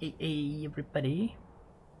 Hey, everybody.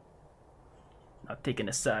 Not taking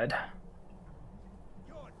a side.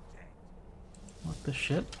 What the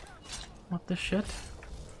shit? What the shit?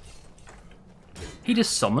 He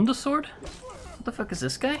just summoned a sword? What the fuck is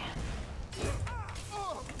this guy?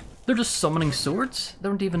 They're just summoning swords? They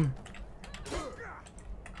don't even...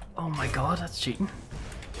 Oh my god, that's cheating.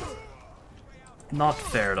 Not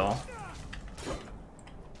fair at all.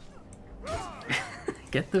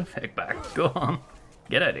 Get the heck back. Go on.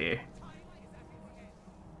 Get out of here.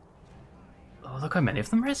 Oh, look how many of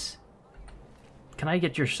them there is. Can I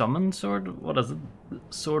get your summon sword? What is it?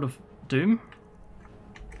 Sword of Doom?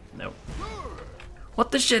 No.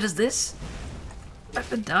 What the shit is this? I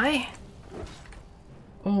could die?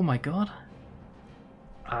 Oh my god.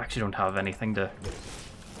 I actually don't have anything to...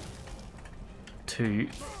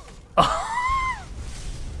 Oh.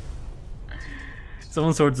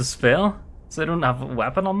 Someone swords a spell, so they don't have a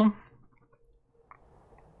weapon on them.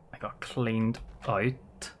 I got cleaned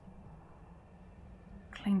out.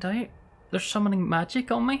 Cleaned out? They're summoning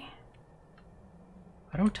magic on me?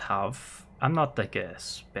 I don't have... I'm not like a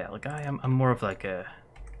spell guy, I'm more of like a...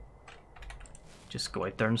 Just go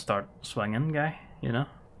out there and start swinging guy, you know?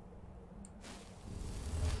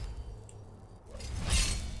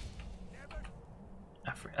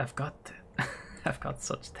 I've got... I've got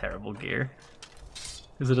such terrible gear.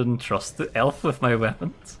 Because I didn't trust the elf with my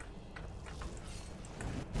weapons.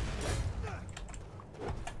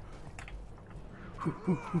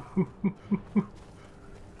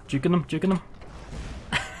 Juking him, juking him.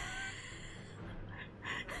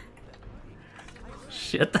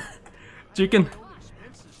 Shit. Juking.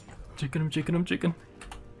 Juking him, juking him, juking.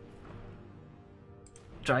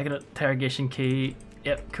 Dragon interrogation key.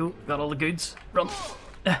 Yep, cool. Got all the goods. Run.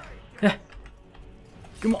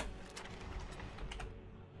 Come on.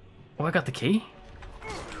 Oh, I got the key?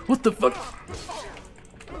 What the fuck?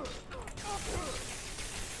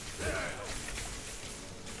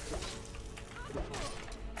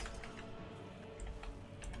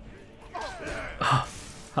 Oh,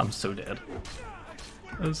 I'm so dead.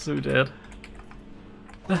 I'm so dead.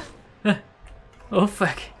 Oh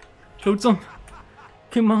fuck. Load some.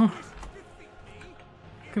 Come on.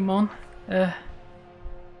 Come on.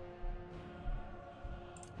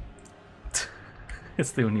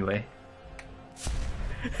 It's the only way.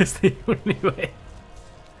 It's the only way.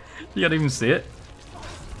 You can't even see it.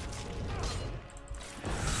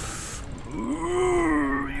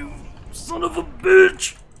 Ooh, you son of a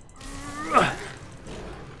bitch!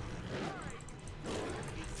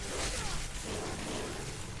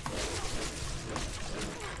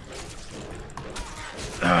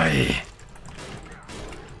 Aye.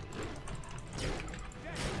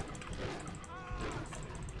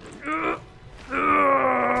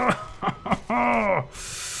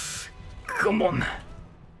 Come on.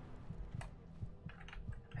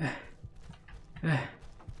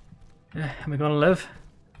 Am I gonna live?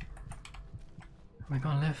 Am I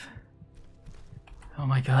gonna live? Oh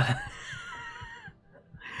my god.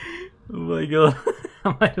 Oh my god.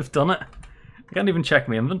 I might have done it. I can't even check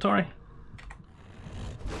my inventory.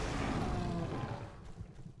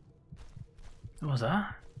 What was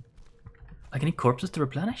that? I can need corpses to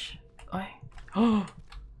replenish? Aye. Oh,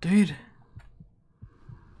 dude.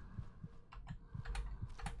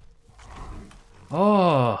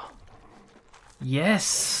 Oh.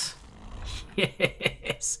 Yes.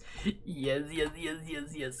 Yes. Yes, yes, yes,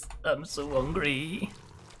 yes, yes. I'm so hungry.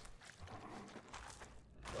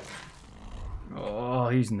 Oh,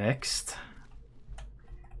 who's next?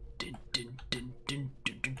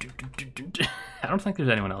 I don't think there's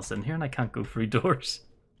anyone else in here and I can't go through doors.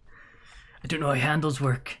 I don't know how handles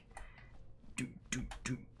work.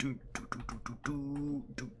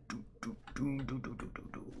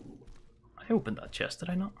 I opened that chest, did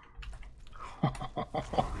I not?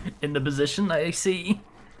 In the position I see.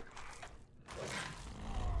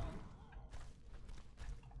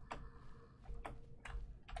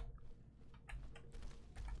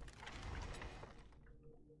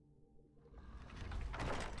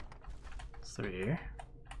 It's through here.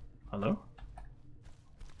 Hello?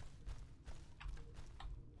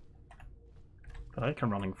 But I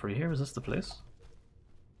come running through here. Is this the place?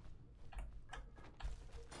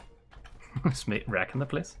 It's me wrecking the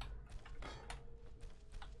place.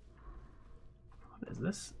 What is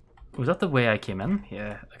this? Was that the way I came in?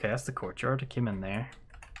 Yeah. Okay, that's the courtyard. I came in there.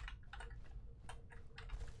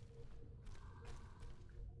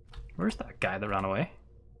 Where's that guy that ran away?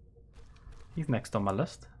 He's next on my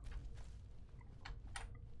list.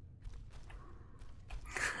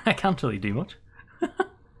 I can't really do much.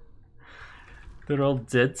 They're all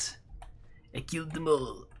dead. I killed them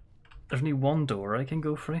all. There's only one door I can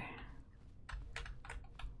go through.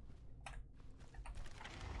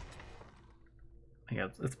 Yeah,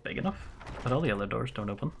 it's big enough, but all the other doors don't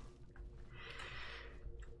open.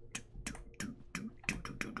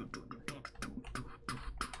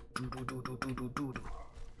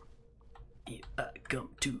 Here I come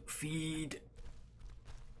to feed.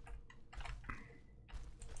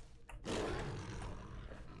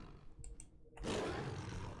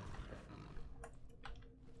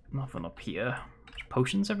 nothing up here. There's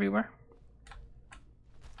potions everywhere.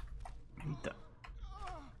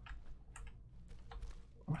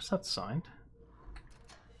 What's that sound?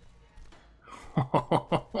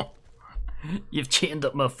 You've chained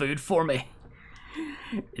up my food for me.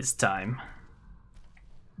 It's time.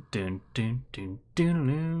 Dun dun dun dun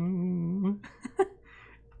dun.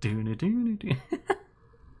 Dun dun dun.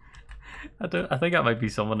 I think that might be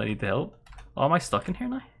someone I need to help. Oh, am I stuck in here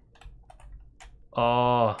now?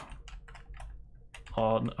 Oh.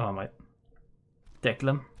 Oh, no, I might.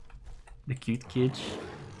 Declan. The cute cage.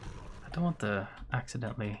 I don't want to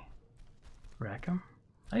accidentally wreck him.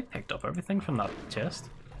 I picked up everything from that chest.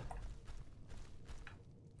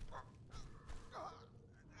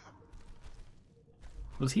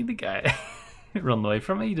 Was he the guy who ran away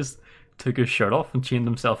from me? He just took his shirt off and chained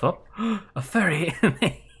himself up. A fairy!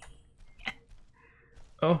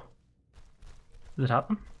 Oh. Did it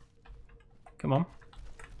happen? Come on.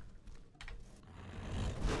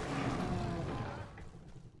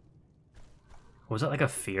 Was that like a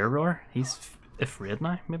fear roar? He's afraid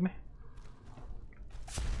now, maybe?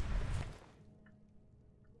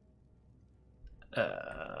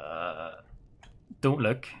 Don't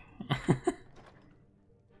look.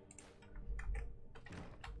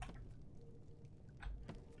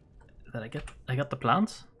 Did I got the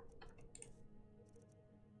plants?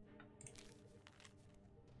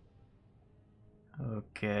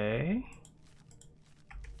 Okay.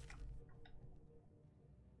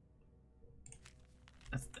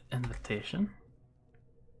 That's the invitation.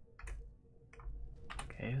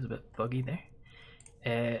 Okay, it was a bit buggy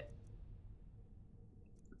there.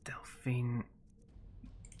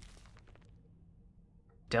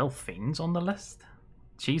 Delphine's on the list?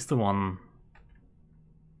 She's the one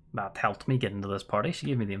that helped me get into this party. She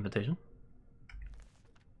gave me the invitation.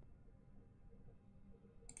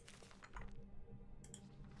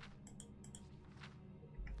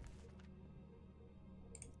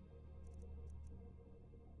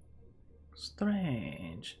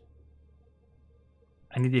 Strange.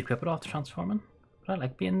 I need to equip it after transforming, but I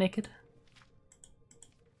like being naked.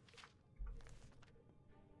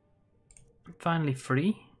 I'm finally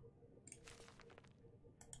free.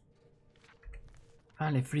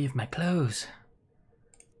 Finally free of my clothes.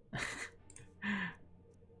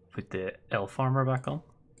 Put the elf armor back on.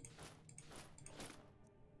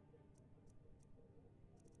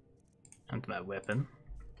 And my weapon.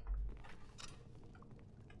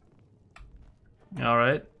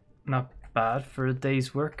 Alright, not bad for a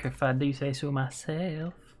day's work if I do say so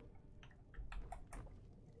myself.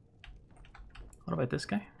 What about this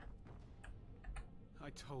guy? I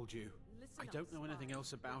told you. I don't know anything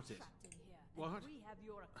else about it. What?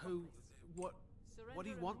 Who? What? What do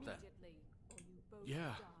you want then?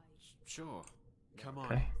 Yeah, sure. Come on,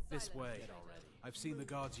 Okay. this way. I've seen the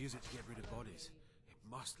guards use it to get rid of bodies. It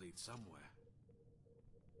must lead somewhere.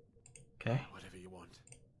 Okay. Whatever you want.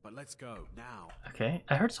 But let's go, now. Okay,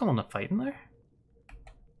 I heard someone fighting there.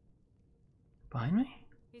 Behind me?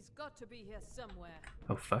 He's got to be here somewhere.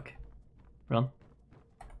 Oh fuck. Run.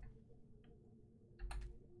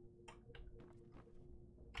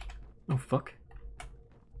 Oh fuck.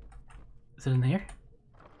 Is it in here?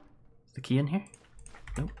 Is the key in here?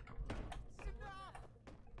 Nope.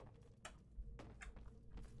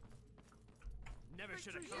 Never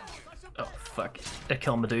should have come. Oh fuck. I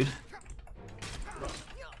killed my dude.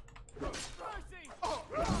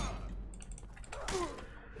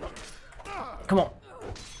 Come on.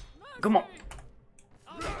 Come on.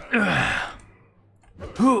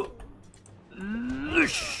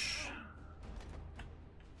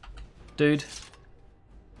 Dude.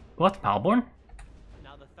 What, Malborn?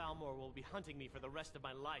 Now the Thalmor will be hunting me for the rest of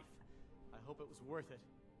my life. I hope it was worth it.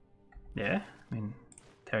 Yeah, I mean,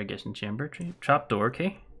 interrogation chamber, trapdoor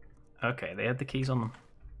key. Okay, they had the keys on them.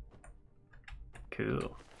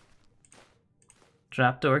 Cool.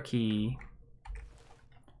 Trapdoor key.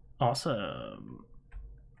 Awesome.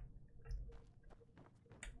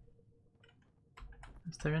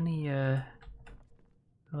 Is there any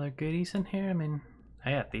other goodies in here? I mean,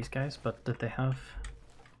 I got these guys, but did they have...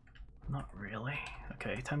 Not really.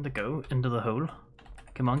 Okay, time to go into the hole.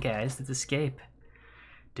 Come on guys, let's escape.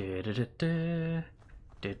 Through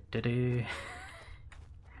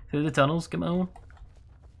the tunnels, come on.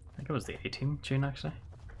 I think it was the A-Team tune actually.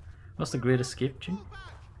 What's the Great Escape tune?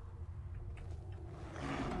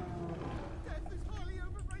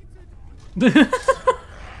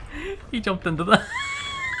 He jumped into the...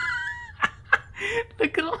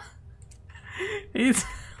 Look at him. He's...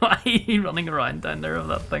 Why is he running around down there with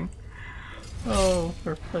that thing? Oh,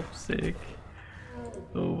 for flip's sake.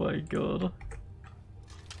 Oh my god.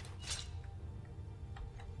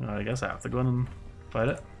 Well, I guess I have to go in and fight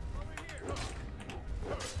it.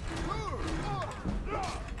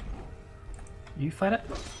 You fight it?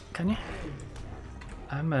 Can you?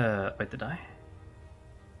 I'm about to die.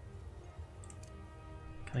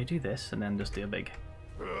 Can I do this and then just do a big...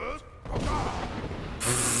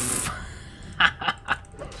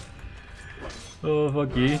 Oh,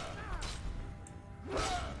 fuck you.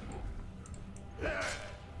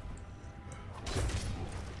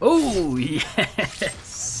 Oh,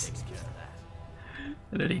 yes!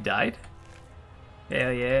 And then he died?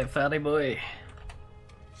 Hell yeah, fatty boy.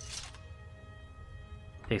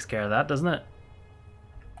 Takes care of that, doesn't it?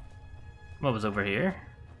 What was over here?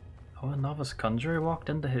 Oh, a novice conjurer walked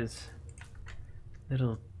into his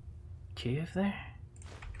little cave there.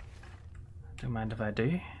 Don't mind if I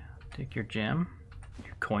do. Take your gem,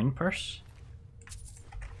 your coin purse,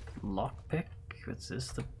 lockpick. What's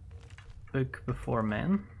this? The book before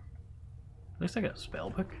men. Looks like a spell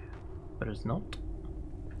book, but it's not.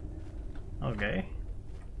 Okay.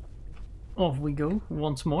 Off we go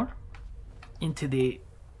once more into the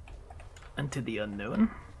unknown.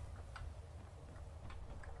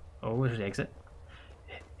 Oh, where's the exit?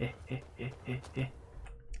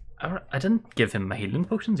 I didn't give him my healing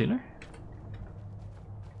potions either.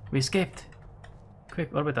 We escaped.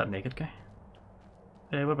 Quick, what about that naked guy?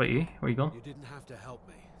 What about you? Where are you going? You didn't have to help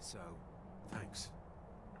me, so thanks.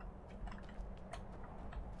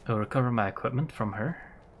 I'll recover my equipment from her.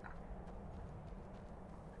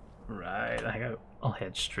 Right, I think I'll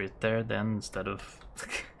head straight there then instead of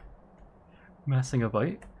messing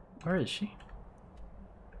about. Where is she?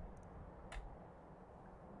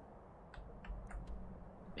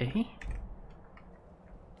 Eh?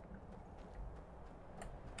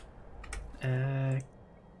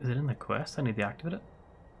 Is it in the quest? I need to activate it.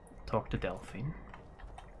 Talk to Delphine.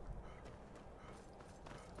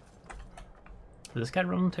 Is this guy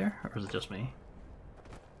running to her, or is it just me?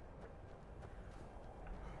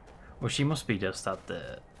 Well, she must be just at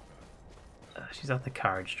the... she's at the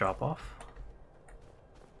carriage drop-off.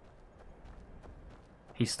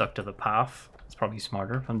 He's stuck to the path. It's probably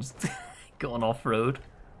smarter if I'm just going off-road.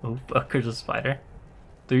 Oh fuck, there's a spider.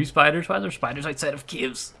 2 spiders? Why are there spiders outside of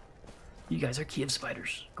caves? You guys are cave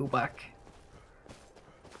spiders. Go back.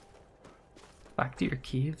 Back to your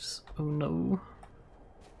caves. Oh no.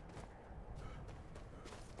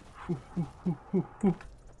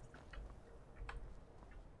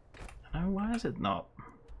 Now why is it not?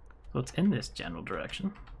 So it's in this general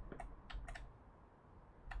direction.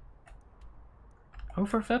 Oh,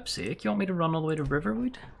 for flip's sake, you want me to run all the way to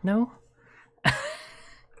Riverwood? No?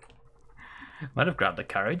 Might have grabbed the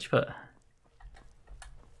carriage, but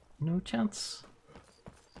no chance.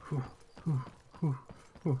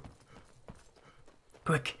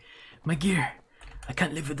 Quick, my gear. I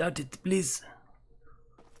can't live without it, please.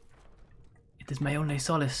 It is my only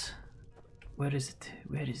solace. Where is it?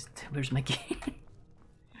 Where is it? Where's my gear?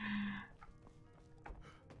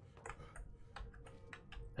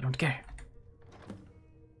 I don't care.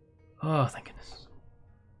 Oh, thank goodness.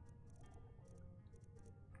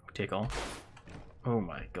 Take all. Oh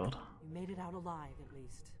my god. You made it out alive, at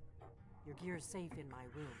least. Your gear's safe in my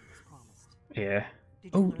room, as promised. Yeah.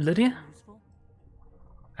 Oh, Lydia?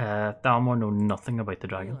 Thalmor know nothing about the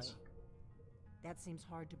dragons. Really? That seems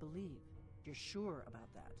hard to believe. You're sure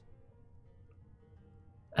about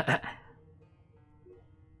that?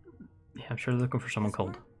 Yeah, I'm sure they're looking for someone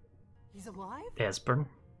called He's alive? Esbern.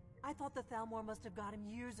 I thought the Thalmor must have got him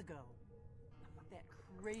years ago. That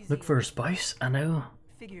crazy. Look for a spouse, I know.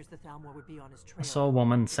 Figures the Thalmor would be on his trail. I saw a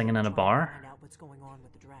woman singing in a bar. Find out what's going on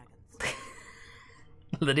with the dragons.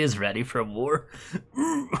 Lydia's ready for a war.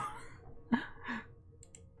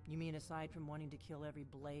 You mean aside from wanting to kill every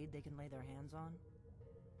blade they can lay their hands on?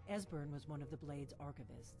 Esbern was one of the Blade's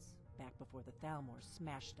archivists, back before the Thalmor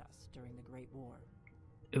smashed us during the Great War.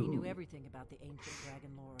 He knew everything about the ancient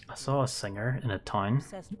dragon lore. I saw a singer in a town,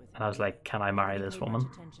 and I was like, can I marry this woman?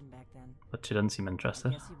 But she didn't seem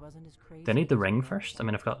interested. Do I need the ring first? I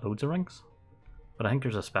mean, I've got loads of rings. But I think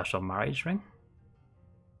there's a special marriage ring.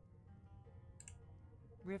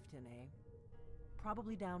 Riften, eh?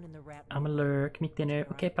 Probably down in the rat. I'm a lurk, meet dinner.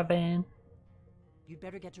 Okay, Pavan. You'd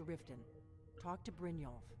better get to Riften. Talk to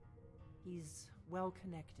Brynjolf. He's well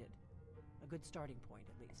connected. A good starting point,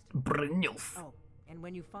 at least. Brynjolf. Oh, and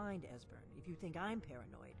when you find Esbern, if you think I'm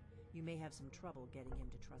paranoid, you may have some trouble getting him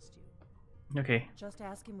to trust you. Okay. Just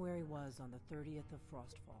ask him where he was on the 30th of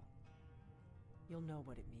Frostfall. You'll know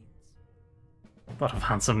what it means. A lot of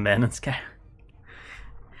handsome men in Skyrim.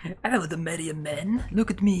 Oh, the merry men. Look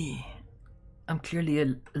at me. I'm clearly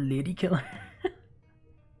a lady killer.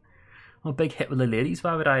 I'm a big hit with the ladies.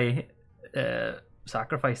 Why would I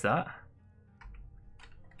sacrifice that.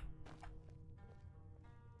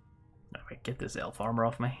 Alright, get this elf armor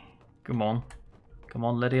off me. Come on. Come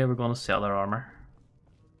on, Lydia, we're gonna sell our armor.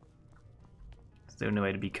 It's the only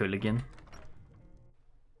way to be cool again.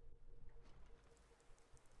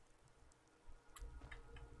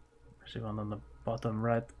 There's one on the bottom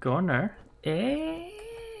right corner. Hey,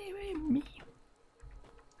 me.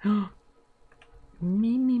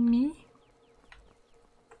 Me.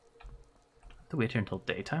 Have to wait here until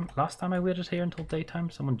daytime. Last time I waited here until daytime,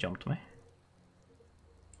 someone jumped me.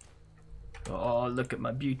 Oh, look at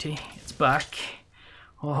my beauty. It's back.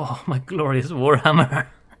 Oh, my glorious warhammer.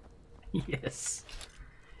 Yes.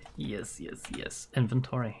 Yes.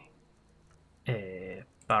 Inventory.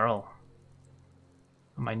 Barrel.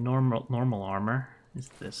 My normal armor is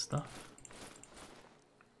this stuff.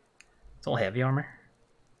 It's all heavy armor.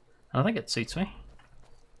 And I think it suits me.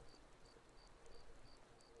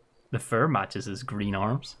 The fur matches his green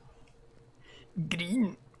arms.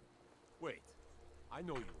 Green. Wait, I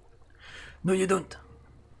know you. No, you don't.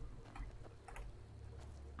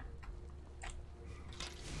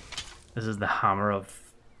 This is the hammer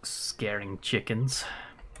of scaring chickens.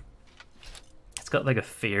 It's got like a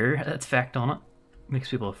fear effect on it. Makes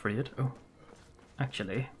people afraid. Oh,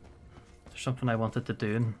 actually, there's something I wanted to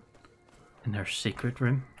do in her secret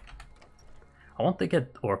room. I want to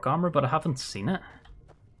get orc armor, but I haven't seen it.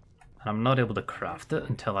 And I'm not able to craft it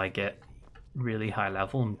until I get really high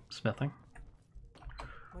level in smithing.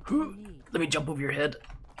 Let me jump over your head.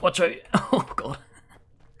 Watch out. Oh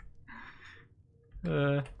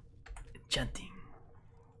god. Enchanting.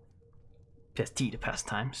 Just T to pass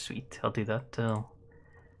time. Sweet. I'll do that till...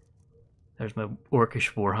 There's my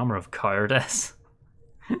orcish warhammer of cowardice.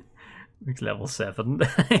 It's level 7.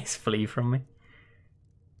 He's flee from me.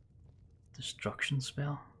 Destruction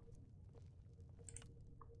spell.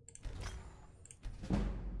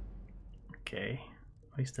 Okay.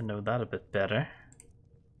 I used to know that a bit better.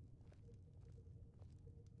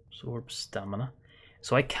 Absorb stamina.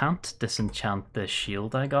 So I can't disenchant the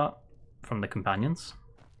shield I got from the companions.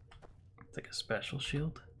 It's like a special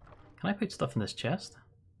shield. Can I put stuff in this chest?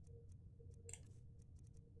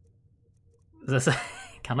 Is this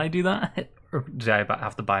can I do that? Or do I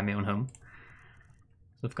have to buy my own home?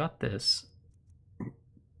 So I've got this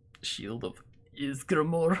shield of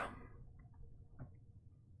Isgramor.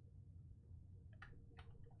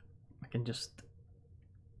 I can just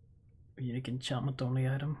unique enchantment only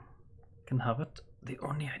item. Can have it. The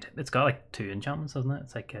only item. It's got like 2 enchantments, doesn't it?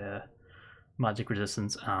 It's like magic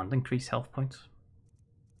resistance and increased health points.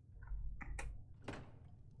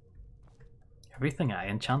 Everything I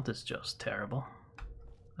enchant is just terrible.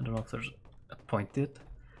 I don't know if there's a point to it.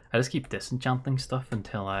 I just keep disenchanting stuff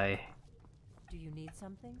until I... Do you need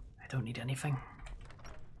something? I don't need anything.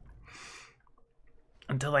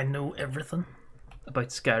 Until I know everything about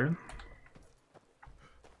Skyrim.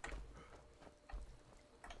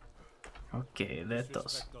 Okay, let us...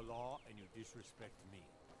 Disrespect the law and you disrespect me.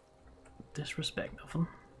 Disrespect nothing.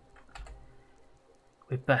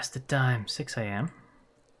 We passed the time, 6 AM.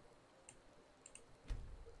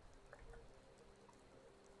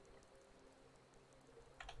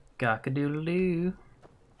 Cock-a-doodle-doo.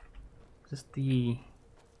 Just the...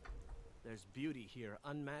 There's beauty here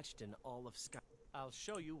unmatched in all of Sky. I'll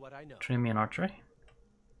show you what I know. Train me in archery.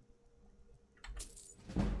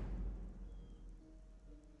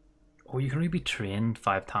 Oh, you can only be trained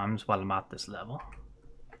 5 times while I'm at this level.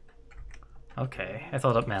 Okay, I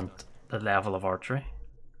thought it meant the level of archery,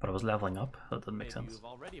 but I was leveling up. That didn't make sense. You've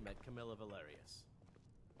already met Camilla Valerius.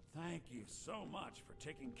 Thank you so much for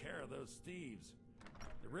taking care of those thieves.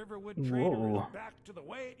 The Riverwood Trader is back to the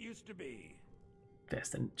way it used to be.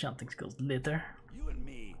 Best enchanting skills later. You and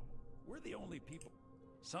me, we're the only people.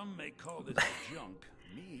 Some may call this junk.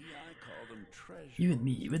 Me, I call them treasure. You and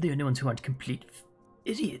me, we're the only ones who aren't complete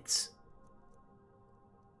idiots.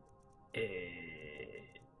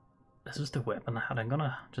 This is the weapon I had. I'm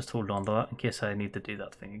gonna just hold on to that in case I need to do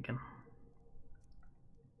that thing again.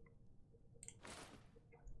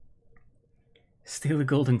 Steal the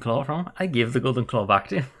golden claw from him? I gave the golden claw back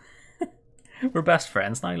to him. We're best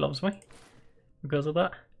friends now, he loves me. Because of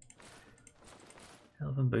that.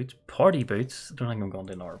 Elven boots. Party boots. Don't think I'm going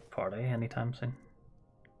to another party anytime soon.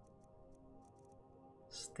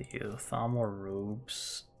 Steal Thalmor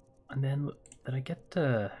robes. And then, did I get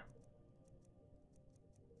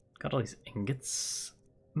got all these ingots.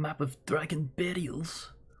 Map of dragon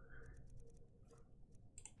burials.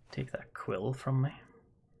 Take that quill from me.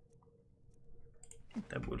 Take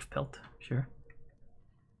that wolf pelt, sure.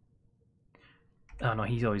 Oh no,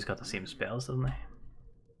 he's always got the same spells, doesn't he?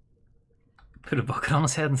 Put a bucket on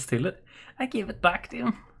his head and steal it. I gave it back to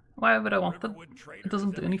him. Why would I want it? It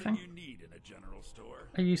doesn't do anything.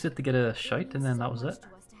 I used it to get a shout and then that was it.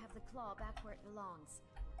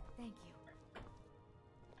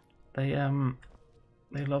 They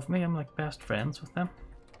love me. I'm like best friends with them.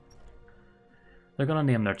 They're gonna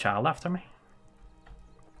name their child after me.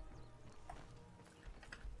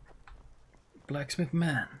 Blacksmith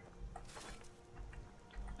man.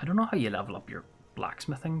 I don't know how you level up your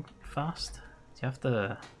blacksmithing fast. You have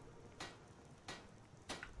to...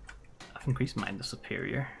 I've increased mine to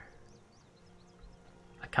superior.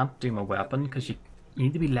 I can't do my weapon because you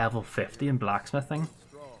need to be level 50 in blacksmithing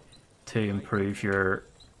to improve your...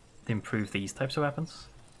 to improve these types of weapons.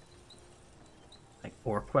 Like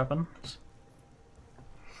orc weapons.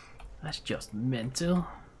 That's just mental.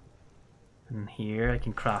 And here I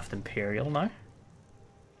can craft Imperial now.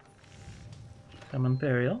 I'm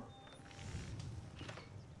Imperial.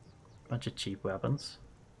 Bunch of cheap weapons.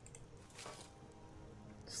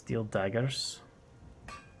 Steel daggers.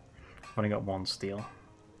 Only got one steel.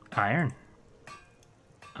 Iron.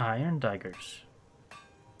 Iron daggers.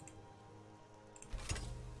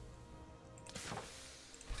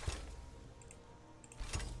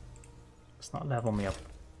 It's not level me up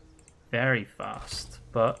very fast,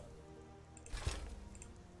 but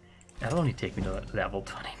that'll only take me to level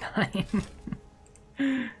 29.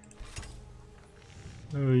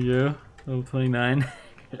 Oh yeah, level 29.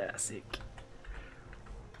 Classic.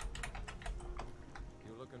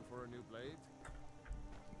 You looking for a new blade?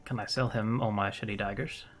 Can I sell him all my shitty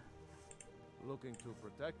daggers? Looking to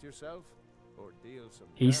protect yourself or deal some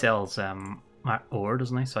He damage? sells my ore,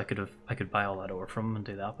 doesn't he? So I could buy all that ore from him and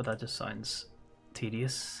do that, but that just sounds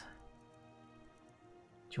tedious.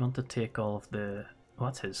 Do you want to take all of the...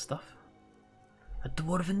 What's his stuff? A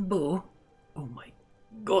dwarven bow? Oh my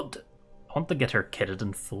god. I want to get her kitted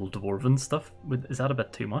in full dwarven stuff. Is that a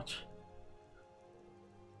bit too much?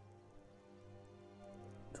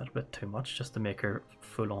 Is that a bit too much just to make her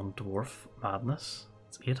full on dwarf madness?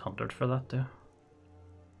 It's 800 for that too.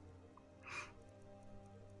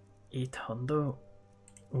 800.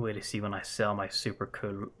 Wait to see when I sell my super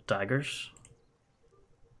cool daggers.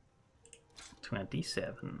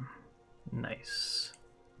 27. Nice.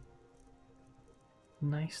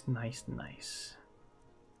 Nice, nice, nice.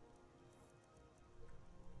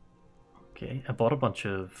 Okay, I bought a bunch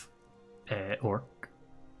of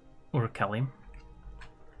Orcalium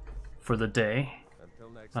for the day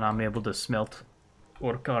when I'm able to smelt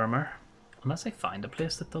orc armor. Unless I find a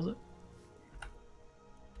place that does it.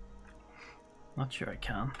 Not sure I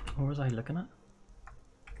can. What was I looking at?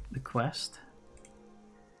 The quest.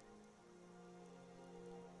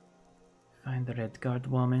 Find the Red Guard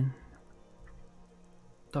woman.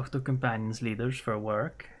 Talk to companions leaders for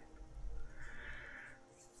work.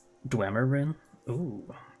 Dwemer rune.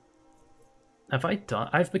 Ooh. Have I done...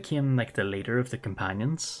 I've become like the leader of the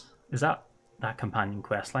companions. Is that companion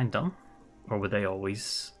quest line done? Or were they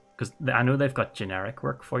always... Because I know they've got generic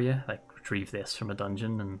work for you. Like retrieve this from a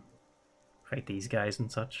dungeon and fight these guys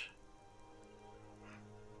and such.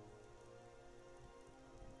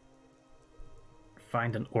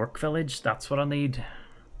 Find an orc village. That's what I need.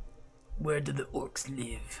 Where do the orcs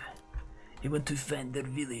live? I want to find their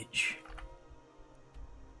village.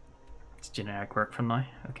 It's generic work from now?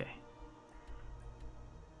 Okay.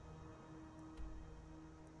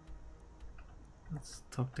 Let's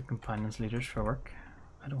talk to companions leaders for work.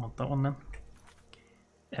 I don't want that one then.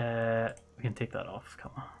 We can take that off,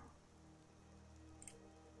 come on.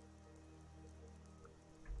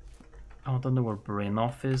 I want to know where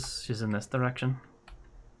Brainoff is. She's in this direction.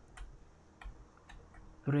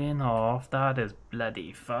 Brainoff, that is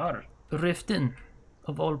bloody far. Riften,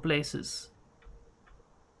 of all places.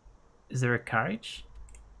 Is there a carriage?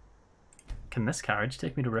 Can this carriage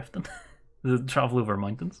take me to Riften? Does it travel over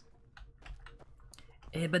mountains?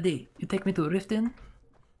 Hey buddy, you take me to Riften?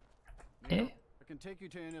 Eh? I can take you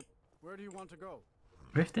to any... Where do you want to go?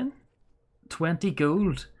 Riften? 20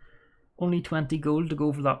 gold. Only 20 gold to go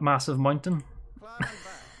over that massive mountain. Climb back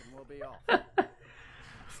and we'll be off.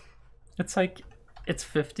 It's like, it's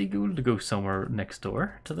 50 gold to go somewhere next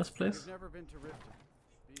door to this place. Never been to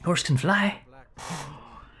Riften. Horse can fly.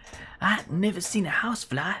 I never seen a house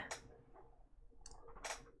fly.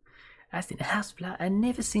 I seen a house fly. I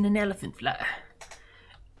never seen an elephant fly.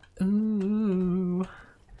 Ooh.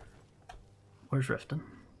 Where's Riften?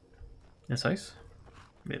 This house?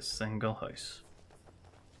 This single house.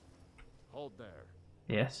 Hold there.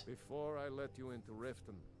 Yes. Before I let you into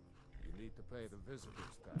Riften, you need to pay the visitor's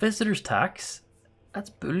tax. Visitor's tax? That's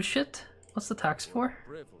bullshit. What's the tax for?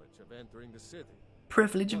 Privilege of entering the city.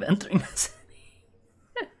 Privilege of entering the city.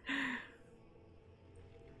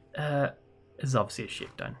 This is obviously a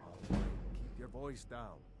shakedown. Keep your voice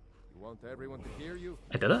down. You want everyone to hear you?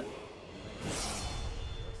 I did it. Just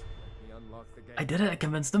let me unlock the gate. I did it. I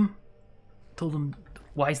convinced him. Told him,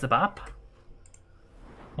 why's the bap?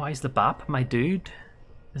 Why's the bap, my dude?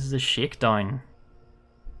 This is a shakedown.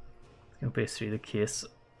 Let's go base through the case.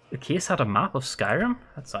 The case had a map of Skyrim?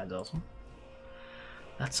 That sounds awesome.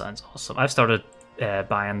 That sounds awesome. I've started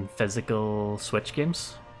buying physical Switch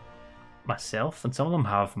games myself, and some of them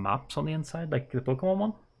have maps on the inside, like the Pokemon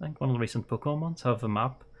one. I think one of the recent Pokemon ones have a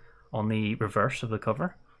map on the reverse of the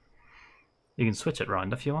cover. You can switch it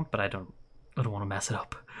around if you want, but I don't want to mess it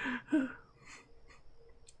up.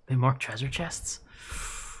 They mark treasure chests.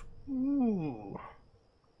 Ooh.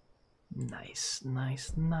 Nice,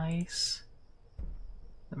 nice, nice.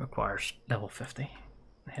 That requires level 50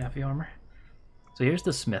 heavy armor. So here's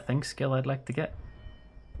the smithing skill I'd like to get.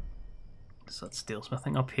 So that's steel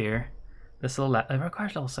smithing up here. This will it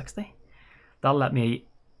requires level 60. That'll let me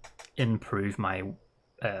improve my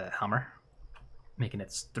hammer, making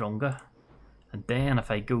it stronger. And then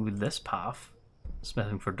if I go this path,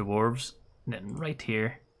 smithing for dwarves, and then right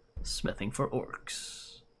here, smithing for orcs.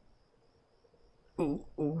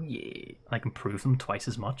 Oh yeah. I can improve them twice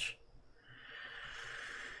as much.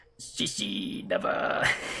 Shishi, never.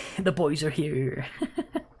 The boys are here.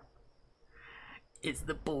 It's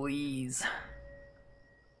the boys.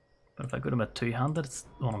 But if I go to my two-handed, it's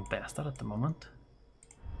the one I'm best at the moment.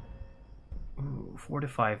 Ooh,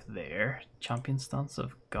 45 there. Champion stance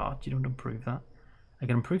of God, you don't improve that. I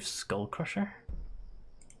can improve Skull Crusher.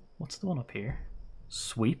 What's the one up here?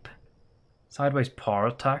 Sweep. Sideways power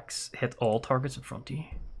attacks hit all targets in front of you.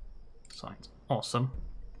 Sounds awesome.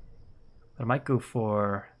 But I might go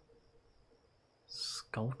for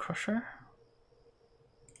Skull Crusher,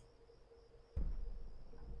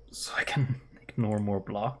 so I can ignore more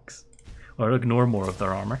blocks, or ignore more of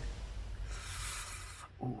their armor.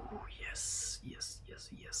 Ooh, yes, yes, yes,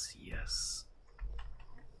 yes, yes.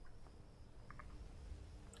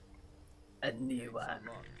 A new one.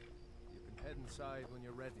 You can head inside when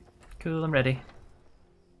you're ready. Cool, I'm ready.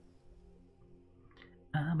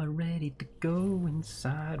 I'm ready to go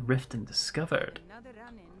inside. Rift and discovered. Another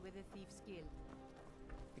run-in with the Thieves Guild.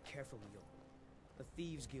 Be careful, Mule. The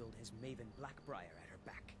Thieves Guild has Maven Blackbriar at her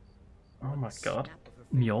back. Oh my god.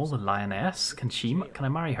 Mjol, the lioness. Can I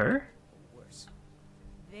marry her? Worse.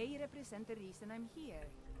 They represent the reason I'm here.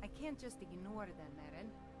 I can't just ignore them, Eren.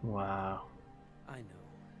 Wow. I know.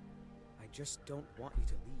 I just don't want you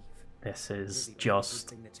to leave. This is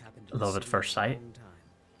just love at first sight.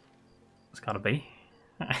 It's gotta be.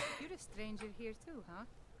 You're a stranger here too, huh?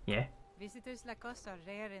 Yeah. Visitors like us are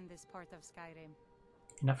rare in this part of Skyrim.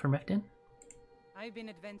 You're not from Riften? I've been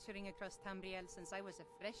adventuring across Tamriel since I was a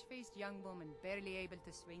fresh-faced young woman barely able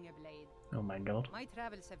to swing a blade. Oh my god. My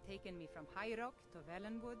travels have taken me from High Rock to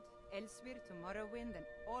Valenwood, Elsewhere to Morrowind, and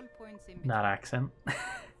all points in between. That accent.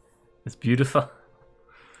 It's beautiful.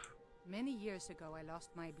 Many years ago, I lost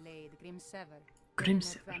my blade, Grimsever.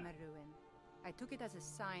 Grimsever. In a Drama ruin. I took it as a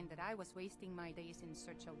sign that I was wasting my days in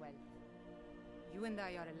search of wealth. You and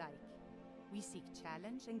I are alike. We seek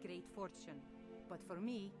challenge and great fortune. But for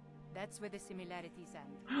me, that's where the similarities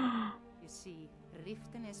end. You see,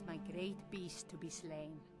 Riften is my great beast to be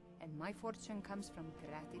slain, and my fortune comes from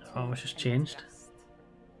gratitude. Oh, it's just changed. Trust.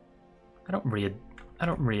 I don't read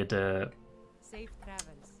Safe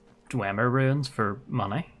travels. Dwemer ruins for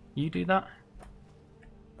money. You do that?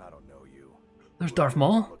 I don't know you. There's Darth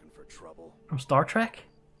Maul Looking for trouble. from Star Trek.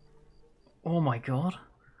 Oh my god.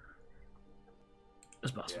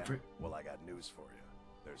 This bastard Yeah, fruit. well, I got news for you.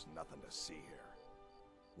 There's nothing to see here.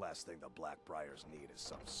 Last thing the Blackbriars need is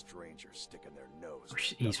some stranger sticking their nose.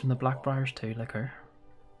 He's from the Blackbriars too, like her.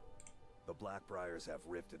 The Blackbriars have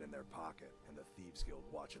Riften in their pocket, and the Thieves Guild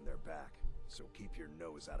watching their back. So keep your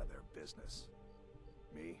nose out of their business.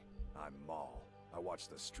 Me, I'm Maul. I watch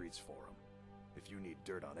the streets for them. If you need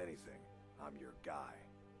dirt on anything, I'm your guy.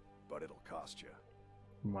 But it'll cost you.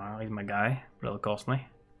 Wow, he's my guy. But it'll cost me.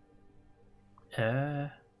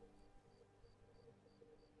 Dirt,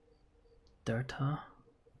 huh?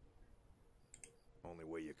 Only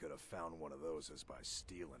way you could have found one of those is by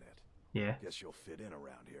stealing it. Yeah. Guess you'll fit in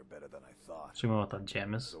around here better than I thought. Show me what that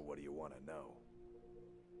gem is. So what do you want to know?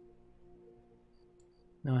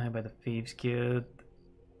 No, how about the Thieves Guild?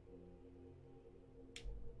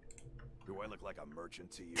 Do I look like a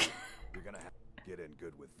merchant to you? You're gonna have to get in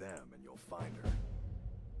good with them and you'll find her.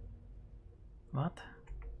 What?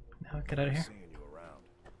 No, get out of here. Seeing you around.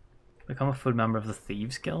 Become a full member of the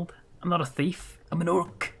Thieves Guild? I'm not a thief. I'm an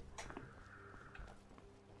orc.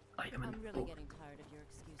 I am an I'm really getting tired of your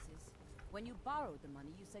excuses. When you borrowed the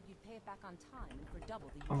money, you said you'd pay it back on time and for double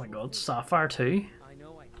the Oh my usual god, fee. Sapphire too. I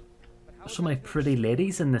know I do. But how There's so many pretty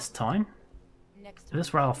ladies in this town. Next Is this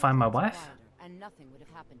time, where I'll keep find my your thoughts wife? quieter, and nothing would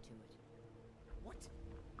have happened to it. What?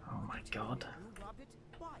 Oh my god. You robbed it?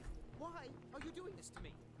 Why? Why are you doing this to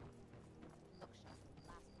me?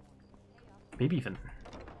 Maybe even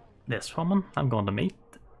this woman I'm going to meet.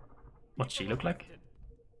 What's she look like?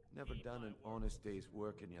 Never done an honest day's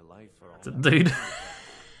work in your life for all It's a that. dude.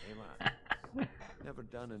 Hey, lad. Never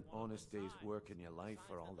done an honest day's work in your life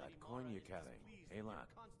for all that coin you carry. Hey, lad.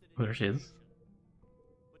 There she is.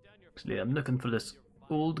 Actually, I'm looking for this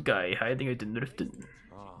old guy hiding out in Riften.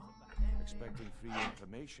 Ah, expecting free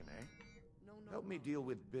information, eh? Help me deal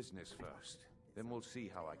with business first. Then we'll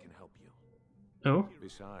see how I can help you. Oh?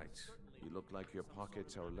 Besides, you look like your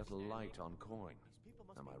pockets are a little light on coin.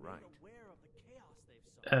 Am I right?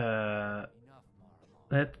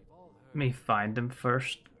 Let me find him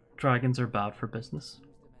first. Dragons are bad for business.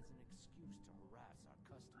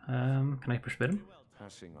 Can I persuade him?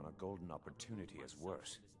 Passing on a golden opportunity is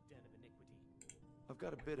worse. I've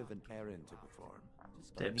got a bit of an errand to perform. I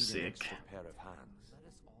need an Dipsick. extra pair of hands.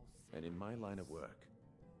 And in my line of work,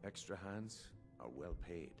 extra hands are well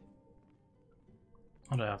paid.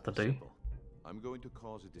 What do I have to do? Simple. I'm going to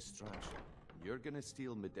cause a distraction. You're gonna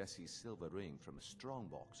steal Medesi's silver ring from a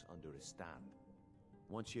strongbox under his stand.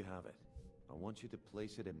 Once you have it, I want you to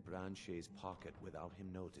place it in Branchet's pocket without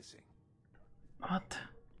him noticing. What?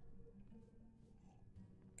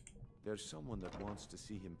 There's someone that wants to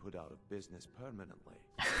see him put out of business permanently.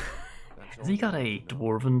 Has he got a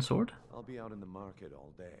dwarven sword? I'll be out in the market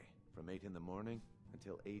all day, from 8 in the morning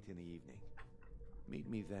until 8 in the evening. Meet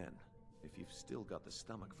me then, if you've still got the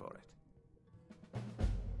stomach for it.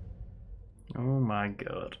 Oh my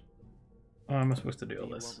god. How am I supposed to do all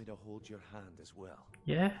You this? want me to hold your hand as well?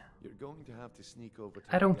 Yeah. You're going to have to sneak over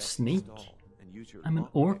to I don't Medesi's sneak. stall and use your I'm an lockpick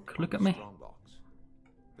orc, on look the at me. strongbox.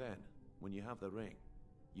 Then, when you have the ring,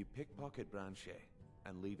 you pickpocket Branchet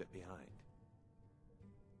and leave it behind.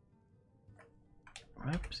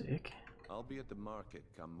 Sick. I'll be at the market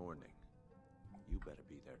come morning. You better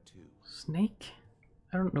be there too. Snake?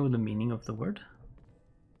 I don't know the meaning of the word.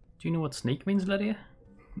 Do you know what snake means, Lydia?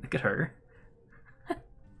 Look at her.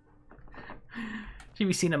 Should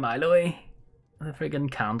we seen a mile away? The friggin'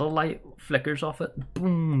 candlelight flickers off it.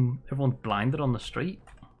 Boom! Everyone's blinded on the street.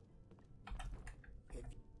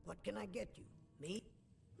 What can I get you? Meat?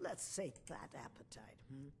 Let's sate that appetite,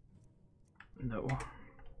 No.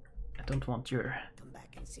 I don't want your Come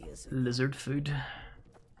back and see us. lizard food.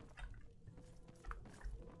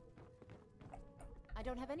 I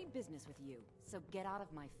don't have any business with you, so get out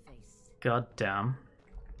of my face. God damn.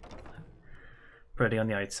 Pretty on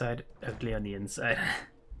the outside, ugly on the inside.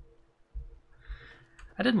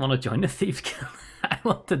 I didn't want to join the Thief Guild. I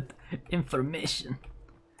wanted information.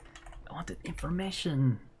 I wanted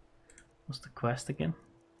information. What's the quest again?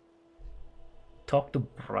 Talk to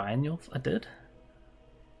Brian. I did.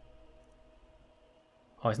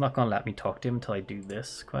 Oh, he's not gonna let me talk to him until I do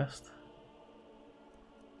this quest.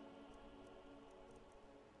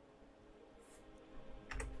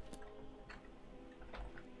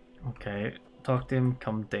 Okay, talk to him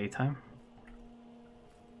come daytime.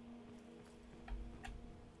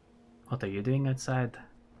 What are you doing outside,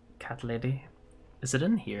 cat lady? Is it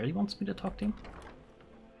in here he wants me to talk to him?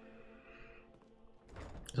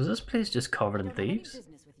 Is this place just covered in thieves?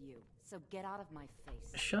 Business with you, so get out of my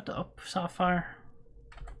face. Shut up, Sapphire.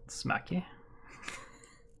 Smack you.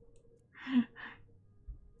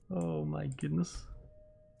 Oh my goodness.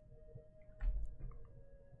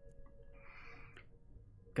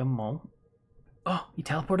 Come on. Oh, he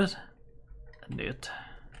teleported. I knew it.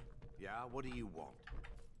 Yeah, what do you want?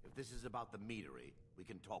 If this is about the meadery, we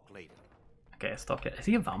can talk later. Okay, stop it. Is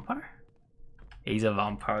he a vampire? He's a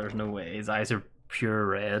vampire, there's no way. His eyes are pure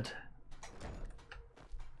red.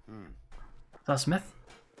 Is that Smith?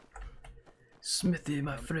 Smithy,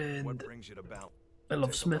 my friend. What brings you to Bal? I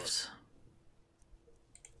love Smiths.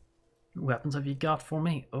 What weapons have you got for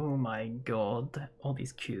me? Oh my god. All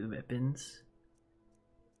these cool weapons.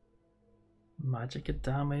 Magic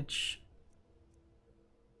damage.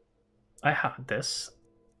 I had this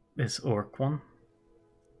orc one.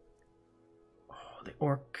 Oh, the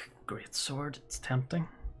orc greatsword. It's tempting.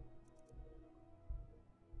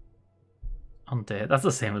 Undead. That's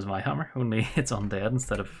the same as my hammer, only it's undead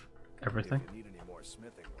instead of everything. If you need any more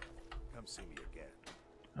smithing work, come see me again.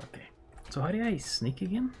 Okay. So how do I sneak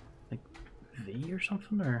again? Like V or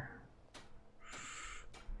something, or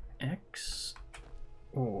X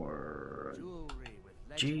or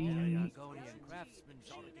G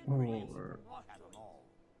or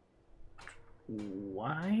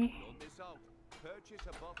Why? Don't miss out. Purchase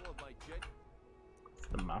a bottle of my gin. It's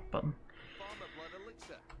the map button. Farmer blood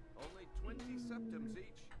elixir. Only 20 septums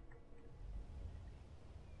each.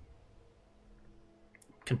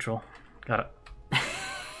 Control. Got it.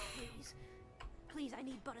 Please. Please, I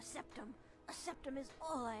need but a septum. A septum is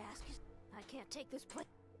all I ask. I can't take this place.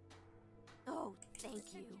 Oh,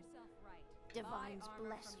 thank you. Divines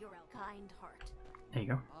bless your kind heart. There you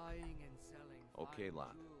go. Okay, lad.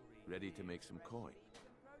 Ready to make some coin?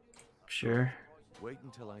 Sure. Wait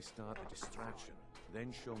until I start the distraction,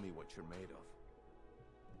 then show me what you're made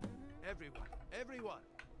of. Everyone,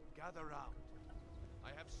 gather round. I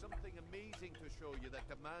have something amazing to show you that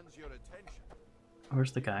demands your attention.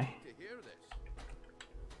 Where's the guy? To hear this.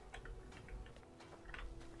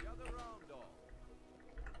 Gather round, all.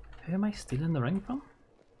 Who am I stealing the ring from?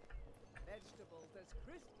 Vegetables as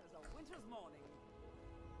crisp as a winter's morning.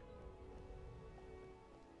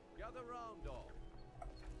 Gather round, all.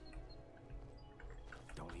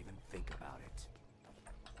 Don't even think about it.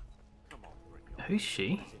 Come on, bring your Who's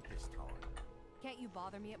she? Can't you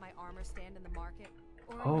bother me at my armor stand in the market?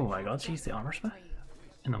 Or Oh my god, she's the armor smith?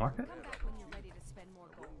 In the market? come back when you're ready to spend more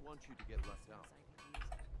I gold. wouldn't want you to get left out.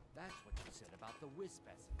 That's what you said about the wisp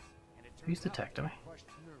essence. And it Who's turns out detecting me? crushed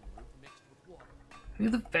nerve root mixed with water. Who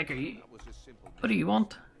the fuck are you? That was a simple What do you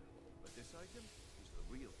want? But this item is the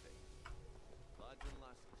real thing. Lads and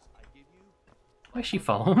lasses, I give you Why is she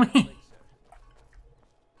following me?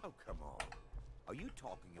 Oh, come on. Are you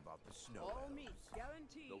talking about the snow All elves? meat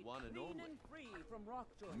guaranteed. The one and clean only. and free from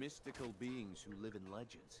rockjoy. Mystical beings who live in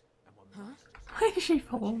legends. And were masters. Why is she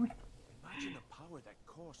following me? Imagine the power that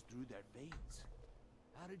coursed through their veins.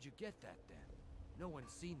 How did you get that then? No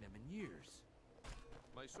one's seen them in years.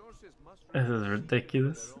 My sources must This is remain secret for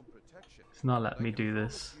ridiculous. their own protection. It's not But letting I me can do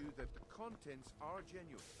promise this. you that the contents are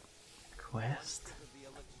genuine. Quest. Of the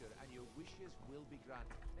elixir and your wishes will be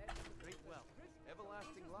granted. Great wealth,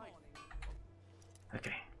 everlasting life.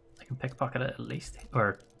 Okay. I can pickpocket it at least.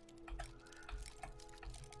 Or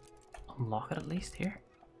unlock it at least here.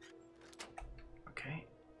 Okay.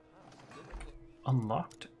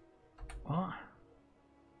 Unlocked. What?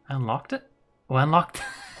 I unlocked it? Oh, I unlocked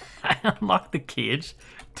I unlocked the cage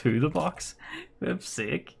to the box. For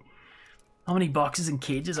sake. How many boxes and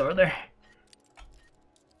cages are there?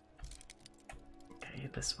 Okay,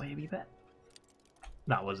 this way a wee bit.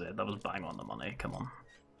 That was it. That was bang on the money. Come on.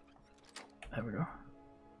 There we go.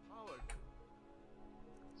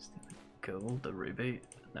 Gold, the ruby,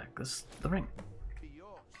 the necklace, the ring. Be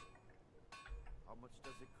yours. How much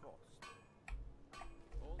does it cost?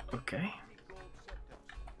 Okay.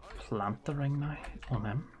 Plant the ring now on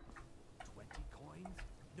him. 20 coins?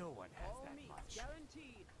 No one has that much.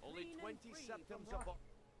 Guaranteed. Only clean 20 and free septums from a box.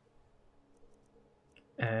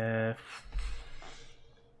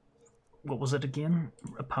 What was it again?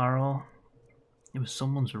 Apparel. It was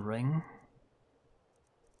someone's ring.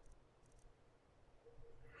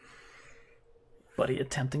 Buddy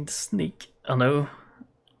attempting to sneak. Oh no.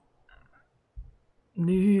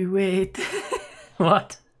 No, wait.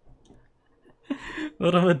 What?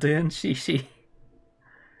 What am I doing, Shishi?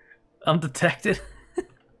 I'm detected. This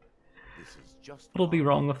is just What'll be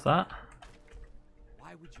wrong with that?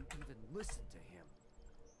 Why would you even listen to him?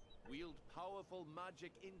 Wield powerful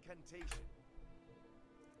magic incantation.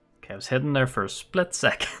 Okay, I was hidden there for a split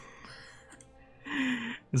second.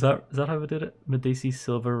 Is that how we did it? Medici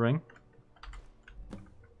silver ring.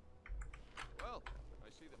 Well, I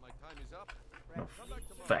see that my time is up. Oh,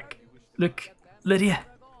 fuck. Look, Lydia.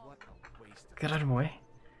 Get out of my way.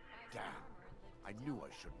 Damn. I knew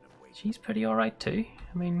I shouldn't have waited. She's pretty alright too.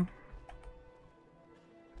 I mean,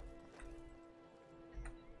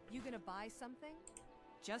 You gonna buy something?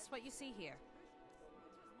 Just what you see here.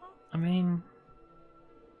 you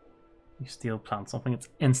steal, plant something, it's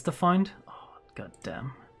insta-found. Oh, god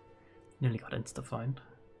damn. Nearly got insta-found.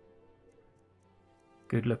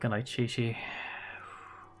 Good looking out, Shishi.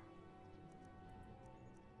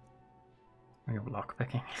 I go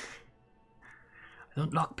lockpicking. I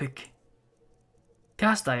don't lockpick.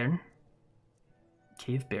 Cast iron.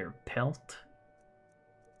 Cave bear pelt.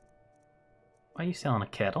 Why are you selling a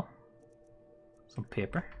kettle? Some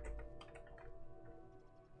paper.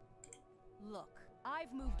 Look,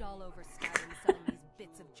 I've moved all over Skyrim selling these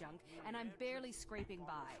bits of junk, and I'm barely scraping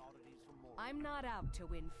by. I'm not out to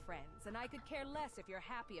win friends, and I could care less if you're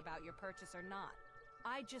happy about your purchase or not.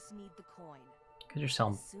 I just need the coin. Because you're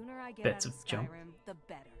selling The sooner I get bits out of of junk. Skyrim, the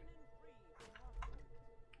better.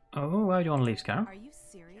 Oh, why do you want to leave Skyrim? Are you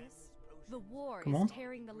serious? The war Come is on.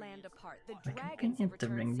 tearing the land apart. The I can dragons bring have in the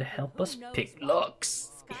returned ring to simply help who us knows pick why. locks.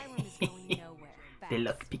 Skyrim is going nowhere. The fast.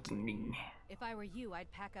 lock picking ring. If I were you,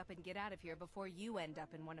 I'd pack up and get out of here before you end up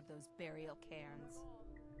in one of those burial cairns.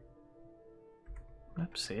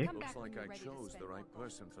 Oopsie. Looks like I chose the right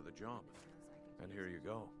person for the job. And here you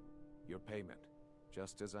go. Your payment.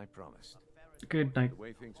 Just as I promised. Good night. The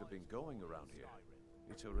way things have been going around here,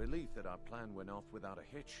 it's a relief that our plan went off without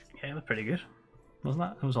a hitch. Yeah, it was pretty good. Wasn't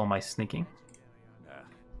that? It was all my sneaking. Nah.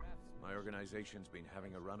 My organization's been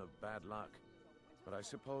having a run of bad luck. But I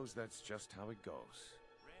suppose that's just how it goes.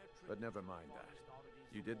 But never mind that.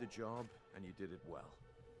 You did the job, and you did it well.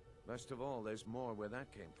 Best of all, there's more where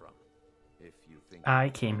that came from. If you think... I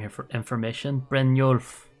came here for information,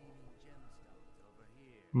 Brynjolf.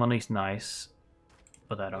 Money's nice,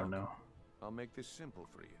 but I don't know. I'll make this simple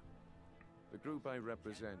for you. The group I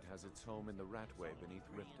represent has its home in the Ratway beneath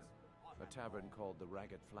Riften, a tavern called the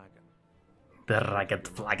Ragged Flagon. The Ragged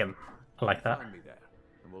Flagon. I like that. Find me there,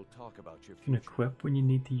 and we'll talk about your You can equip when you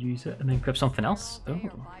need to use it, and then equip something else. Oh.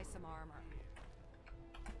 Buy some armor.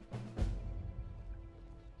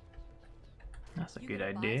 That's a You good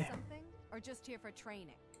gonna buy idea. something, or just here for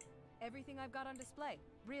training? Everything I've got on display,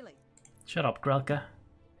 really. Shut up, Grelka.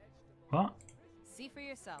 What? See for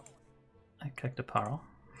yourself. I clicked apparel.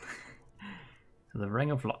 The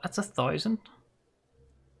Ring of Light. That's 1,000.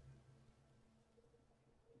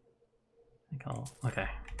 Okay.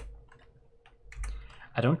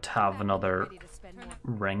 I don't have another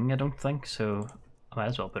ring, I don't think, so I might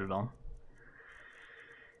as well put it on.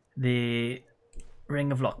 The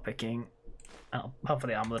Ring of Lockpicking. I'll have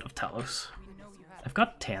the Amulet of Talos. I've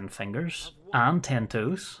got 10 fingers and 10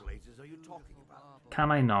 toes.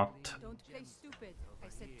 Can I not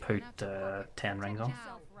put 10 rings on?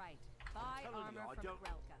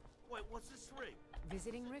 Wait, what's this ring?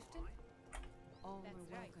 Visiting Riften? All are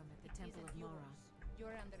welcome at the Temple of Mara. You're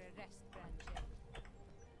under arrest, Branche.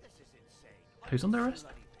 This is insane. Who's under arrest?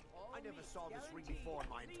 I never saw this ring before in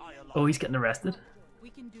my entire life. Oh, he's getting arrested. We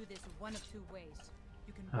can do this one of two ways.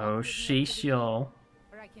 You can Oh, sheesh, y'all.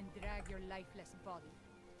 or I can drag your lifeless body.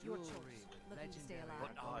 Your choice. Looking to stay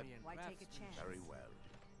alive? Why take a chance? Very well.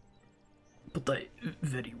 But I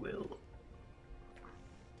very well.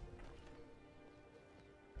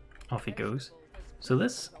 Off he goes. So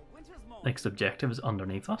this next objective is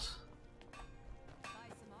underneath us.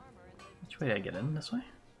 Which way do I get in? This way?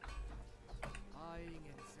 Buying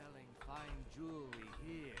and selling fine jewelry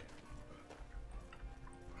here.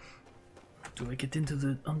 Do I get into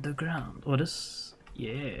the underground? What is?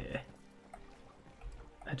 Yeah.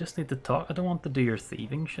 I just need to talk. I don't want to do your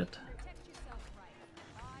thieving shit.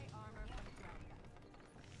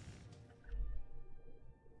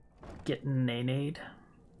 Get nanade.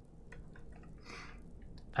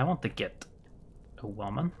 I want to get a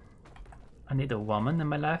woman. I need a woman in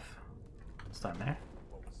my life. What's down there?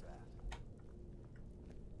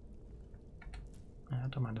 I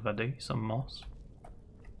don't mind if I do. Some moss.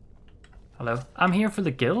 Hello. I'm here for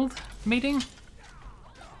the guild meeting.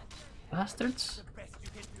 Bastards.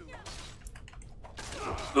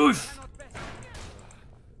 Oof.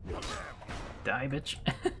 Die, bitch.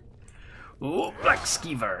 Oh, Black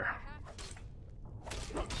Skeever.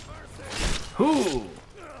 Ooh.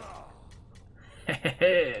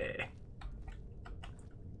 Hehehe.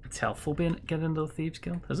 It's helpful being getting into the Thieves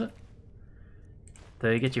Guild, is it? Do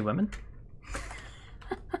they get you women?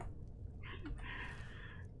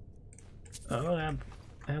 Oh, I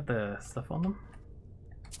have the stuff on them.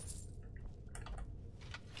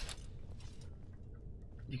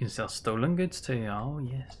 You can sell stolen goods too. Oh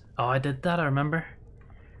yes. Oh, I did that. I remember.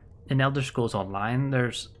 In Elder Scrolls Online,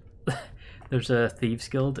 there's a Thieves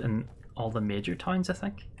Guild in all the major towns, I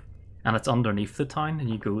think, and it's underneath the town. And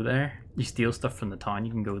you go there, you steal stuff from the town.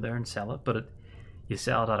 You can go there and sell it, but you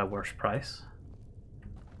sell it at a worse price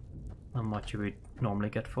than what you would normally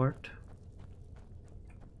get for it,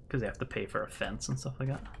 because they have to pay for a fence and stuff like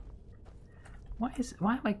that. Why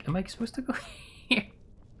am I supposed to go here?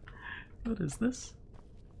 What is this?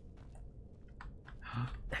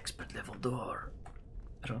 Expert level door.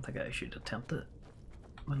 I don't think I should attempt it.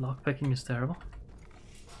 My lockpicking is terrible.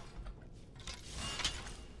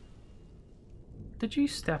 Did you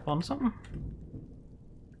step on something?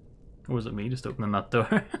 Or was it me just opening that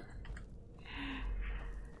door?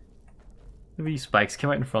 These spikes came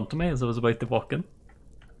out in front of me as I was about to walk in.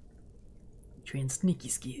 Train sneaky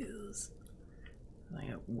skills. I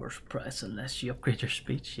get worse price unless you upgrade your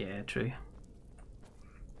speech. Yeah, true.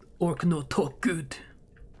 Orc no talk good.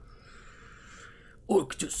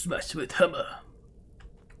 Orc just smash with hammer.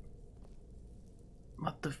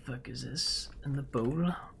 What the fuck is this in the bowl?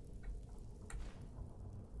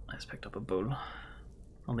 I just picked up a bowl.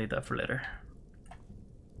 I'll need that for later.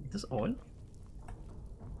 Is this oil?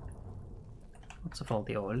 What's with all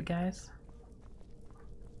the oil, guys?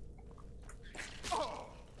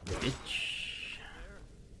 Bitch.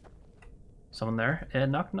 Someone there?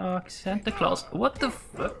 Knock knock, Santa Claus. What the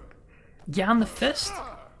fuck? Jan the fist?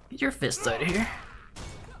 Get your fists out of here.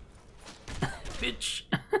 Bitch.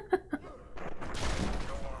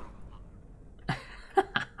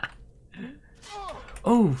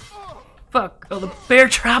 Oh, fuck. Oh, the bear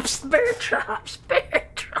traps, bear traps, bear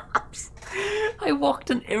traps. I walked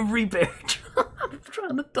in every bear trap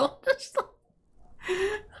trying to dodge them.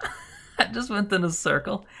 I just went in a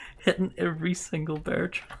circle, hitting every single bear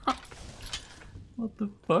trap. What the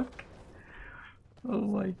fuck? Oh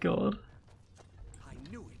my god. I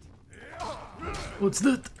knew it. What's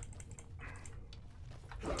that?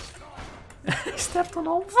 I stepped on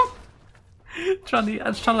all of them. I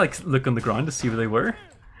was trying to like look on the ground to see where they were.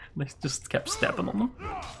 And I just kept stepping on them.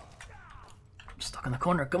 I'm stuck in the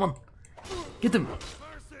corner. Come on, get them.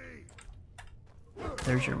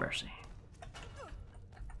 There's your mercy.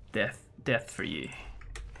 Death, death for you.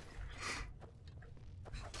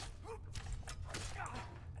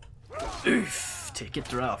 Oof! Take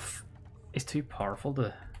it rough. It's too powerful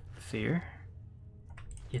to fear.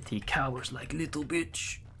 Yet he cowers like little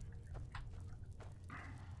bitch.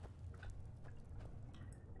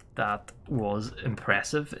 That was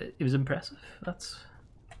impressive. It was impressive. That's,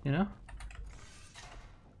 you know.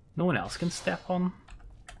 No one else can step on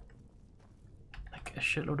like a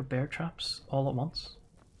shitload of bear traps all at once.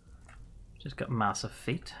 Just got massive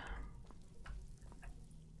feet.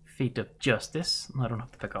 Feet of justice. I don't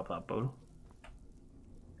have to pick up that bowl.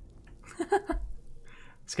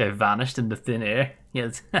 This guy vanished into thin air. Yeah,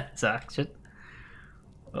 it's action.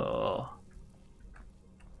 Oh.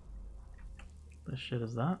 The shit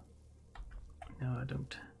is that? No, I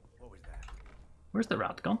don't. What was that? Where's the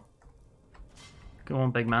rat gone? Go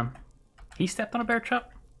on, big man. He stepped on a bear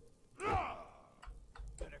trap?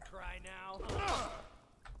 Better cry now.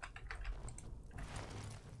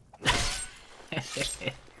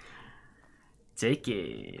 Take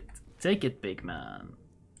it. Take it, big man.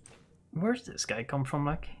 Where's this guy come from,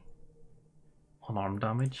 like? Unarmed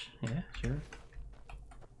damage? Yeah, sure.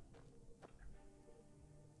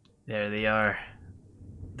 There they are.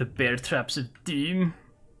 The bear traps of doom.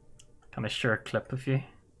 Can I share a clip with you? You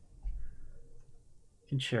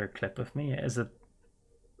can share a clip with me. Is it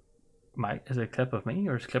a clip of me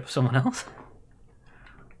or is it a clip of someone else?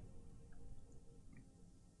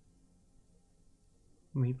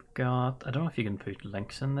 We've got, I don't know if you can put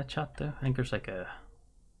links in the chat though. I think there's like a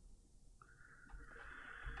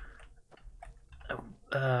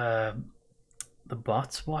the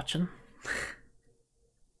bot's watching.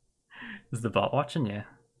 Is the bot watching? Yeah.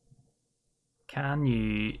 Can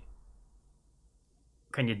you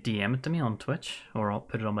DM it to me on Twitch or I'll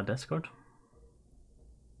put it on my Discord?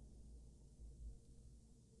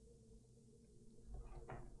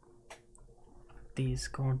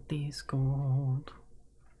 Discord.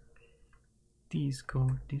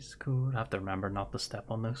 I have to remember not to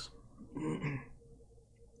step on those.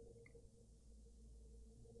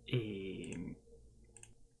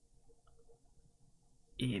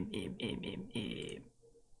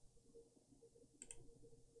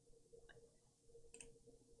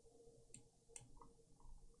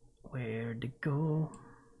 Where to go?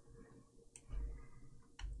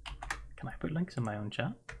 Can I put links in my own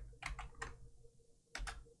chat?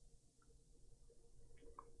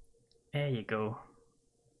 There you go.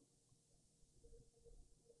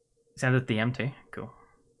 Send it DM too. Cool.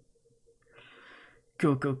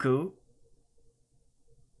 Cool.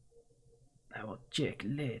 I will check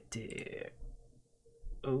later.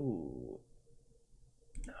 Oh.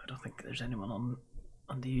 No, I don't think there's anyone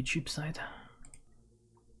on the YouTube side.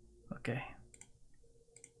 Okay.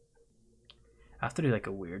 I have to do like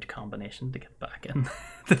a weird combination to get back in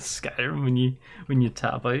the Skyrim when you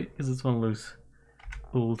tap out, because it's one of those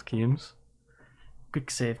old games. Quick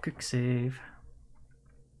save.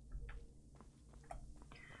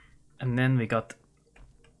 And then we got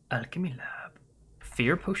Alchemy Lab.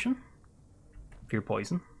 Fear Potion? Fear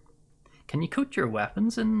Poison. Can you coat your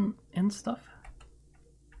weapons in stuff?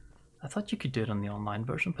 I thought you could do it on the online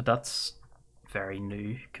version, but that's very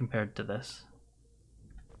new compared to this.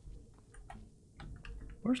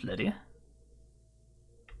 Where's Lydia?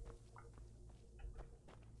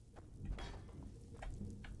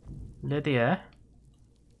 Lydia?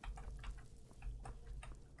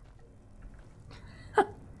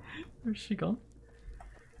 Where's she gone?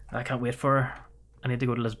 I can't wait for her. I need to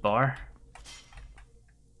go to this bar.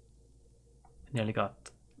 I nearly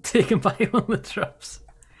got taken by one of the traps.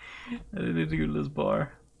 I need to go to this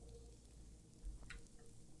bar.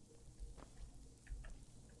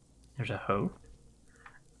 There's a hoe.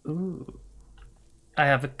 Ooh. I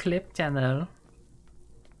have a clip channel.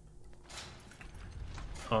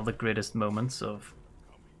 all the greatest moments of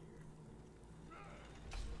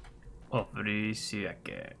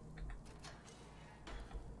Ruisu.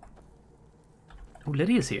 Oh,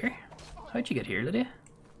 Lydia's here. How'd you get here, Lydia?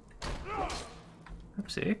 I'm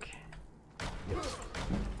sick.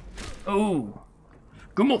 Oh!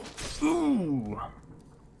 Come on! Ooh!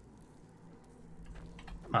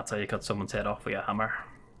 That's how you cut someone's head off with a hammer.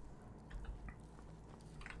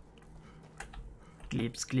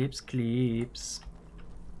 Clips, clips, clips.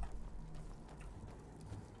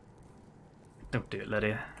 Don't do it,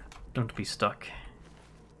 Lydia. Don't be stuck.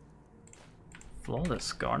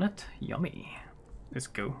 Flawless garnet. Yummy. Let's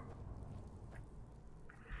go.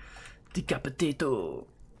 Decapitato!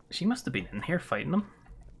 She must have been in here fighting them.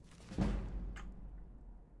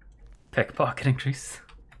 Pickpocket increase.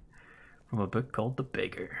 From a book called The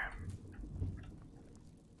Beggar.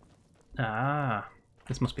 Ah,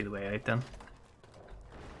 this must be the way out then.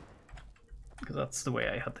 Because that's the way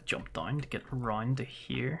I had to jump down to get around to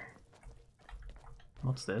here.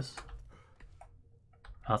 What's this?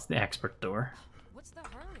 That's the expert door. What's the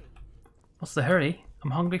hurry? What's the hurry?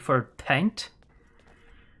 I'm hungry for a pint.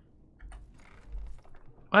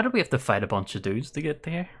 Why do we have to fight a bunch of dudes to get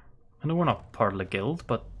there? I know we're not part of the guild,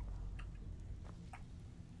 but...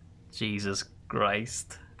 Jesus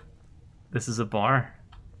Christ. This is a bar.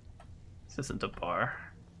 This isn't a bar.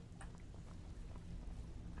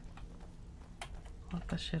 What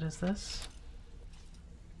the shit is this?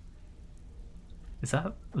 Is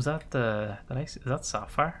that... was that the... is that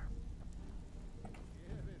Sapphire?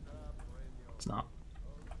 It's not.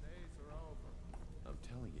 I'm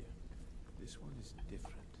telling you, this one is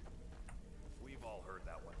different. We've all heard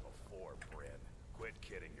that one before, Bryn. Quit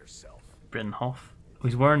kidding yourself. Brynhoff. Oh,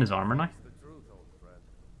 he's wearing his armor now. The truth, old friend.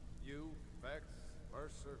 You, Vex,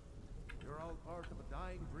 Mercer, you're all part of a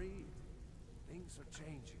dying breed. Things are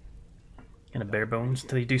changing. Gonna bare bones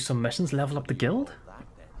till you do some missions, level up the guild?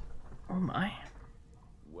 Oh my.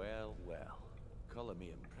 Well, well. Color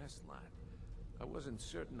me impressed, lad. I wasn't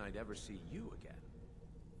certain I'd ever see you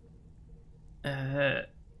again.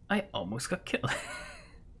 I almost got killed.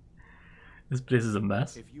 This place is a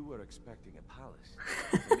mess. If you were expecting a palace,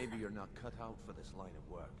 then maybe you're not cut out for this line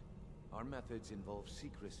of work. Our methods involve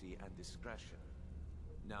secrecy and discretion.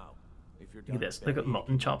 Now, if you're Look at this, look at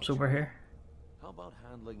mutton chops over here. How about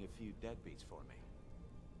handling a few deadbeats for me?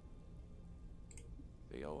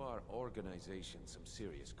 They owe our organization some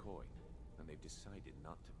serious coin, and they've decided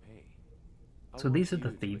not to pay. So these are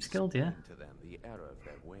the Thieves Guild, yeah? To them the error of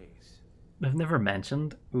their ways. They've never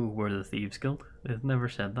mentioned, ooh, we're the Thieves Guild. They've never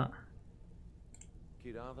said that.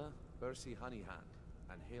 Kirava, Bersi Honeyhand,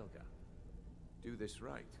 and Helga. Do this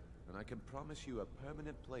right, and I can promise you a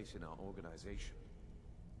permanent place in our organization.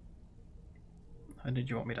 How did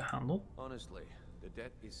you want me to handle? Honestly, the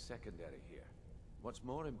debt is secondary here. What's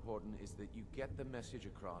more important is that you get the message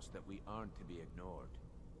across that we aren't to be ignored.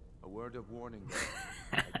 A word of warning,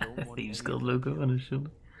 though. I don't want Thieves Guild logo on his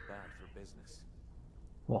shoulder. Bad for business.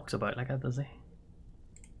 Walks about like that, does he?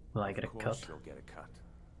 Will I get a cut? Of course you'll get a cut.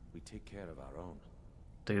 We take care of our own.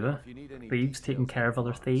 Do they? Thieves taking care of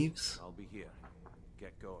other thieves? I'll be here.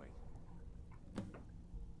 Get going.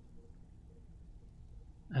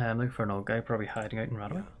 I'm looking for an old guy, probably hiding out in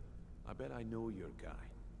Radway. I bet I know your guy.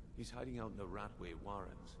 He's hiding out in the Ratway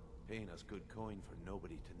Warrens, paying us good coin for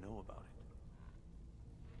nobody to know about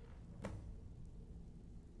it.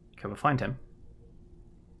 Okay, we'll find him.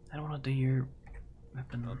 I don't want to do your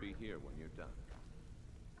weapon. I'll be here when you're done.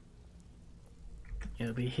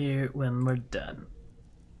 You'll be here when we're done.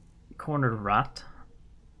 Cornered rat.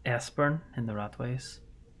 Esbern in the Ratways.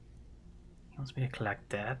 He wants me to collect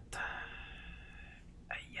that.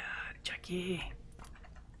 Ayah, Jackie.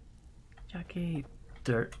 Jackie.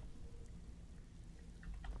 Dirt.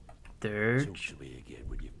 Dirt. Talk to me again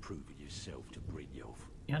when you've proven yourself to Brynhoff.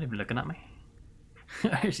 You're not even looking at me.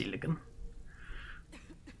 How's he looking?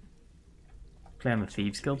 Playing the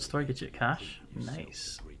Thieves Guild store, get you cash.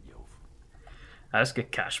 Nice. I just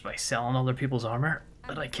get cash by selling other people's armor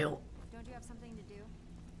that I kill. Don't you have something to do?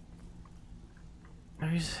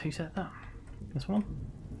 Who said that? This one?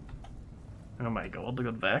 Oh my god, look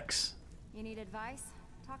at Vex. You need advice?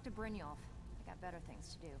 Talk to Brynhoff. I got better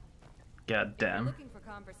things to do. God If you're damn. looking for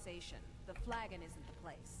conversation, the flagon isn't the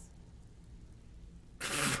place.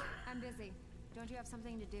 I'm busy. Don't you have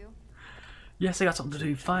something to do? Yes, I got something to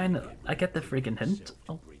do. Fine. I get the freaking hint.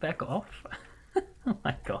 I'll back off. Oh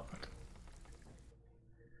my god.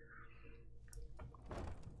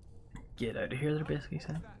 Get out of here, they're basically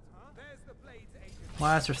saying.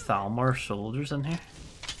 Why is there Thalmor soldiers in here?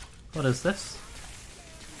 What is this?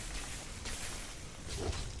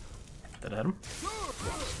 Did I hit him?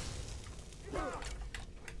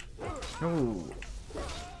 Oh.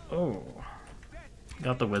 Oh.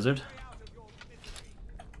 Got the wizard.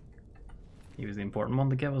 He was the important one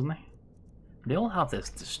to get, wasn't he? They all have this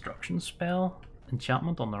destruction spell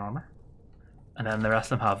enchantment on their armor. And then the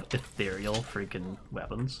rest of them have ethereal freaking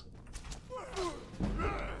weapons.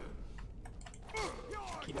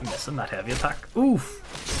 Keep missing that heavy attack.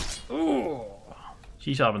 Oof! Ooh!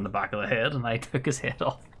 She shot him in the back of the head and I took his head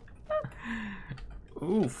off.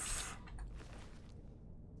 Oof.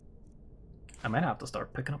 I might have to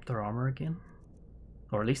start picking up their armor again.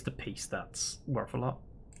 Or at least the piece that's worth a lot.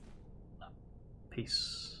 That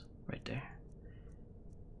piece right there.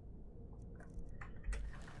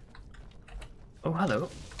 Oh, hello.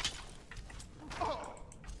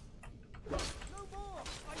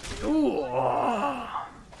 Ooh.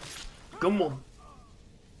 Come on.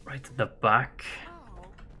 Right to the back.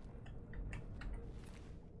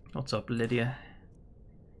 What's up, Lydia?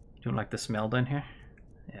 You don't like the smell down here?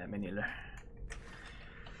 Yeah, me neither.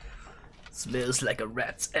 Smells like a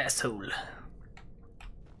rat's asshole.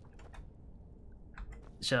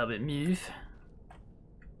 Shall we move?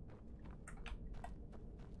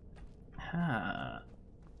 Ah,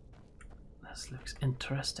 this looks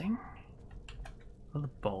interesting. What are the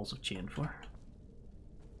balls of chain for?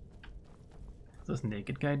 What's this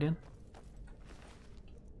naked guy doing?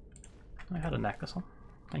 I had a necklace on.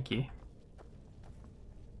 Thank you.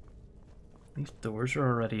 These doors are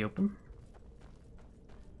already open.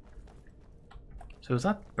 So is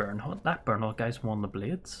that Bernhold? That Bernhold guy's won the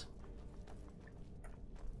blades.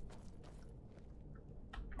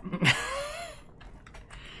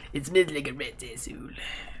 It smells like a rat asshole.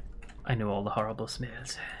 I know all the horrible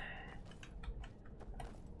smells.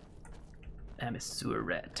 I'm a sewer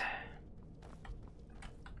rat.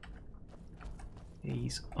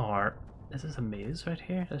 These are... This is a maze right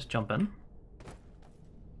here. Let's jump in.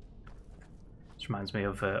 This reminds me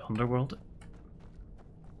of Underworld.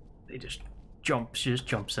 They just jump. She just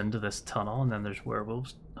jumps into this tunnel and then there's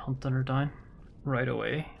werewolves hunting her down right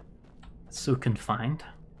away. So confined.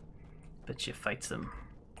 But she fights them.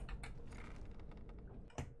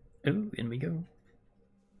 Oh, in we go.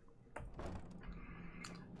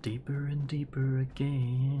 Deeper and deeper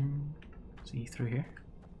again. See through here?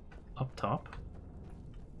 Up top.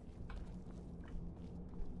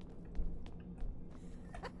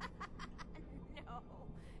 No,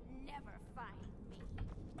 never find me.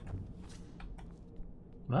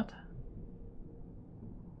 What?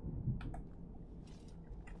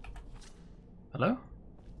 Hello?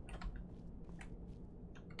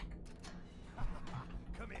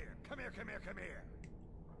 Come here.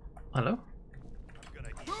 Hello?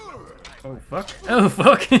 Oh fuck. Oh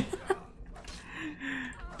fuck!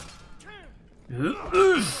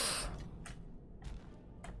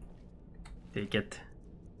 Take it.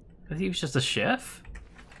 I think he was just a chef.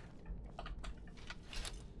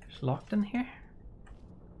 He's locked in here.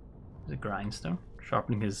 There's a grindstone.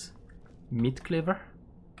 Sharpening his meat cleaver.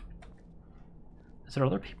 Is there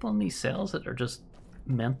other people in these cells that are just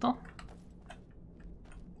mental?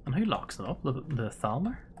 And who locks them up? The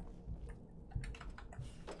Thalmor?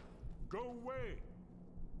 Go away.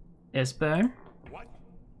 Esbern? What?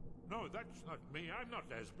 No, that's not me. I'm not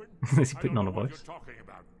Esbern. Is he putting on a voice? What you're talking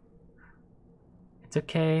about. It's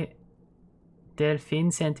okay.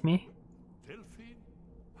 Delphine sent me. Delphine?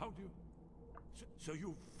 How do you... So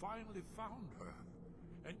you finally found her,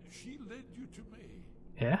 and she led you to me.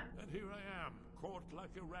 Yeah? And here I am, caught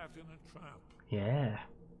like a rat in a trap. Yeah.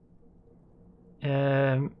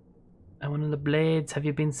 One of the blades. Have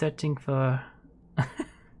you been searching for?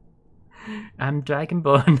 I'm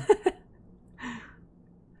Dragonborn.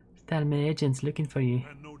 Thelma agents looking for you.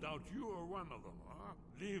 And no doubt you are one of them, huh?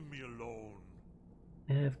 Leave me alone.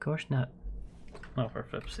 Of course not. Oh, for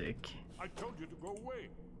flip's sake. I told you to go away.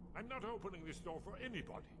 I'm not opening this door for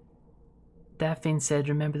anybody. Daphne said,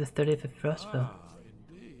 remember the 30th of Frostville. Ah,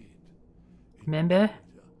 indeed. Remember?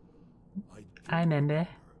 I remember.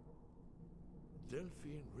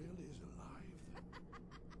 Delphine really is alive.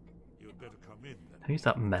 You'd better come in then. Who's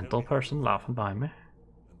that mental person laughing behind me?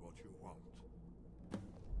 And what you want.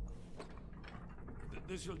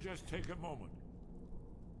 This'll just take a moment.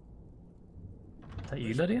 Is that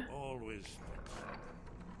you, Lydia? Always.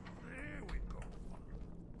 There we go.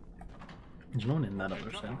 There's no one in that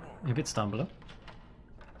other cell. Maybe it's down below.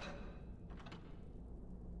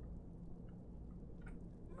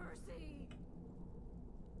 Mercy.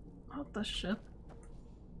 What the shit?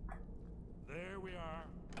 There we are.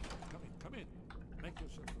 Come in. Make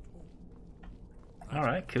yourself at home.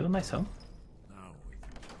 Alright, cool, nice home. Now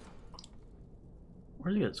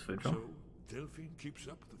Where do you get this food from? So Delphine keeps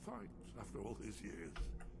up the fight after all these years.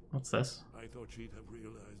 What's this? I thought she'd have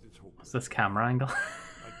realized its hope. What's this camera angle?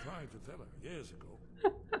 I tried to tell her years ago.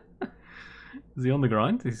 Is he on the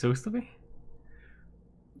ground? Is he supposed to be?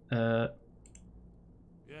 Yes,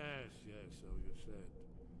 so you said.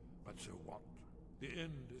 But so what? The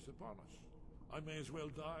end is upon us. I may as well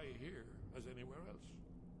die here as anywhere else.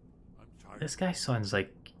 I'm tired. This guy sounds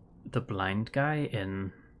like the blind guy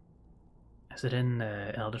in... Is it in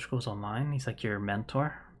Elder Scrolls Online? He's like your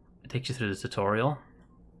mentor. It takes you through the tutorial.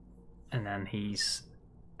 And then he's...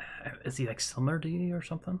 is he like similar to you or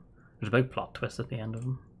something? There's a big plot twist at the end of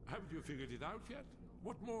him. Haven't you figured it out yet?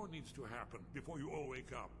 What more needs to happen before you all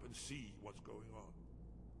wake up and see what's going on?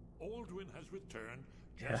 Alduin has returned,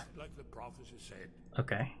 just like the prophecy said.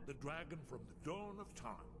 Okay. The dragon from the dawn of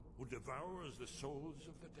time who devours the souls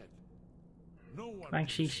of the dead. No one.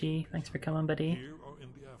 Thanks, Shishi. Thanks for coming, buddy. Here or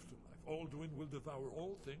in the afterlife, Alduin will devour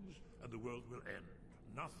all things, and the world will end.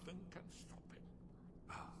 Nothing can stop him.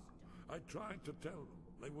 I tried to tell them.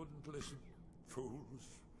 They wouldn't listen.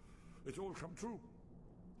 Fools. It's all come true.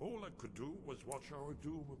 All I could do was watch our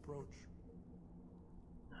doom approach.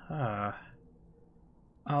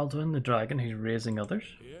 Alduin, the dragon who's raising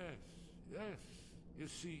others? Yes. You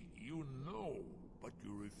see, you know, but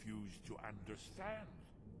you refuse to understand.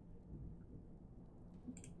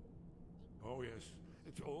 Oh yes,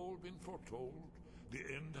 it's all been foretold. The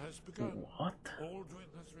end has begun. What?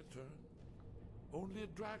 Alduin has returned. Only a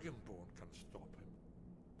dragonborn can stop him.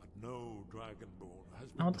 But no dragonborn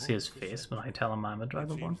has been. I want to see his face when I tell him I'm a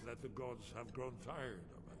dragonborn. It seems that the gods have grown tired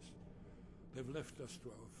of us. They've left us to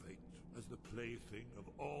our fate as the plaything of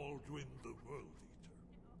Alduin the World Eater.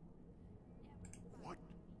 What?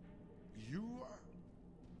 You are?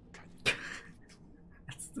 Can it be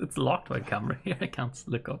true? It's locked by camera here. I can't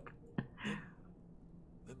look up.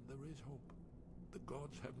 Then there is hope. The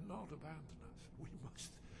gods have not abandoned us. We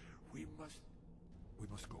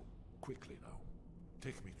must go quickly now.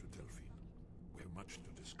 Take me to Delphine. We have much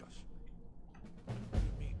to discuss.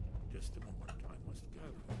 Give me just a moment. I must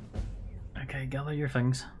gather. Okay, gather your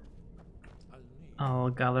things. I'll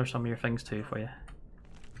gather some of your things too for you.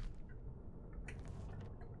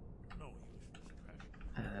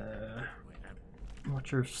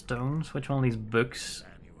 What's your stones? Which one of these books?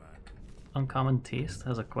 Uncommon Taste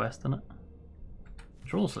has a quest in it.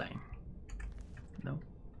 Troll slaying. No.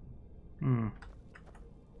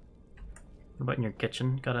 What about in your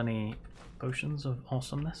kitchen? Got any potions of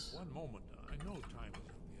awesomeness? One moment. I know time is of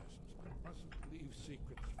the essence, but I mustn't leave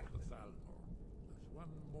secrets for the Thalmor. There's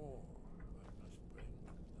one more I must bring.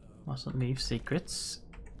 Mustn't leave secrets.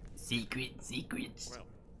 Secrets. Well,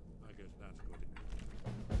 I guess that's good.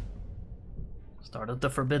 Started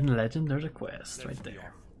the Forbidden Legend. There's a quest right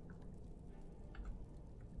there.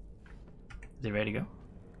 Is he ready to go?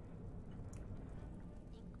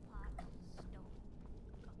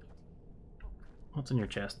 What's in your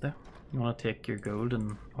chest there? You want to take your gold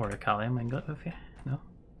and or a callium ingot with you? No?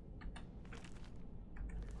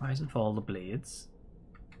 Rise and fall the blades.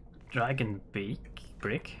 Dragon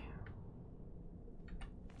break.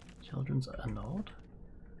 Children's annulled.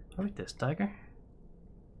 How about this dagger?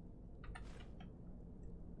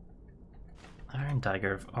 Iron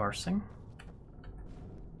dagger of Arsing.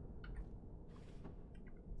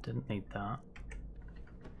 Didn't need that.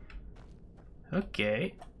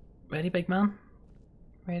 Okay. Ready, big man?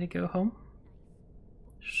 Ready to go home?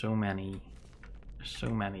 So many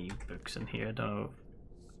books in here. I don't know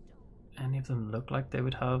if any of them look like they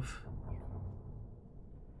would have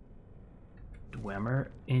Dwemer,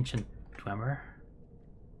 ancient Dwemer,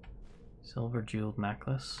 silver jeweled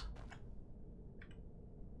necklace.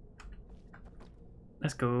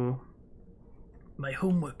 Let's go. My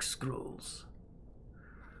homework scrolls.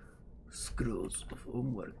 Scrolls of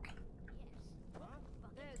homework.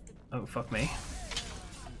 Oh, fuck me.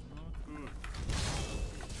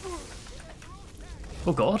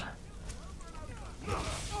 Oh god.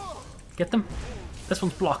 Get them. This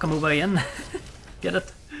one's blocking my way in. Get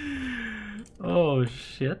it. Oh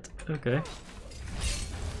shit. Okay.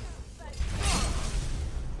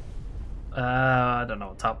 I don't know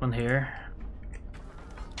what's happening here.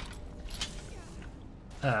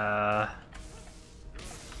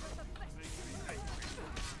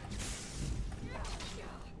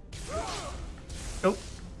 Oh,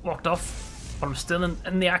 walked off, but I'm still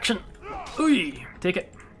in the action. Ooh, take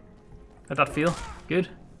it. How'd that feel? Good.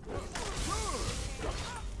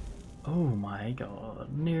 Oh my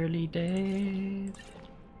god, nearly dead.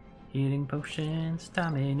 Healing potion,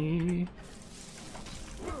 stamina.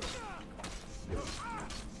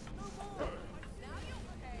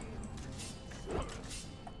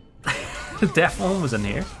 The deaf one was in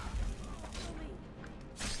here.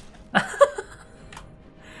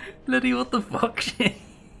 Liddy, what the fuck? That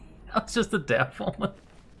was just a deaf woman.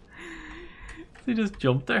 She just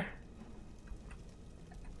jumped there.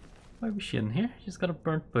 Why was she in here? She's got a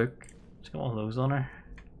burnt book. She's got one of those on her.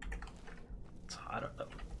 I don't know.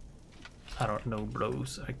 I don't know,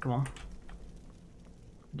 bros. Alright, come on.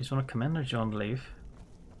 You just want to come in or do you want to leave?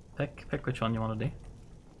 Pick which one you want to do.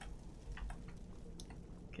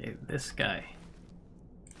 Okay, this guy.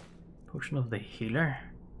 Potion of the healer.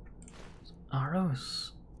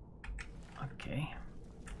 Arrows. Okay.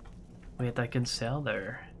 Wait, I can sell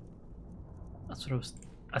there. That's what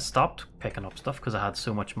I stopped picking up stuff because I had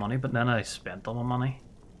so much money, but then I spent all my money.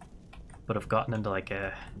 But I've gotten into like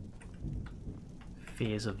a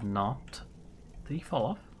phase of not. Did he fall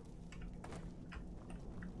off?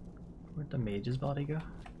 Where'd the mage's body go?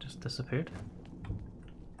 Just disappeared.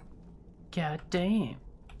 God damn.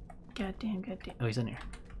 God damn, god damn. Oh, he's in here.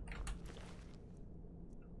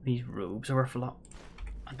 These robes are worth a lot.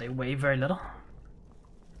 And they weigh very little.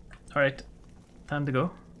 Alright. Time to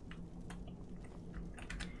go.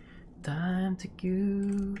 Time to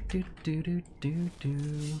go. Do do do do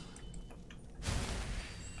do.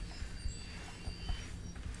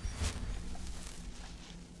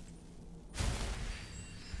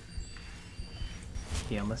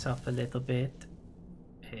 Heal myself a little bit.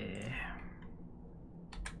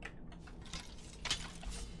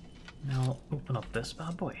 Now open up this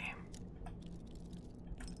bad boy.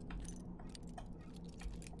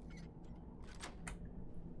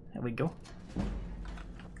 There we go.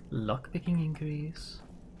 Lockpicking increase.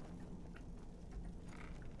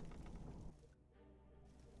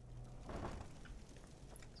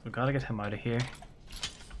 So we gotta get him out of here.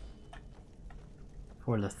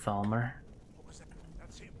 For the Thalmer. What was that?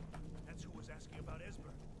 That's him. That's who was asking about Esper.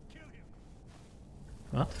 Kill him.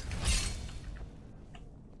 What?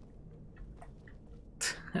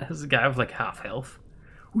 There's a guy with like half health.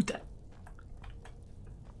 Who's that?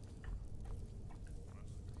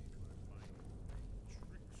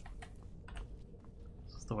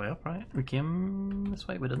 This is the way up, right? We came this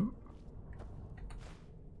way, we didn't.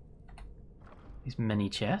 These mini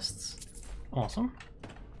chests. Awesome.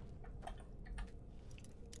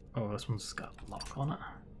 Oh, this one's got a lock on it.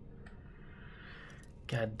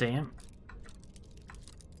 God damn.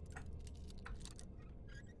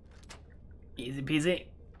 Easy peasy.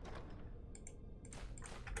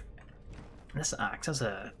 This axe has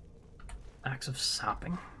a axe of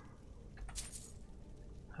sapping.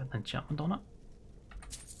 Had an enchantment on it.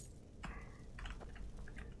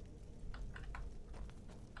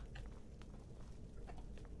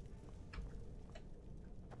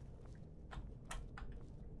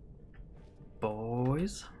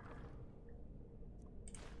 Boys.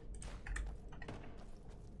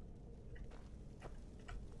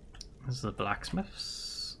 This is the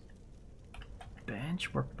blacksmith's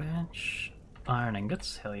bench, workbench, iron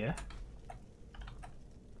ingots, hell yeah.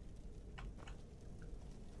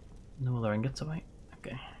 No other ingots away?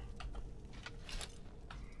 Okay.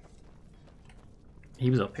 He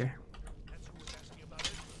was up here.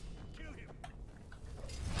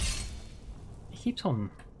 He keeps on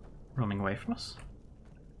running away from us.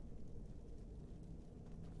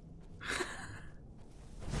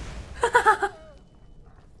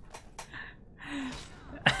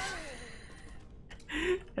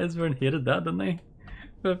 Esbern hated that, didn't he?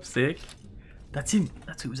 For fuck's sake. That's him.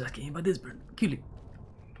 That's who was asking about Esbern. Kill him.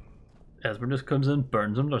 Esbern just comes in,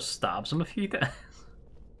 burns him, or stabs him a few times.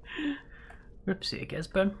 Rip's sake,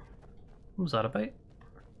 Esbern. What was that about?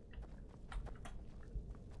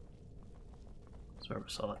 That's where we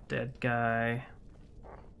saw that dead guy.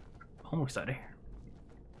 Almost out of here.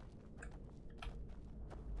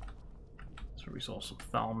 That's where we saw some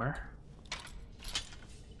Thalmer.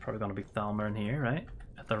 Probably gonna be Thalmer in here, right?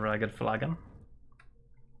 At the Ragged Flagon.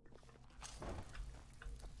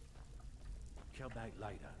 Come back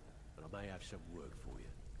later, and I may have some work for you.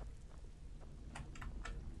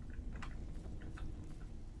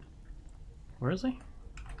 Where is he?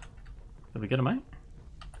 Did we get him out?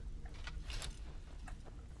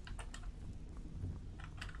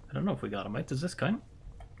 I don't know if we got him out. Does this count?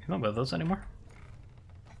 He's not with us anymore.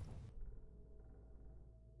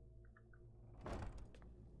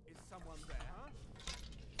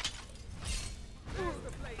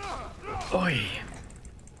 Oi!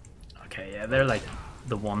 Okay, yeah, they're like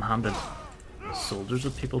the one-handed soldiers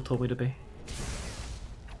that people told me to be.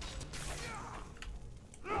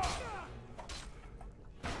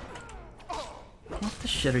 What the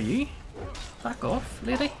shit are you? Back off,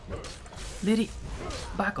 lady. Lady,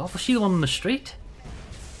 back off. Was she the one on the street?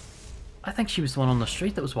 I think she was the one on the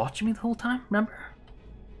street that was watching me the whole time, remember?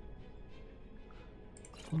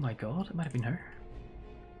 Oh my god, it might have been her.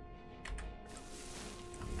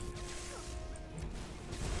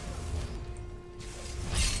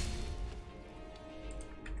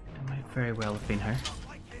 very well have been her.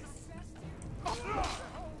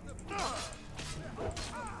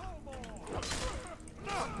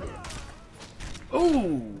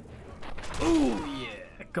 Oh! Oh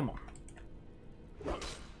yeah! Come on.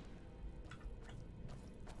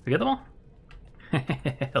 We get them all?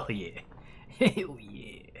 Hell yeah. Hell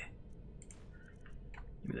yeah.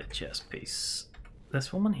 Give me that chest piece.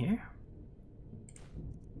 This woman here?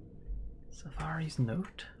 Safari's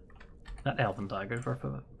note? That elven dagger's worth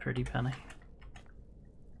a pretty penny.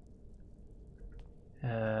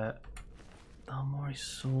 Dalmori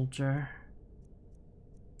soldier.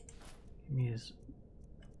 Give me his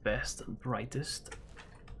best and brightest.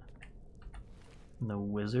 And the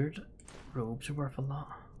wizard robes are worth a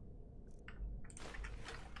lot.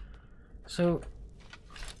 So,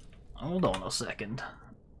 hold on a second.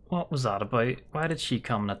 What was that about? Why did she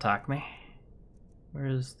come and attack me? Where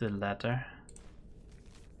is the letter?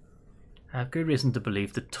 I have good reason to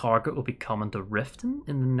believe the target will be coming to Riften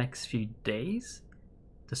in the next few days.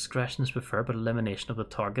 Discretion is preferred, but elimination of the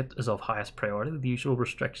target is of highest priority. The usual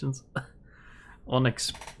restrictions on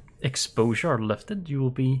exposure are lifted. You will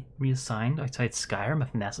be reassigned outside Skyrim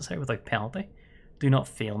if necessary without penalty. Do not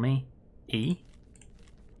fail me. E?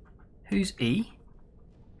 Who's E?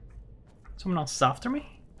 Someone else after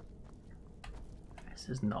me? This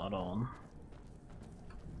is not on.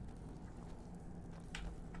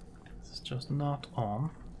 This is just not on.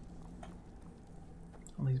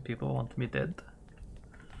 All these people want me dead.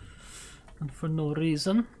 And for no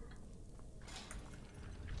reason.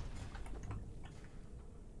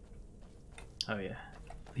 Oh yeah.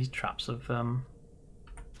 These traps have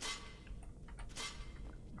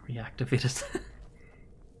reactivated.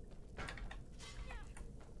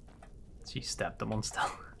 She stepped him on still.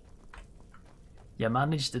 You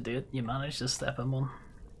managed to do it. You managed to step him on.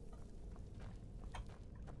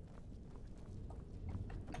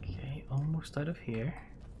 Okay, almost out of here.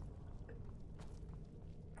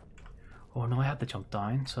 Oh no, I had to jump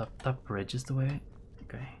down, so that bridge is the way.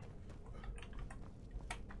 Okay.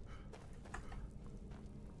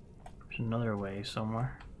 There's another way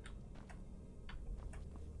somewhere.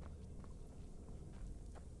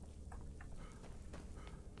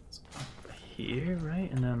 It's up here, right?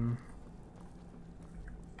 And then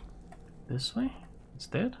this way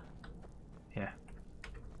instead? Yeah.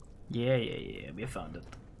 Yeah, we found it.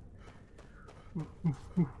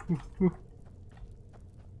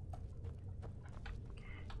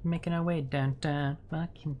 Making our way downtown,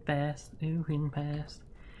 walking fast, moving past.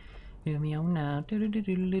 Hear me on now, do do do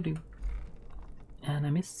do do. And I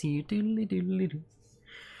miss you, doodly doodly doo.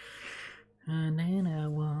 And then I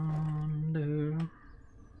wonder.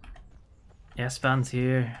 Yes, fans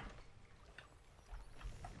here.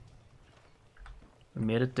 We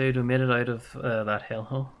made it, dude. We made it out of that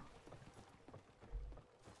hellhole.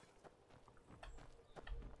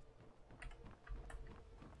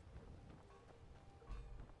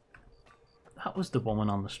 That was the woman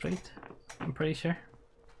on the street, I'm pretty sure.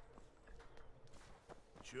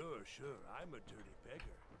 Sure, I'm a dirty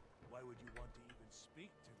beggar. Why would you want to even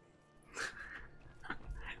speak to me?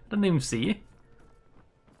 Didn't even see you.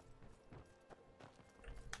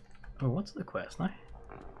 Oh, what's the quest now?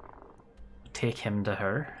 Take him to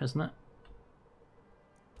her, isn't it?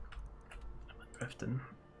 I'm drifting.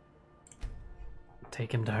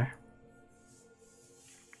 Take him to her.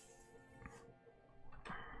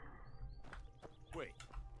 Wait,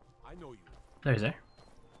 I know you. There's there.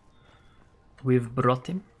 We've brought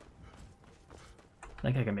him. I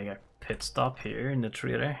think I can make a pit stop here in the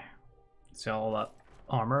trader. See all that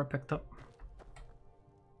armor I picked up.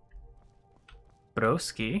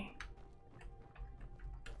 Broski.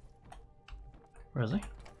 Where is he?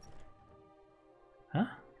 Huh?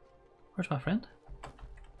 Where's my friend?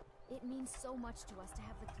 It means so much to us to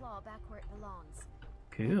have the claw back where it belongs.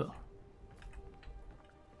 Cool.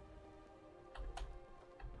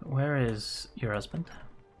 Where is your husband,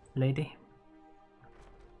 lady?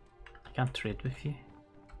 I can't trade with you.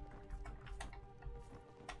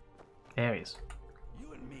 There he is.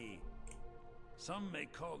 You and me. Some may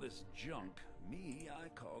call this junk. Me, I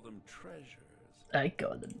call them treasures. I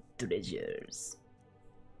call them treasures.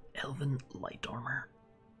 Elven light armor.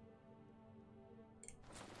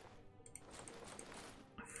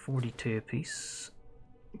 42 a piece.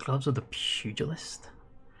 Gloves of the pugilist.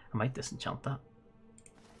 I might disenchant that.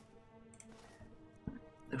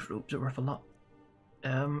 Those robes are worth a lot.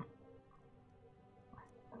 Ring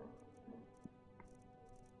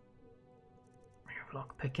of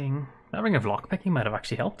lockpicking. That ring of lockpicking might have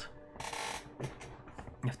actually helped.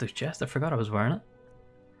 If those chests, I forgot I was wearing it.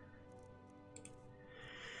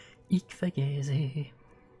 Ik vergesse.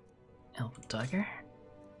 Elven dagger.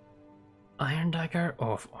 Iron Dagger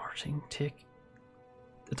of Arcing.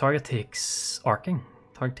 The target takes arcing.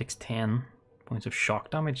 Target takes 10 points of shock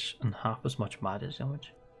damage and half as much magic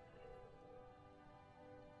damage.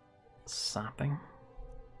 Sapping.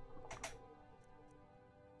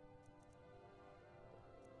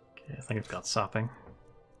 Okay, I think I've got sapping.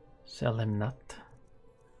 Sell him that.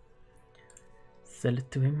 Sell it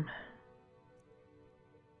to him.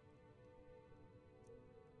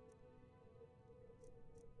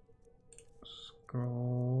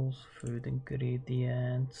 Scrolls, food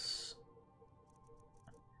ingredients.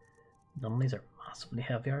 None of these are massively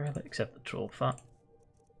heavier, except the troll fat.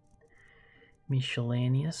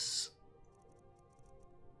 Miscellaneous.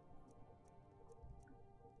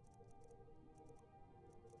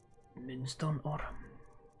 Moonstone ore.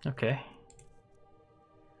 Okay.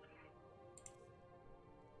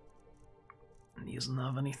 And he doesn't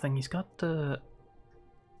have anything. He's got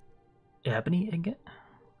ebony ingot.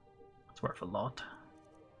 It's worth a lot.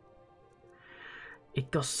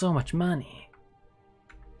 It costs so much money.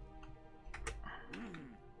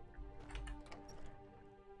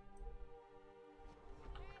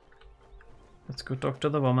 Let's go talk to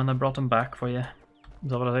the woman that brought him back for you. Is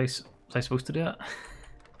that what was I supposed to do that?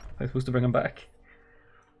 I supposed to bring him back?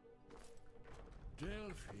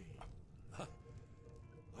 Delphine.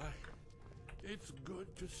 Why, it's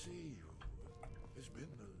good to see you. It's been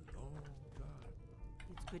a long time.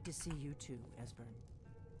 It's good to see you too, Esbern.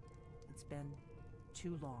 It's been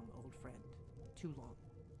too long, old friend. Too long.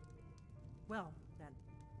 Well, then.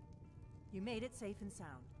 You made it safe and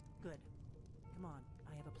sound. Good. Come on,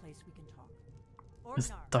 I have a place we can talk.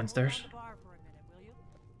 It's downstairs.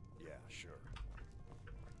 Yeah, sure.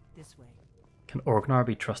 This way. Can Orgnar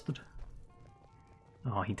be trusted?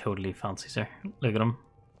 Oh, he totally fancies her. Look at him.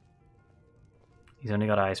 He's only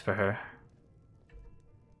got eyes for her.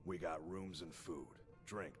 We got rooms and food.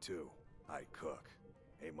 Drink, too. I cook.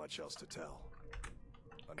 Ain't much else to tell.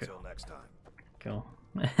 Until next time. Cool.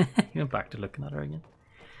 He went back to looking at her again.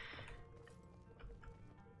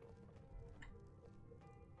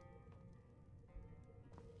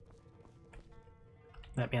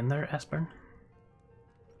 Let me in there, Esbern.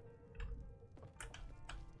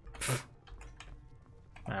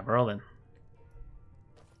 We're all in.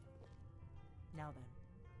 Now then,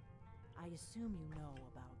 I assume you know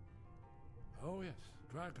about... Oh yes,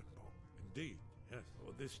 Dragon Ball. Indeed, yes.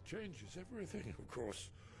 Oh, this changes everything, of course.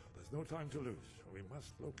 There's no time to lose. We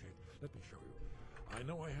must locate. Let me show you. I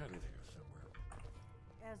know I had it here somewhere.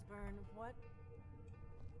 Esbern, what?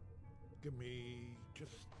 Give me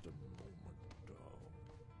just a moment.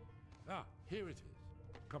 Ah, here it is.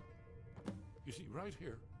 Come. You see, right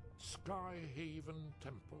here, Skyhaven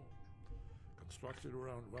Temple. Constructed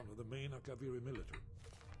around one of the main Akaviri military.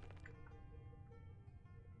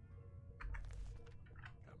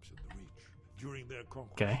 Camps in the Reach. During their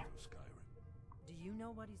conquest of Skyrim. Do you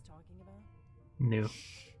know what he's talking about? No.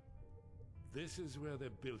 This is where they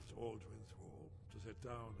built Aldrin's Wall to set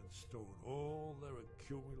down in stone all their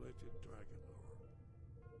accumulated dragon lore.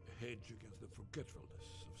 A hedge against the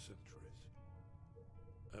forgetfulness of centuries.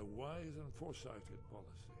 A wise and foresighted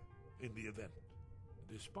policy in the event.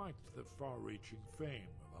 Despite the far-reaching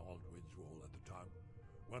fame of Aldrin's Wall at the time,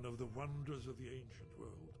 one of the wonders of the ancient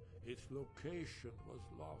world, its location was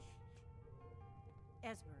lost.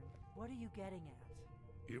 Esbern, what are you getting at?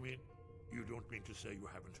 You mean, you don't mean to say you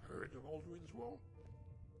haven't heard of Aldrin's Wall?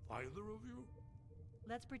 Either of you?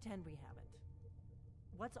 Let's pretend we haven't.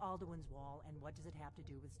 What's Alduin's Wall, and what does it have to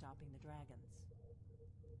do with stopping the dragons?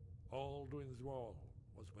 Aldrin's Wall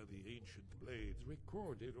was where the ancient blades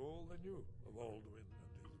recorded all they knew of Alduin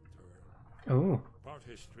and his return. Oh. Part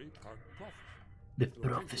history, part prophecy. The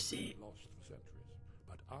prophecy. Lost for centuries.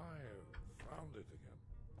 But I found it again.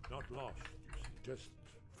 Not lost, you see, just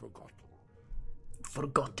forgotten.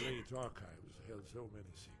 Forgotten. The Blade's archives held so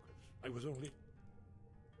many secrets. I was only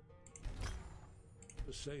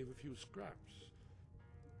to save a few scraps.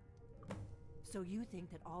 So you think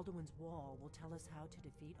that Alduin's Wall will tell us how to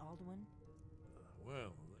defeat Alduin?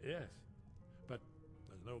 Well, yes. But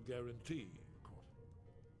there's no guarantee, of course.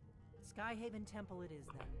 Skyhaven Temple it is,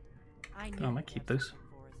 then. I Oh, I might keep those.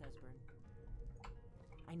 For us, Esbern.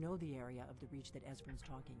 I know the area of the Reach that Esbern's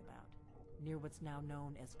talking about, near what's now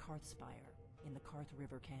known as Karthspire, in the Karth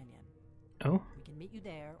River Canyon. Oh? We can meet you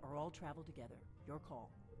there, or all travel together. Your call.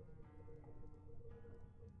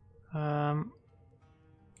 Yeah,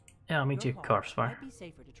 I'll meet you at Karthspire. Might be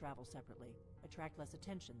safer to travel separately. Attract less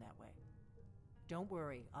attention that way. Don't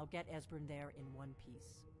worry, I'll get Esbern there in one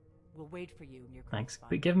piece. We'll wait for you near Karthspire. Thanks.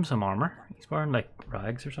 But give him some armor. He's wearing like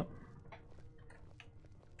rags or something.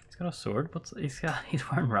 He's got a sword, but he's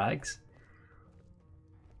wearing rags.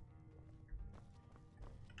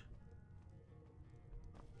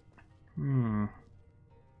 Hmm.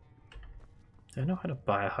 Do I know how to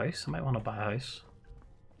buy a house? I might want to buy a house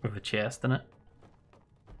with a chest in it.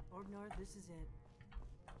 Orgnar, this is it.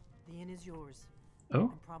 The inn is yours.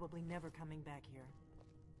 Oh? I'm probably never coming back here.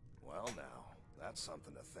 Well now, that's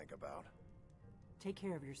something to think about. Take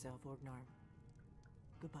care of yourself, Orgnar.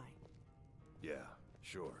 Goodbye. Yeah,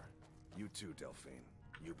 sure. You too, Delphine.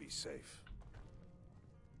 You be safe.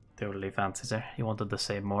 Totally fancies her. He wanted to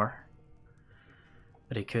say more,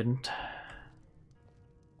 but he couldn't.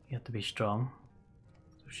 He had to be strong,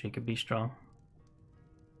 so she could be strong.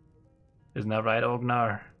 Isn't that right,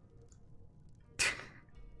 Ognar?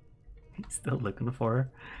 He's still looking for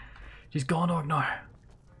her. She's gone, Ognar.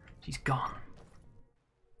 She's gone.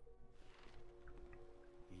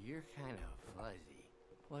 You're kind of fuzzy.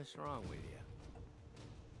 What's wrong with you?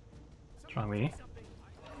 What's wrong with you?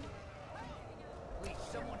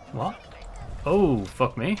 What? Oh,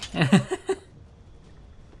 fuck me.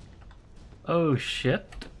 Oh shit.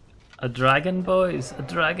 A dragon, boys. A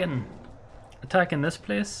dragon. Attacking this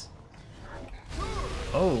place.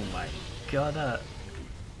 Oh my god,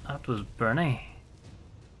 that was Bernie.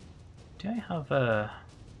 Do I have a...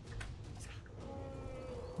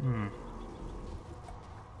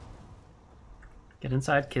 Get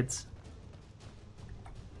inside, kids.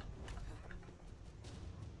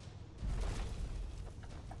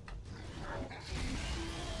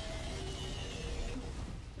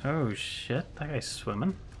 Oh shit, that guy's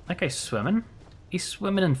swimming. That guy's swimming? He's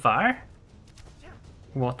swimming in fire?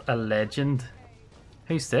 What a legend.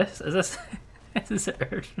 Who's this? Is this... is this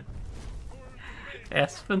Earth?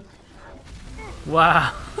 Espen?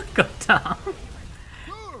 Wow, god damn.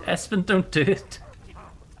 Espen, don't do it.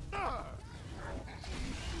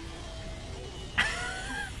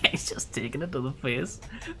 He's just taking it to the face.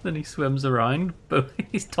 Then he swims around, but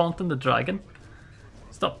he's taunting the dragon.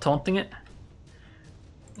 Stop taunting it.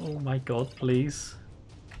 Oh my god, please.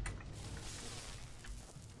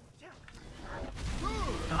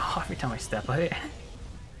 Oh, every time I step out.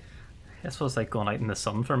 This was like going out in the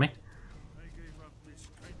sun for me.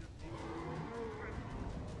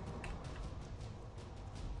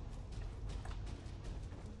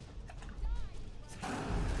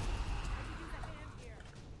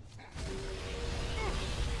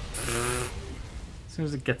 As soon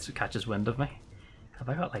as it catches wind of me. Have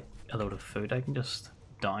I got like a load of food I can just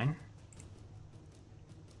down?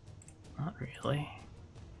 Not really.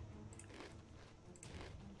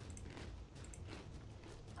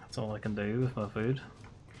 That's all I can do with my food.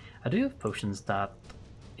 I do have potions that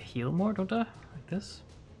heal more, don't I? Like this.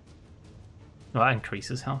 No, that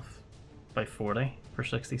increases health by 40 for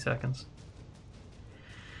 60 seconds.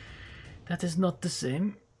 That is not the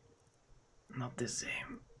same. Not the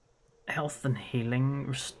same. Health and healing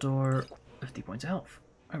restore 50 points of health.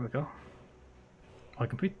 There we go. I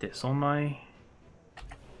can put this on my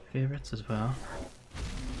favorites as well.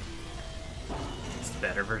 It's the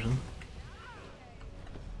better version.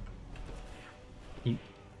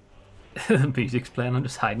 The music's playing, I'm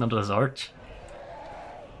just hiding under this arch.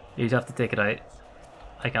 You just have to take it out.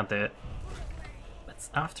 I can't do it. It's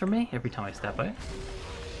after me every time I step out.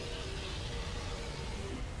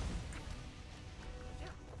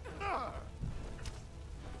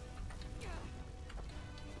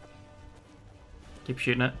 Keep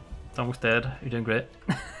shooting it. It's almost dead. You're doing great.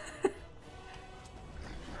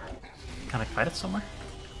 Can I fight it somewhere?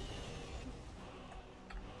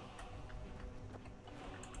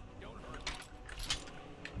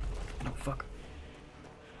 No, fuck.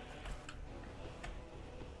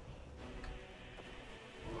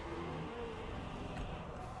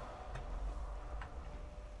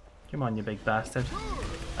 Come on, you big bastard.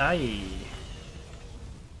 Aye.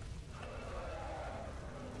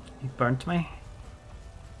 You burnt me.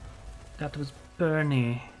 That was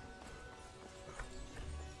Bernie.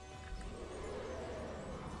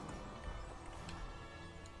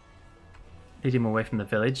 Lead him away from the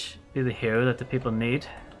village. Be the hero that the people need.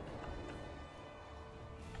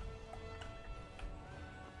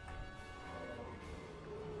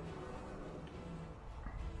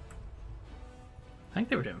 I think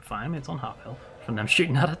they were doing fine. I mean, it's on half health from them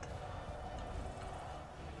shooting at it.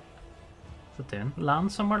 What's it doing?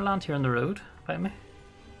 Land somewhere? Land here on the road? Fight me?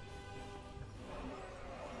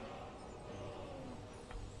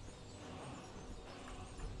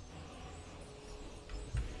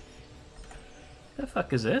 The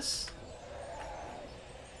fuck is this?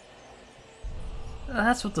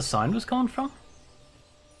 That's what the sound was coming from?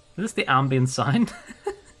 Is this the ambient sound?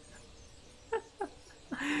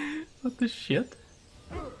 What the shit?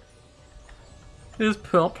 Just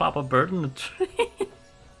plop a bird in the tree.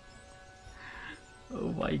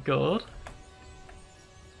 Oh my god.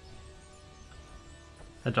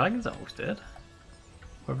 The dragon's almost dead.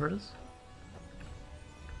 Whoever it is.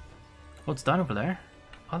 Oh, it's down over there.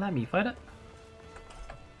 Oh, let me fight it.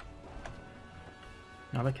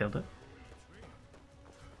 No, I killed it.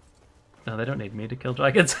 No, they don't need me to kill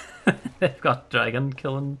dragons. They've got dragon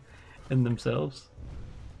killing in themselves.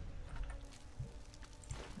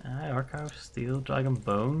 Archive, steel, dragon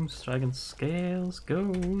bones, dragon scales,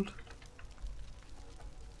 gold.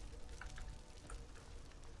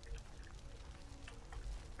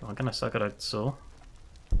 Come on, can I suck it out soul?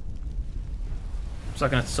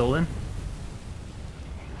 Sucking its soul in.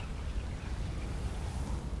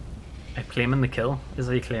 I claiming the kill. Is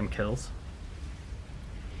how you claim kills.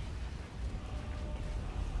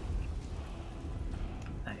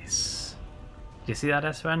 Nice. Do you see that,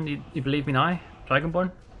 S-Friend? You believe me now?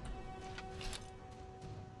 Dragonborn?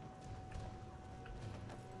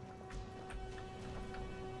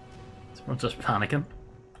 Everyone's just panicking.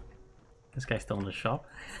 This guy's still in the shop.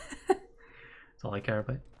 That's all I care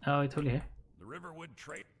about. Oh, I totally hear. The Riverwood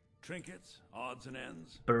trade trinkets, odds and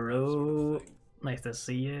ends. Bro, nice to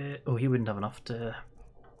see you. Oh, he wouldn't have enough to.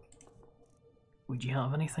 Would you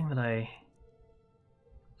have anything that I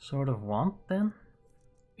sort of want then?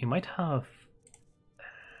 You might have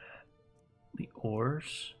the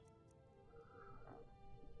ores.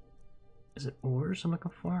 Is it ores I'm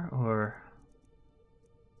looking for, or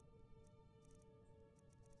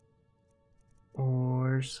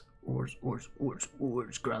ores?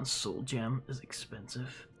 Ores. Grand Soul Gem is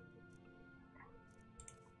expensive.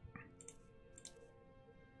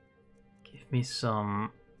 Give me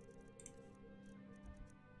some.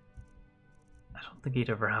 I don't think he'd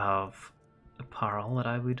ever have apparel that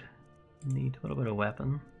I would need. What about a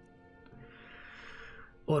weapon?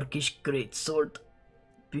 Orcish Greatsword.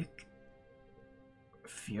 Book.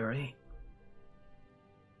 Fury.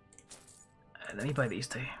 Let me buy these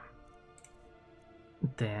two.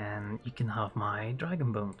 Then you can have my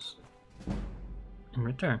dragon bones in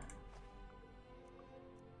return.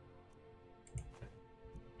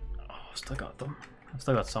 Oh, I've still got them. I've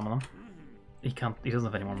still got some of them. He doesn't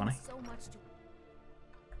have any more money.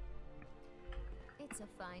 It's a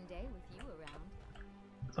fine day with you around.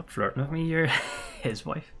 Stop flirting with me, you're his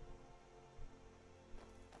wife.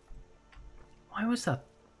 Why was that?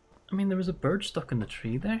 I mean, there was a bird stuck in the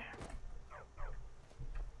tree there.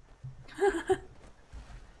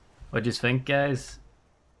 What do you think, guys?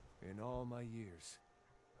 In all my years,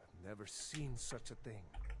 I've never seen such a thing.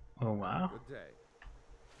 Oh, wow. Good day.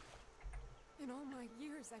 In all my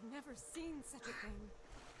years, I've never seen such a thing.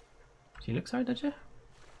 She looks hard, did you?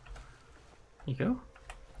 Here you go.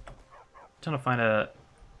 Trying to find a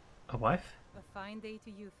wife? A fine day to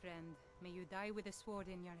you, friend. May you die with a sword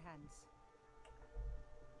in your hands.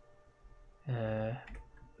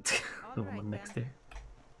 The woman next to you.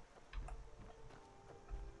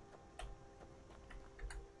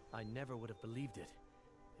 I never would have believed it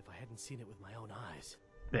if I hadn't seen it with my own eyes.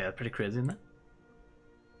 Yeah, pretty crazy, isn't it?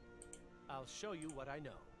 I'll show you what I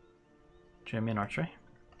know. Join me in archery.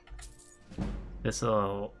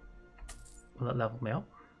 Will it level me up?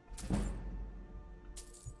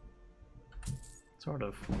 Sort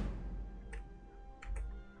of.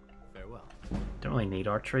 Farewell. Don't really need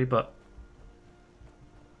archery, but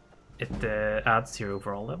it adds to your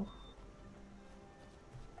overall level.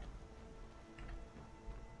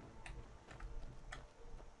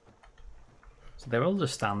 So they will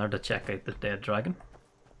just stand there to check out the dead dragon.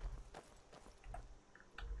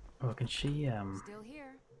 Oh, can she Still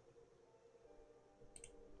here.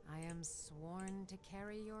 I am sworn to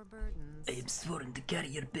carry your burdens. I am sworn to carry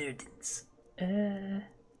your burdens.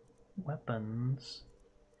 Weapons.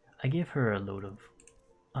 I gave her a load of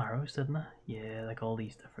arrows, didn't I? Yeah, like all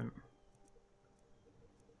these different.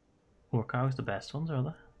 Orc arrows, the best ones, are they?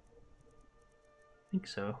 I think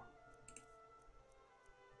so.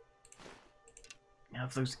 You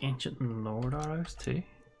have those ancient and lord arrows too.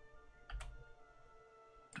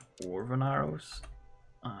 Dwarven arrows,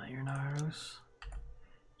 iron arrows.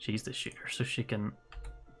 She's the shooter, so she can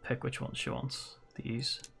pick which ones she wants to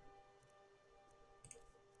use.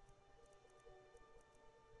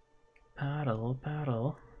 Paddle,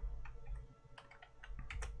 paddle.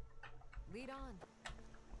 Lead on.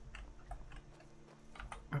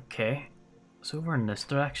 Okay, so over in this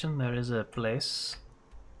direction there is a place.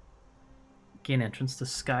 Gain entrance to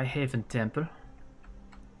Skyhaven Temple.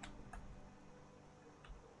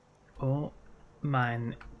 Oh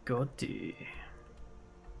mein god. Would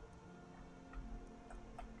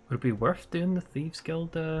it be worth doing the Thieves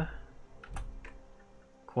Guild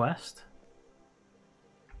quest?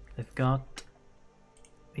 They've got...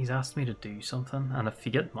 He's asked me to do something, and if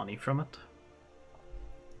you get money from it...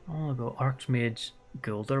 I'll go Archmage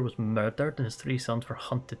Guldur was murdered and his 3 sons were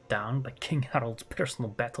hunted down by King Harald's personal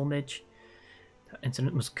battle mage. The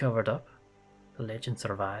incident was covered up. The legend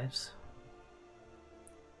survives.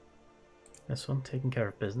 This one, taking care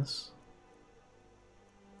of business.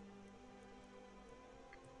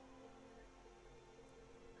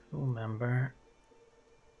 Full member.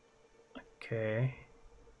 Okay.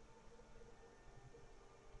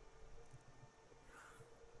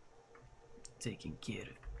 Taking care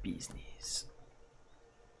of business.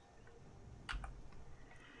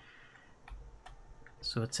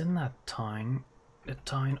 So it's in that town, the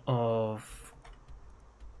town of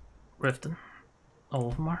Riften,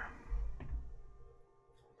 Olvmar.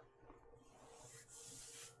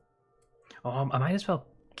 Oh, I might as well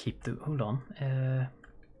keep the. Hold on.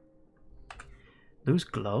 Those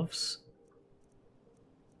gloves.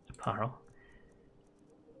 Apparel.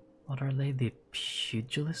 What are they? The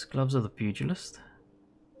pugilist? Gloves of the pugilist?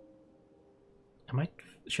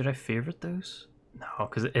 Should I favorite those? No,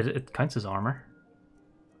 because it counts as armor.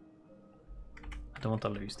 I don't want to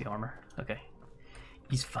lose the armor. Okay.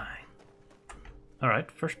 He's fine.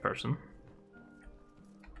 Alright, first person.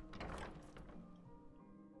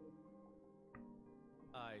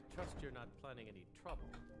 I trust you're not planning any trouble.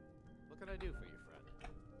 What can I do for you, friend?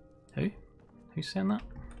 Who? Who's saying that?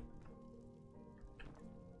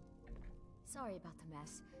 Sorry about the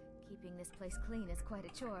mess. Keeping this place clean is quite a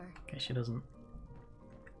chore. Okay, she doesn't.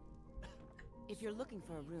 If you're looking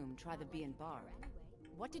for a room, try the B&Bar.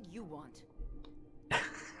 What did you want?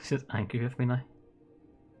 She's angry with me now.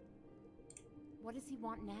 What does he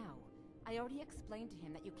want now? I already explained to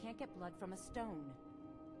him that you can't get blood from a stone.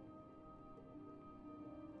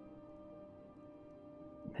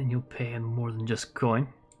 Then you'll pay him more than just coin.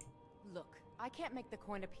 Look, I can't make the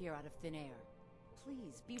coin appear out of thin air.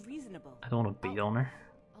 Please, be reasonable. I don't want to beat on her.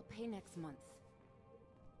 I'll pay next month.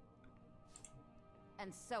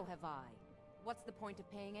 And so have I. What's the point of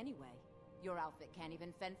paying anyway? Your outfit can't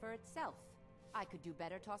even fend for itself. I could do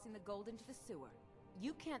better tossing the gold into the sewer.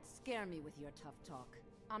 You can't scare me with your tough talk.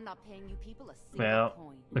 I'm not paying you people a single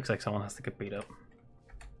coin. Looks like someone has to get beat up.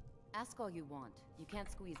 Ask all you want. You can't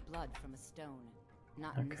squeeze blood from a stone.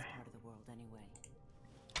 Not in this part of the world, anyway.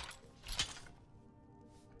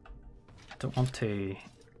 I don't want to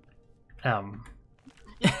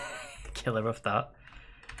kill her with that.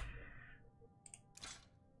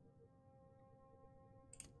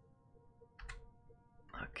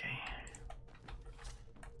 Okay.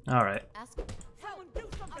 All right. Someone do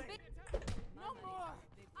something! No more!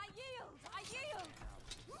 I yield! I yield!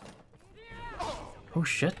 Oh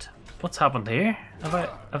shit! What's happened here?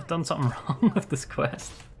 I've done something wrong with this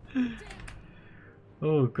quest.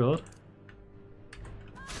 Oh god.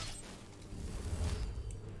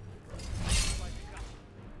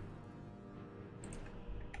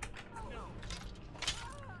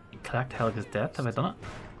 Collect Helga's death. Have I done it?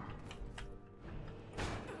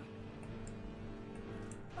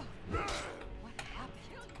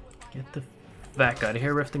 Get the back out of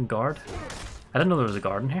here, Riften Guard. I didn't know there was a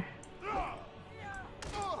guard in here.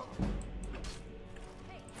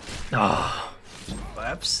 Oh, for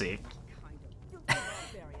Bab's sake.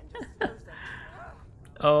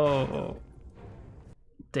 Oh,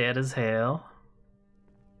 dead as hell.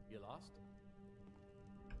 You lost?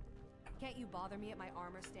 Can't you bother me at my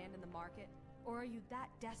armor stand in the market? Or are you that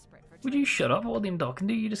desperate for Would you shut up? What are you talking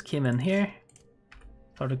to? You just came in here.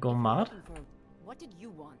 Started going mad. What did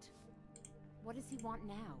you want? What does he want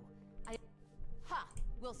now? Ha!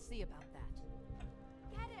 We'll see about that.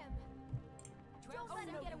 Get him! Don't let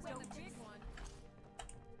him get away with this one.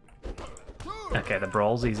 Okay, the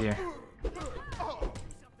brawl's easier.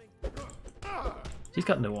 She's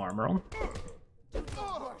got no armor on.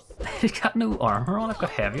 She's got no armor on. I've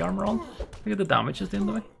got heavy armor on. Look at the damage it's doing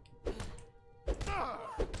to me.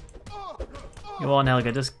 Go on,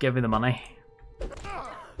 Helga, just give me the money.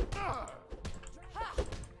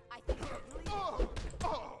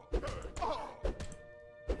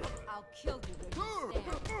 I'll kill you where you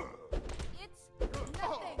stand. It's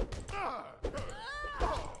nothing.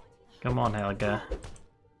 Come on, Helga.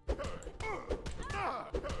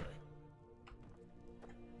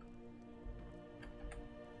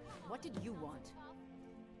 What did you want?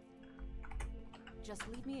 Just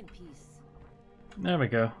leave me in peace. There we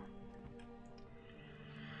go.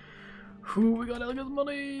 Ooh, we got Helga's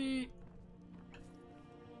money!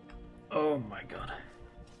 Oh my god.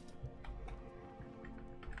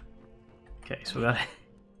 Okay, so we got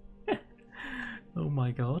oh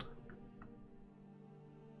my god.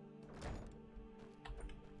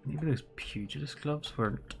 Maybe those pugilist gloves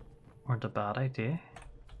weren't a bad idea.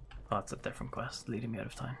 Oh, it's a different quest leading me out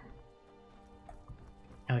of time.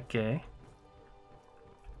 Okay.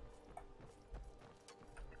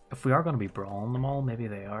 If we are going to be brawling them all, maybe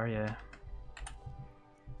they are, yeah.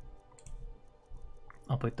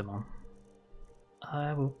 I'll put them on.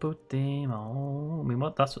 I will put them on. I mean,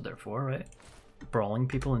 what? That's what they're for, right? Brawling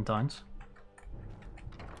people in towns.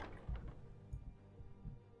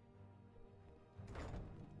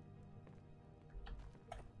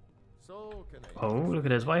 So, can I Oh, look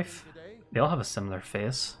at his wife. They all have a similar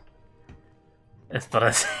face.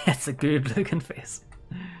 But it's a good looking face.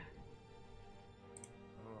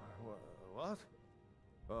 What?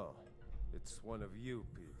 Oh, it's one of you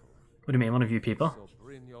people. What do you mean, one of you people? So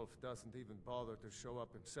Brynjolf doesn't even bother to show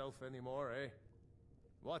up himself anymore, eh?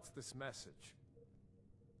 What's this message?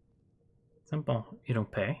 Simple. You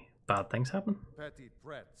don't pay, bad things happen. Petty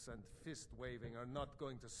threats and fist waving are not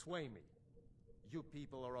going to sway me. You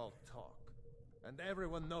people are all talk, and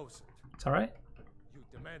everyone knows it. It's alright. You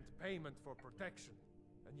demand payment for protection,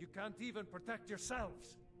 and you can't even protect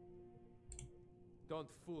yourselves. Don't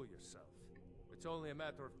fool yourself. It's only a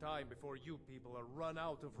matter of time before you people are run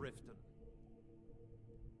out of Riften.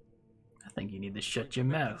 I think you need to shut your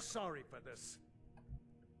mouth. Sorry for this.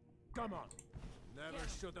 Come on. Never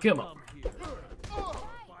should have Come on.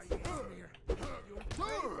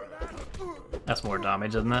 That's more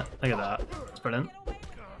damage, isn't it? Look at that. It's brilliant.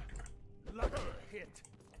 Lucky hit.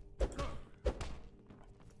 Who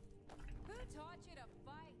taught you to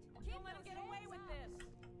fight? Can't let him get away with this.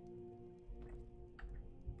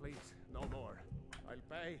 Please, no more.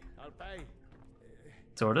 I'll pay.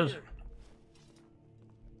 Sorted.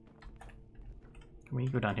 Can we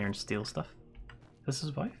go down here and steal stuff? This is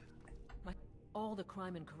his wife? All the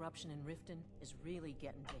crime and corruption in Riften is really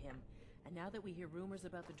getting to him. And now that we hear rumors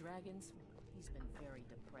about the dragons, he's been very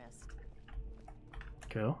depressed.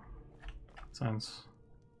 Cool. Sounds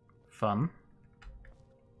fun.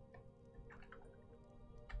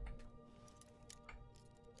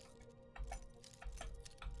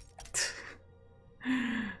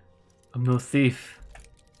 I'm no thief.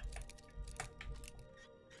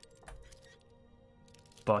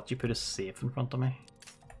 But you put a safe in front of me.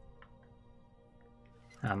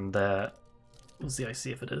 And we'll see how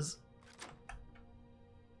safe it is.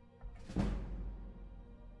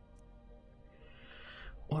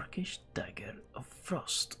 Orcish Dagger of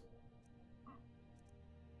Frost.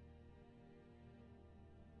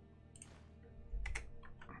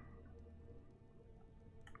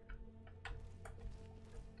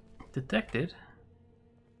 Detected?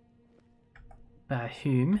 By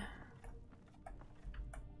whom?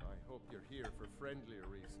 I hope you're here for friendlier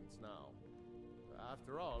reasons now.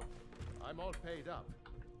 After all, I'm all paid up.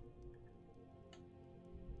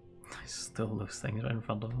 Still those things right in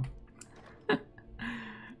front of him.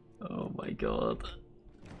 Oh my god.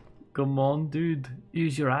 Come on, dude.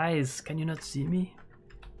 Use your eyes. Can you not see me?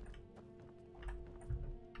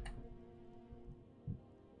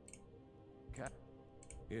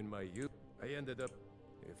 In my youth, I ended up...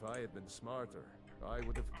 If I had been smarter, I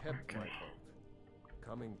would have kept my boat.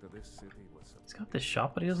 Coming to this city was... He's got this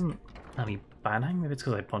shop, but he doesn't have any banning. Maybe it's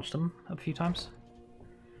because I punched him a few times.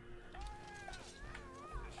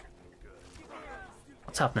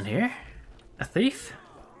 What's happening here? A thief?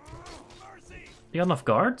 You got enough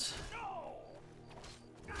guards?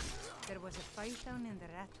 There was a fight down in the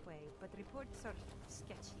Ratway, but reports are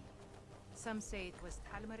sketchy. Some say it was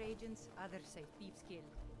Talmor agents, others say Thieves Guild.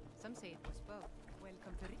 Some say it was both.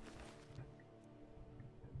 Welcome to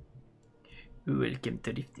Welcome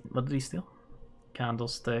to Riften. What did he steal?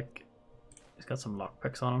 Candlestick. He's got some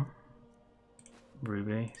lockpicks on him.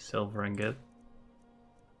 Ruby, silver ingot.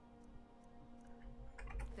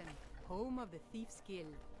 Riften, home of the Thieves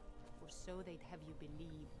Guild. Or so they'd have you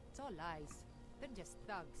believe. It's all lies. They're just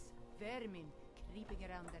thugs, vermin, creeping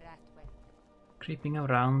around the Ratway. Creeping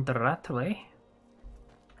around the Ratway?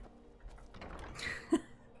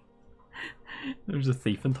 There's a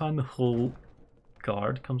thief in town, the whole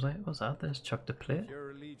guard comes out. What's that? There's Chuck the plate.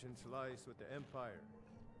 Your allegiance lies with the Empire.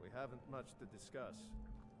 We haven't much to discuss.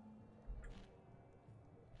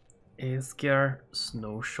 Aesgar,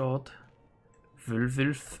 Snowshot,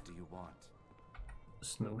 Vulvulf. What do you want?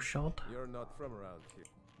 Snowshot? You're not from around here.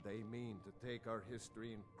 They mean to take our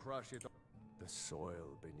history and crush it. The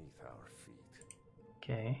soil beneath our feet.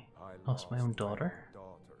 Okay. Lost my own daughter.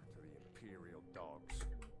 Daughter to the Imperial dogs.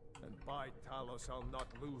 And by Talos, I'll not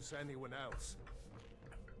lose anyone else.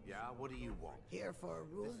 Yeah, what do you want? Here for a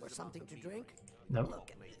room or something to drink? No.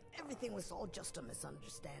 Look, everything was all just a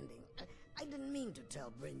misunderstanding. I didn't mean to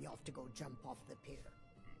tell Brynjolf to go jump off the pier.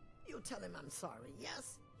 You tell him I'm sorry,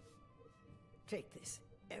 yes? Take this.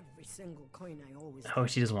 Every single coin I always... Oh,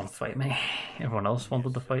 she doesn't want to fight me. Everyone else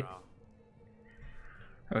wanted to fight.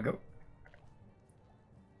 There we go.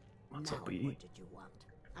 What's up, What we? did you want?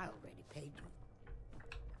 I already paid you.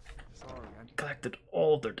 Sorry, Collected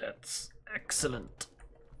all their debts. Excellent.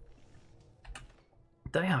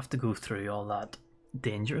 Do I have to go through all that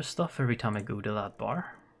dangerous stuff every time I go to that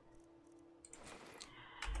bar?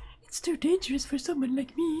 It's too dangerous for someone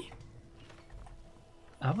like me.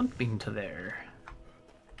 I haven't been to there.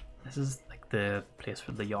 This is like the place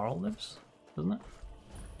where the Jarl lives, isn't it?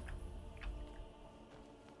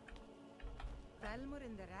 Valmur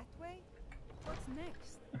in the Ratway? What's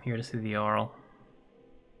next? I'm here to see the Jarl.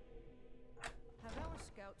 Have our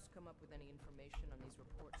scouts come up with any information on these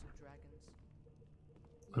reports of dragons?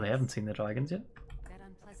 Well, they haven't seen the dragons yet. That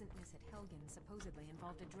unpleasantness at Helgen supposedly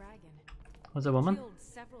involved a dragon. Was a woman? Killed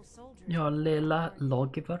several soldiers. Ja, lilla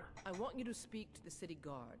lawgiver. I want you to speak to the city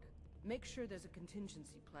guard. Make sure there's a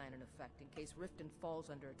contingency plan in effect in case Riften falls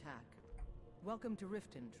under attack. Welcome to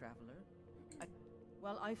Riften, traveler.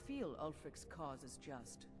 Well, I feel Ulfric's cause is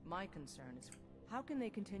just. My concern is, how can they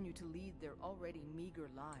continue to lead their already meager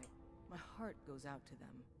lives? My heart goes out to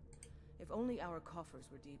them. If only our coffers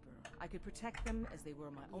were deeper, I could protect them as they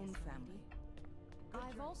were my own family.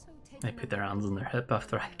 I've also taken They put their hands on their hip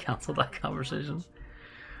after I cancelled that conversation.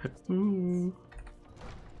 Ooh.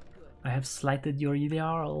 I have slighted your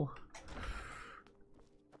Jarl.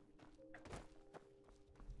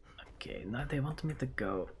 Okay, now they want me to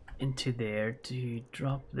go into there to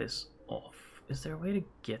drop this off. Is there a way to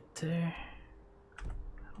get there?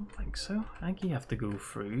 I don't think so. I think you have to go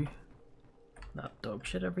through that dog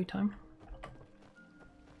shit every time.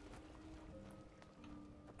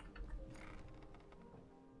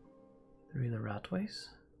 Through the ratways?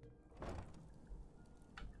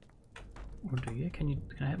 Or do you? Can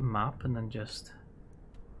I hit map and then just...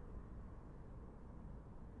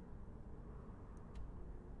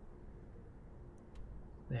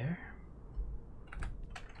 There?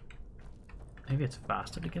 Maybe it's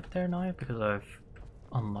faster to get there now because I've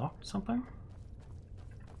unlocked something?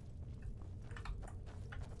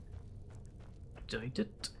 Doubt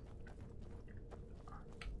it.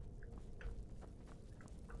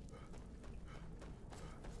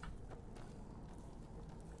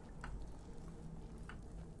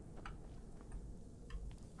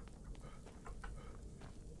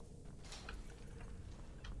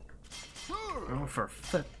 Oh, for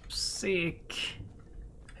flip's sake.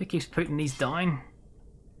 Who keeps putting these down?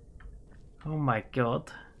 Oh my god.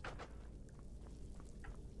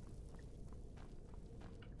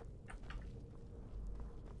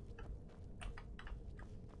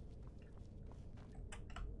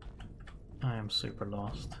 I am super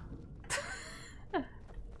lost. I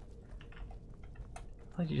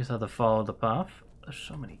thought you just had to follow the path. There's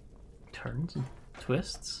so many turns and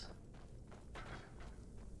twists.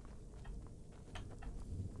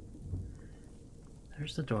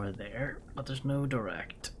 There's the door there, but there's no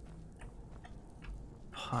direct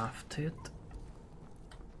path to it.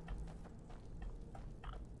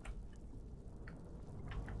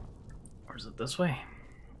 Or is it this way?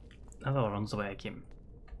 I thought it runs the way I came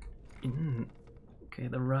in. Okay,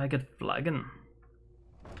 the ragged flagon.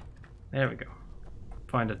 There we go.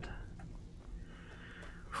 Find it.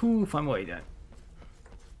 Whew, find my way down.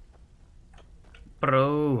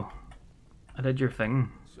 Bro, I did your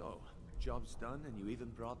thing. So, job's done and you even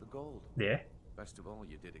brought the gold. Yeah. Best of all,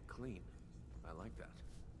 you did it clean. I like that.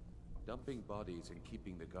 Dumping bodies and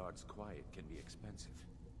keeping the guards quiet can be expensive.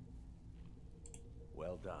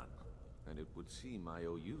 Well done. And it would seem I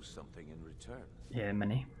owe you something in return. Yeah,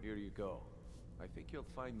 many. Here you go. I think you'll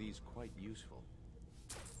find these quite useful.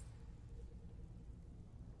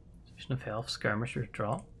 Station of Health, Skirmisher,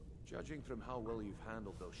 Draw. Judging from how well you've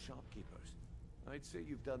handled those shopkeepers, I'd say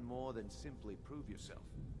you've done more than simply prove yourself.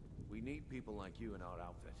 We need people like you in our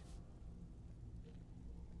outfit.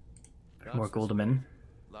 More gold in.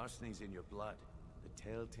 Larceny's in your blood, the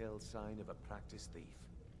telltale sign of a practiced thief.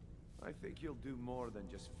 I think you'll do more than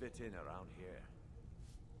just fit in around here.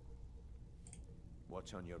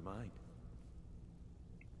 What's on your mind?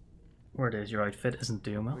 Word is your outfit isn't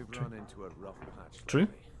doing well. We've True. run into a rough patch True.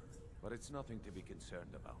 lately, but it's nothing to be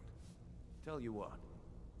concerned about. Tell you what,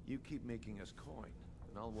 you keep making us coin,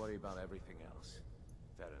 and I'll worry about everything else.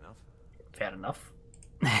 Fair enough? Fair enough.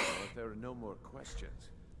 Well, if there are no more questions,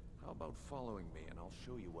 how about following me and I'll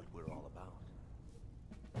show you what we're all about.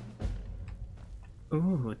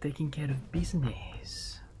 Ooh, taking care of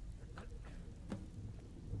business.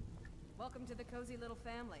 Welcome to the cozy little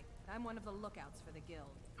family. I'm one of the lookouts for the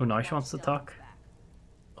guild. Oh, now she wants to talk.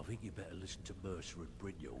 I think you better listen to Mercer and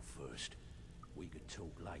Brynjolf first. We can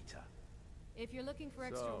talk later. If you're looking for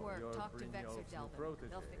extra work, talk to Vex or Delvin.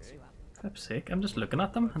 They'll fix you up. Flip's sake, I'm just looking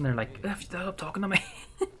at them and they're like, stop talking to me.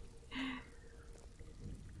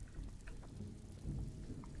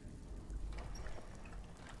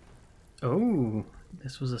 Oh,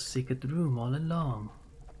 this was a secret room all along.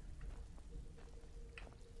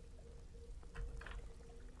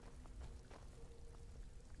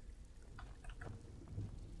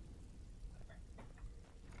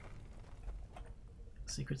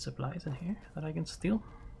 Secret supplies in here that I can steal.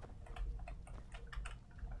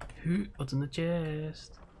 What's in the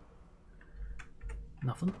chest?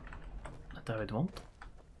 Nothing. That I would want.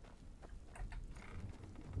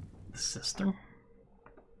 The cistern.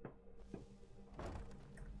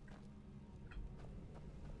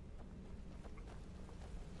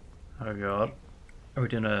 Oh god. Are we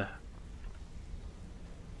doing a...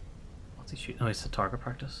 What's he shooting? Oh, it's a target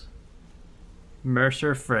practice.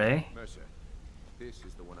 Mercer Frey. Mercer, this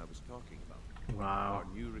is the one I was talking about. Wow.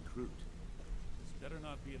 Our new recruit. This better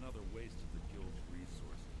not be another waste of the guild's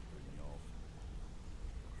resources, Brynjolf.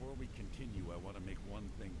 Before we continue, I want to make one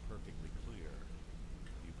thing perfectly clear.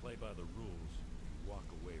 If you play by the rules, you walk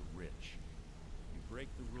away rich. You break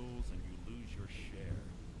the rules and you lose your share.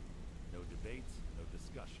 No debates, no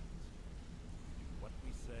discussions. We do what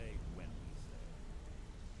we say, when we say.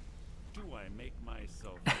 Do I make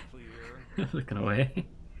myself clear? Looking away.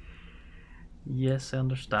 Yes, I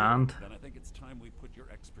understand. Then I think it's time we put your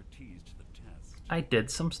expertise to the test. I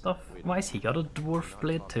did some stuff. Why has he got a dwarf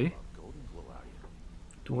blade too?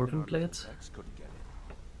 Dwarven blades?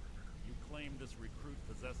 You claim this recruit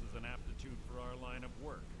possesses an aptitude for our line of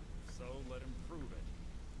work, so let him prove it.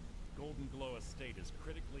 Golden Glow Estate is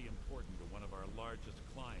critically important to one of our largest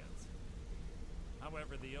clients.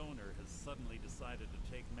 However, the owner has suddenly decided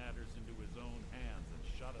to take matters into his own hands and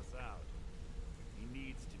shut us out. He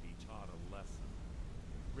needs to be taught a lesson.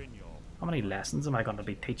 Brynjolf. How many lessons am I going to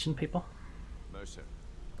be teaching people? Mercer,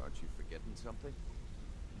 aren't you forgetting something?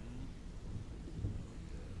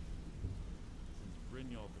 Since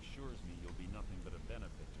Brynjolf assures me you'll be nothing but a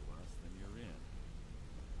benefit to us, then you're in.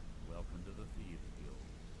 Welcome to the Thieves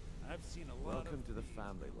Guild. I've seen a lot Welcome to the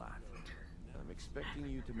family, lad. I'm expecting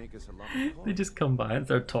you to make us a lot of They coin. just come by and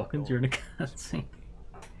start talking during a cutscene.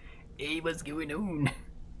 Hey, what's going on?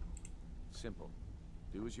 Simple.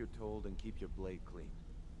 Do as you're told and keep your blade clean.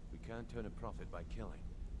 We can't turn a profit by killing.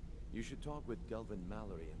 You should talk with Delvin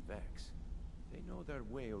Mallory and Vex. They know their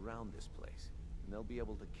way around this place, and they'll be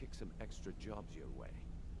able to kick some extra jobs your way.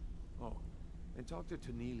 Oh, and talk to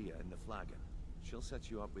Tanelia in the Flagon. She'll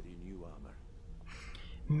set you up with your new armor.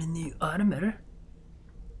 My new armor?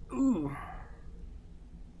 Ooh.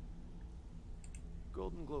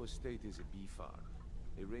 Golden Glow Estate is a bee farm.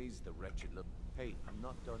 They raise the wretched look. Hey, I'm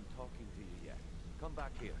not done talking to you yet. Come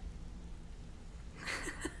back here.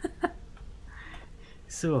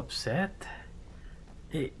 So upset.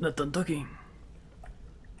 Hey, not done talking.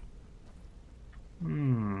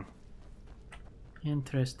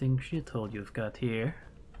 Interesting shithole you've got here.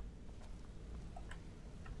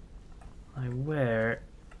 I wear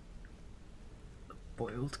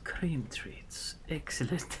boiled cream treats.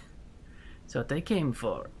 Excellent. That's what they came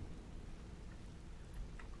for.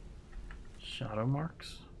 Shadow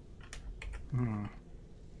marks.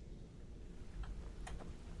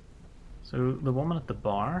 So the woman at the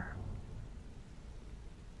bar.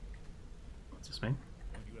 What's this mean?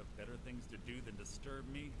 Don't you have better things to do than disturb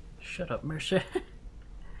me? Shut up, Mercer.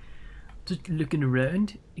 Just looking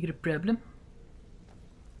around. You got a problem?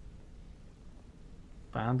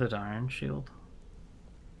 Banded iron shield.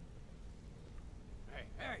 Hey,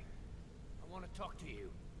 hey! I want to talk to you.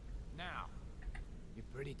 Now. You're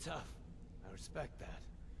pretty tough. I respect that.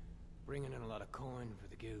 Bringing in a lot of coin for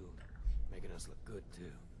the guild. Making us look good,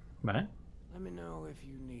 too. Right. Let me know if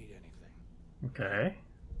you need anything. Okay.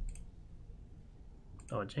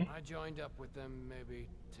 Dodgy. I joined up with them maybe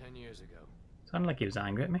 10 years ago. Sounded like he was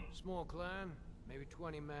angry at me. Small clan, maybe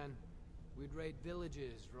 20 men. We'd raid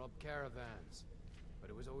villages, rob caravans. But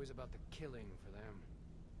it was always about the killing for them.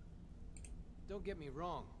 Don't get me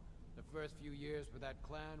wrong. The first few years with that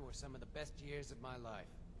clan were some of the best years of my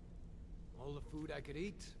life. All the food I could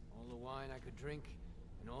eat, all the wine I could drink,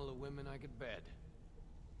 and all the women I could bed.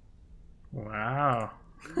 Wow.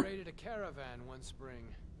 We raided a caravan one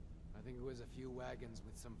spring. I think it was a few wagons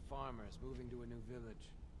with some farmers moving to a new village.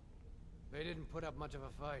 They didn't put up much of a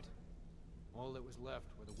fight. All that was left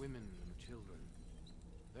were the women and the children.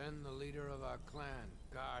 Then the leader of our clan,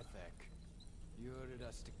 Garthek, he ordered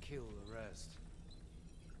us to kill the rest.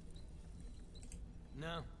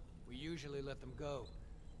 No, we usually let them go.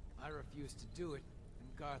 I refused to do it,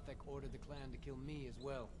 and Garthek ordered the clan to kill me as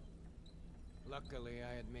well. Luckily,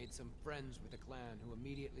 I had made some friends with the clan who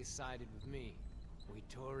immediately sided with me. We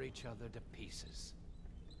tore each other to pieces.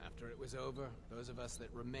 After it was over, those of us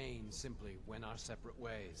that remained simply went our separate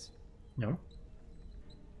ways. No.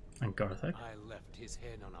 And Garthik. I left his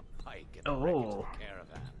head on a pike at the wreckage of Oh, the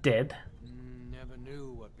caravan. dead. Never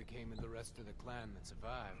knew what became of the rest of the clan that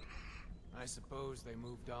survived. I suppose they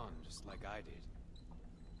moved on, just like I did.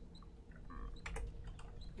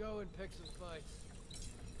 Go and pick some fights.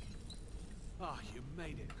 Ah, you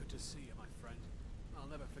made it. Good to see you, my friend. I'll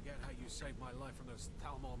never forget how you saved my life from those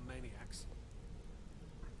Talmor maniacs.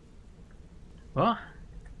 What?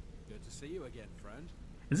 Good to see you again, friend.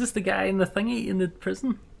 Is this the guy in the thingy in the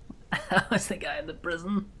prison? That was the guy in the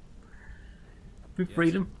prison. We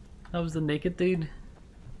freed him. That was the naked dude.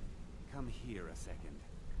 Come here a second.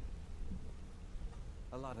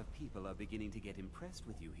 A lot of people are beginning to get impressed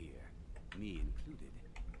with you here, me included.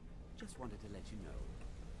 Just wanted to let you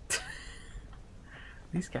know.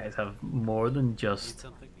 These guys have more than just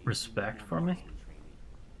respect for me.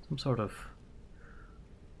 Some sort of...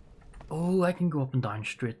 Oh, I can go up and down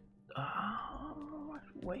straight. Oh,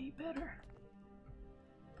 that's way better.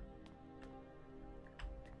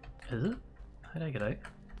 Is it? How did I get out?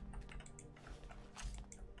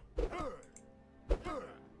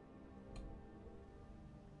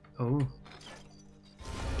 Oh.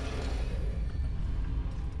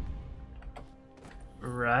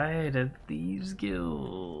 Right, at Thieves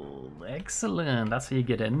Guild. Excellent. That's how you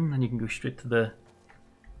get in, and you can go straight to the...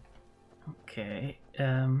 Okay.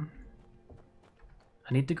 I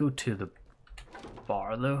need to go to the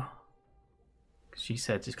bar though. She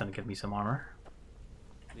said she's gonna give me some armor.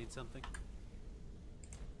 Need something?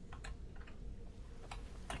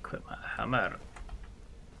 Equip my hammer.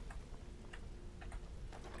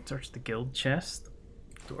 Search the guild chest.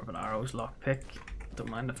 Dwarven arrows, lockpick. Don't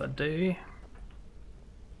mind if I do.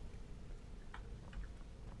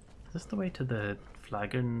 Is this the way to the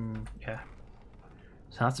flagon? Yeah.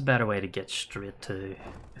 So that's a better way to get straight to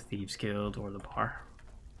the Thieves Guild or the bar.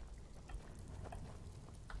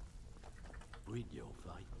 Brynjolf,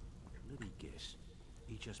 let me guess.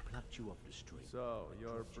 He just plucked you off the street. So,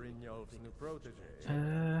 you're Brynjolf's new protege.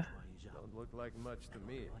 Don't look like much to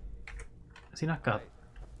me. Has he not got...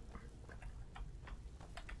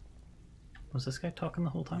 Was this guy talking the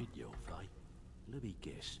whole time? Brynjolf, let me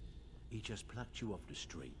guess. He just plucked you off the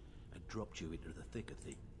street and dropped you into the thick of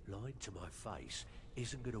things. Lying to my face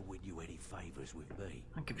isn't gonna win you any favors with me.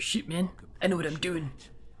 I don't give a shit, man. I know what I'm doing.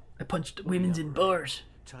 I punched women's in bars.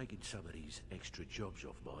 Taking some of these extra jobs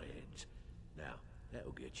off my hands. Now,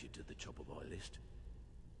 that'll get you to the top of my list.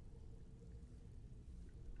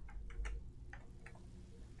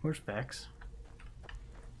 Where's Vex?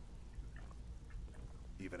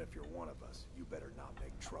 Even if you're one of us, you better not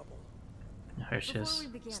make trouble. Here she is,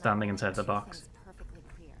 standing inside the box.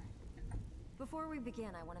 Before we begin,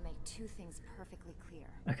 I want to make two things perfectly clear.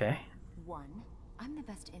 Okay. One, I'm the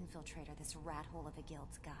best infiltrator this rat hole of a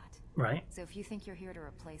guild's got. Right. So if you think you're here to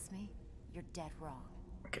replace me, you're dead wrong.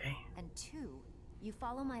 Okay. And two, you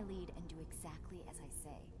follow my lead and do exactly as I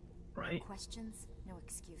say. Right. No questions, no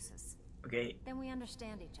excuses. Okay. Then we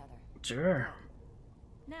understand each other. Sure. Good.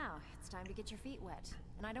 Now, it's time to get your feet wet.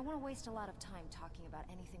 And I don't want to waste a lot of time talking about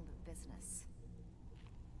anything but business.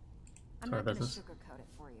 I'm not going to sugarcoat it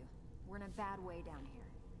for you. We're in a bad way down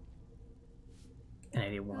here.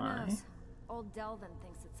 And Who why? knows? Old Delvin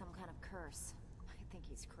thinks it's some kind of curse. I think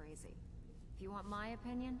he's crazy. If you want my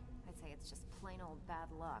opinion, I'd say it's just plain old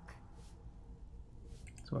bad luck.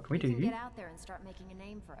 So what can we We do? can get out there and start making a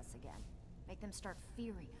name for us again. Make them start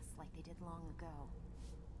fearing us like they did long ago.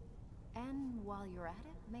 And while you're at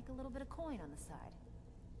it, make a little bit of coin on the side.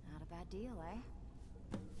 Not a bad deal,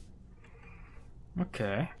 eh?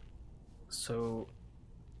 Okay. So,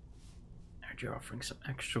 heard you're offering some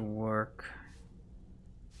extra work.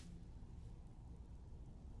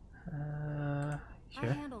 I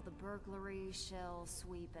Sure. handle the burglary, shell,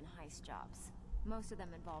 sweep, and heist jobs. Most of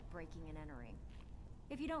them involve breaking and entering.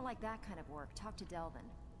 If you don't like that kind of work, talk to Delvin.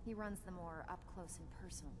 He runs the more up-close and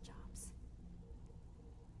personal jobs.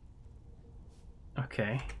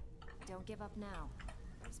 Okay. Don't give up now.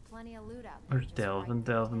 There's plenty of loot out there. Where's Delvin?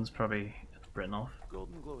 Delvin's probably at Britnoff.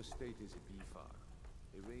 Golden Glow Estate is a bee farm.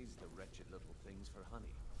 They raise the wretched little things for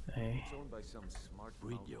honey. Hey. It's owned by some smart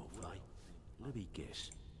Brynjolf, let me guess.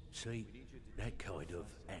 See, that kind of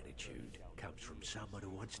attitude comes from someone who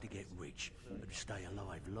wants to get rich and stay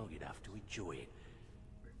alive long enough to enjoy it.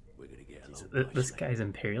 We're gonna get along This guy's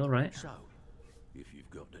Imperial, right? So, if you've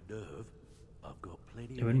got the nerve, I've got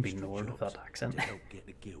plenty It wouldn't of be extra Nord with jobs that accent. to help get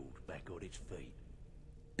the guild back on its feet.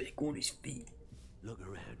 Back on his feet. Look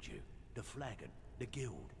around you. The flagon, the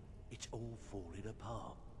guild, it's all falling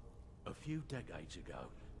apart. A few decades ago,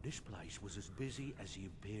 this place was as busy as the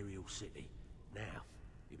Imperial City. Now,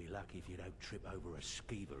 you'll be lucky if you don't trip over a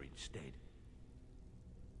skeever instead.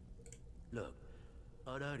 Look,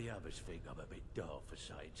 I know the others think I'm a bit dark for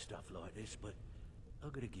saying stuff like this, but I'm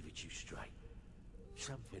gonna give it to you straight.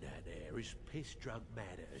 Something out there is piss-drunk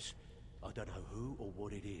mad at us. I don't know who or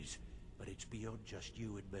what it is, but it's beyond just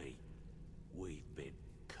you and me. We've been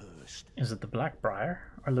cursed. Is it the Blackbriar?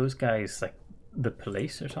 Are those guys like the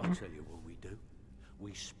police or something? I'll tell you what we do.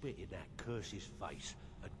 We spit in that curse's face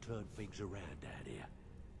and turn things around down here.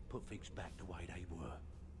 Put things back the way they were.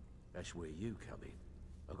 That's where you come in.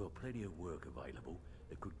 I've got plenty of work available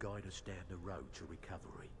that could guide us down the road to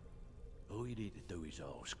recovery. All you need to do is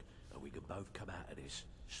ask, and we can both come out of this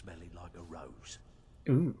smelling like a rose.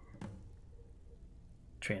 Ooh.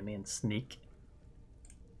 Train me in sneak.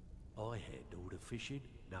 I handle the fishing,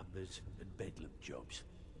 numbers, and bedlam jobs.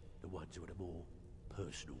 The ones with a more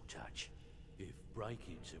personal touch. If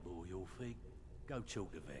break-ins are more your thing, go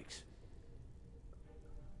talk to Vex.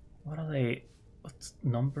 What are they? What's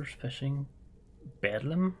numbers, fishing?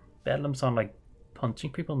 Bedlam? Bedlam sound like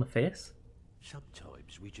punching people in the face?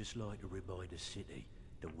 Sometimes we just like to remind the city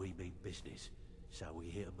that we mean business, so we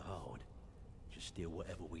hit 'em hard. Just steal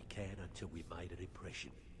whatever we can until we made an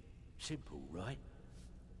impression. Simple, right?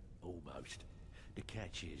 Almost. The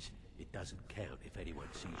catch is, it doesn't count if anyone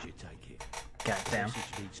sees you take it. Goddamn. The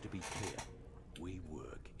message needs to be clear. We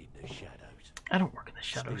work in the shadows. I don't work in the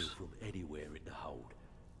shadows. Steal from anywhere in the hold,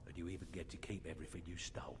 and you even get to keep everything you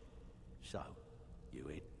stole. So, you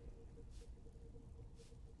in?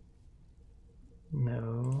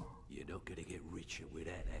 No. You're not gonna get richer with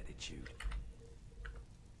that attitude.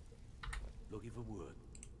 Looking for work?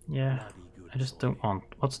 Yeah. Bloody good I just for don't you. want.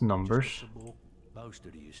 What's numbers? Just want some more? Most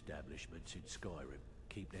of the establishments in Skyrim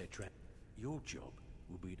keep their track. Your job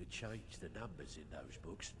will be to change the numbers in those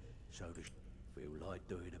books so to feel like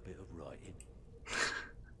doing a bit of writing.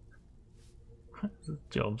 This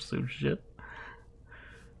job so shit.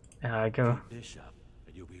 I go. Keep this up,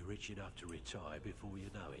 and you'll be rich enough to retire before you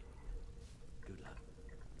know it. Good luck.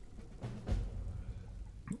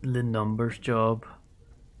 The numbers job.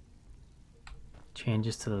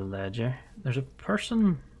 Changes to the ledger. There's a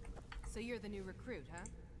person. So you're the new recruit, huh?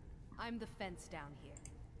 I'm the fence down here.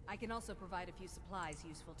 I can also provide a few supplies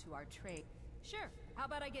useful to our trade. Sure, how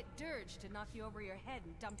about I get Dirge to knock you over your head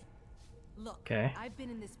and dump... Look, Okay. I've been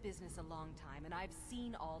in this business a long time, and I've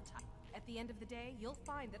seen all time. At the end of the day, you'll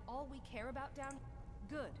find that all we care about down...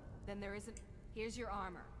 Good. Then there isn't... Here's your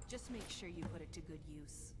armor. Just make sure you put it to good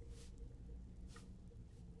use.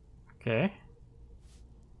 Okay.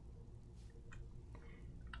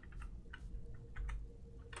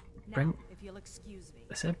 Bring. Now, if you'll excuse me.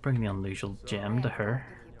 I said bring the unusual gem to her.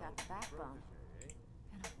 You've got the backbone.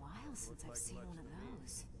 Been a while since I've seen one of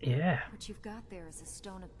those. Yeah. What you've got there is a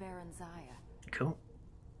stone of Baron Zaya. Cool.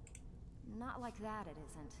 Not like that, it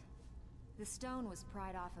isn't. The stone was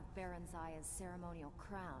pried off of Baron Zaya's ceremonial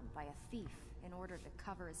crown by a thief in order to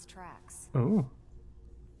cover his tracks. Ooh.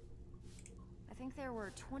 I think there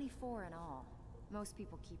were 24 in all. Most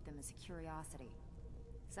people keep them as a curiosity.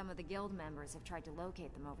 Some of the guild members have tried to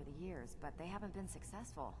locate them over the years, but they haven't been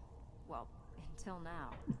successful. Well, until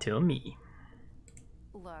now. Tell me.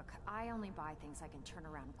 Look, I only buy things I can turn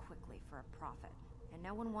around quickly for a profit. And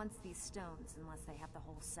no one wants these stones unless they have the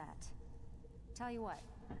whole set. Tell you what,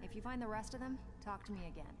 if you find the rest of them, talk to me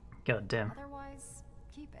again. God damn. Otherwise,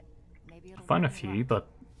 keep it. Maybe it'll Found a bring you few, luck.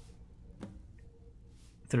 but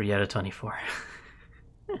 3 out of 24.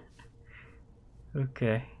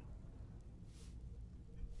 Okay.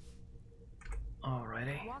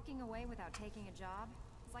 Alrighty. Walking away without taking a job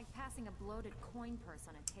is like passing a bloated coin purse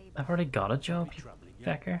on a table. I've already got a job, you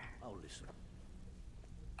fecker. Oh, listen.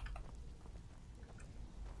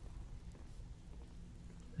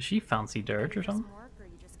 Does she fancy Dirge or something? Work, or are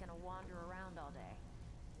you just gonna wander around all day?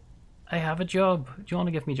 I have a job. Do you want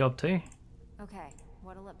to give me a job too? Okay,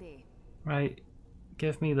 what'll it be? Right.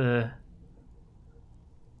 Give me the...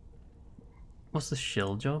 What's the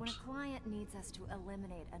shield When jobs? a client needs us to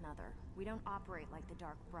eliminate another, we don't operate like the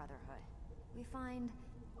Dark Brotherhood. We find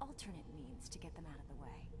alternate means to get them out of the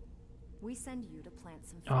way. We send you to plant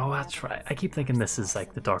some... Oh, that's right. I keep thinking this is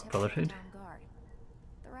like the Dark Brotherhood. Town guard.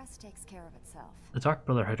 The rest takes care of itself. The Dark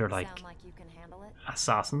Brotherhood are like Sound like you can handle it?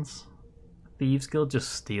 assassins. Thieves Guild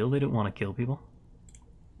just steal, they don't want to kill people.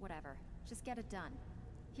 Whatever. Just get it done.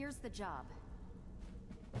 Here's the job.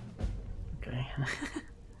 Okay.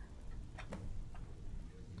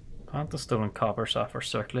 Plant the stolen copper sapphire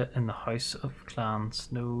circlet in the house of Clan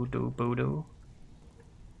Snow Do Bodo.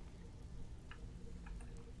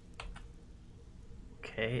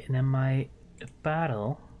 Okay, and then my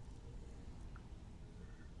battle.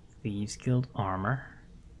 Thieves Guild armor.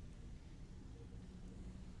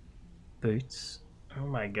 Boots. Oh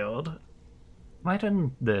my god. Why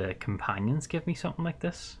didn't the companions give me something like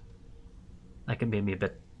this? Like it made me a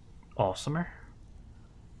bit awesomer.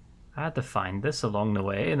 I had to find this along the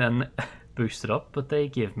way and then boost it up, but they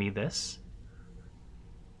gave me this.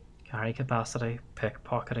 Carry capacity,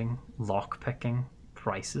 pickpocketing, lockpicking,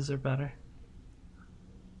 prices are better.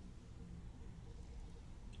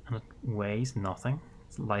 And it weighs nothing.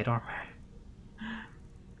 It's light armor.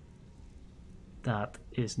 That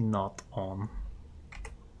is not on.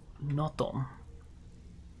 Not on.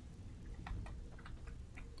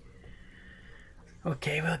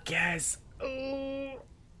 Okay, well guys,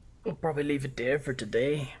 we'll probably leave it there for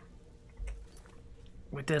today.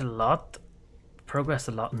 We did a lot, progressed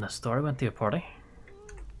a lot in the story, went to a party.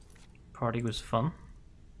 Party was fun.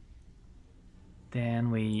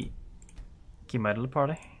 Then we came out of the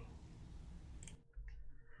party.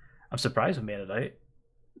 I'm surprised we made it out,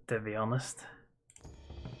 to be honest.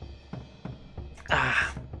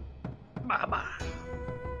 Ah, mama.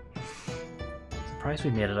 Surprised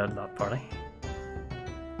we made it out of that party.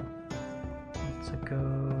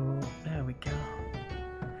 Go. There we go.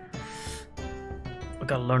 We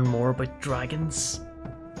gotta learn more about dragons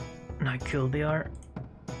and how cool they are.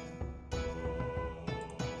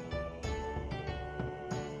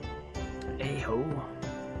 Hey ho.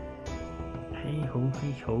 Hey ho,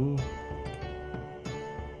 hey ho.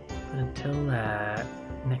 But until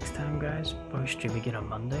next time, guys, probably stream again on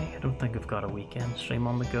Monday. I don't think I've got a weekend stream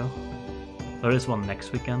on the go. There is one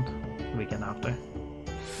next weekend, the weekend after.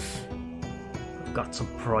 Got some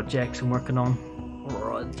projects I'm working on.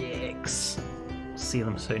 Projects. See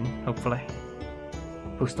them soon, hopefully.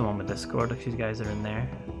 Post them on my Discord if you guys are in there.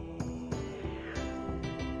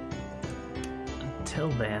 Until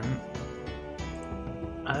then,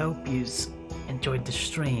 I hope you enjoyed the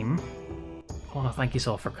stream. I want to thank you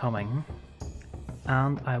all for coming.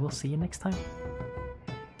 And I will see you next time.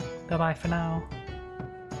 Bye bye for now.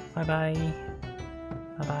 Bye bye.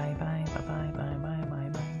 Bye bye bye bye bye bye.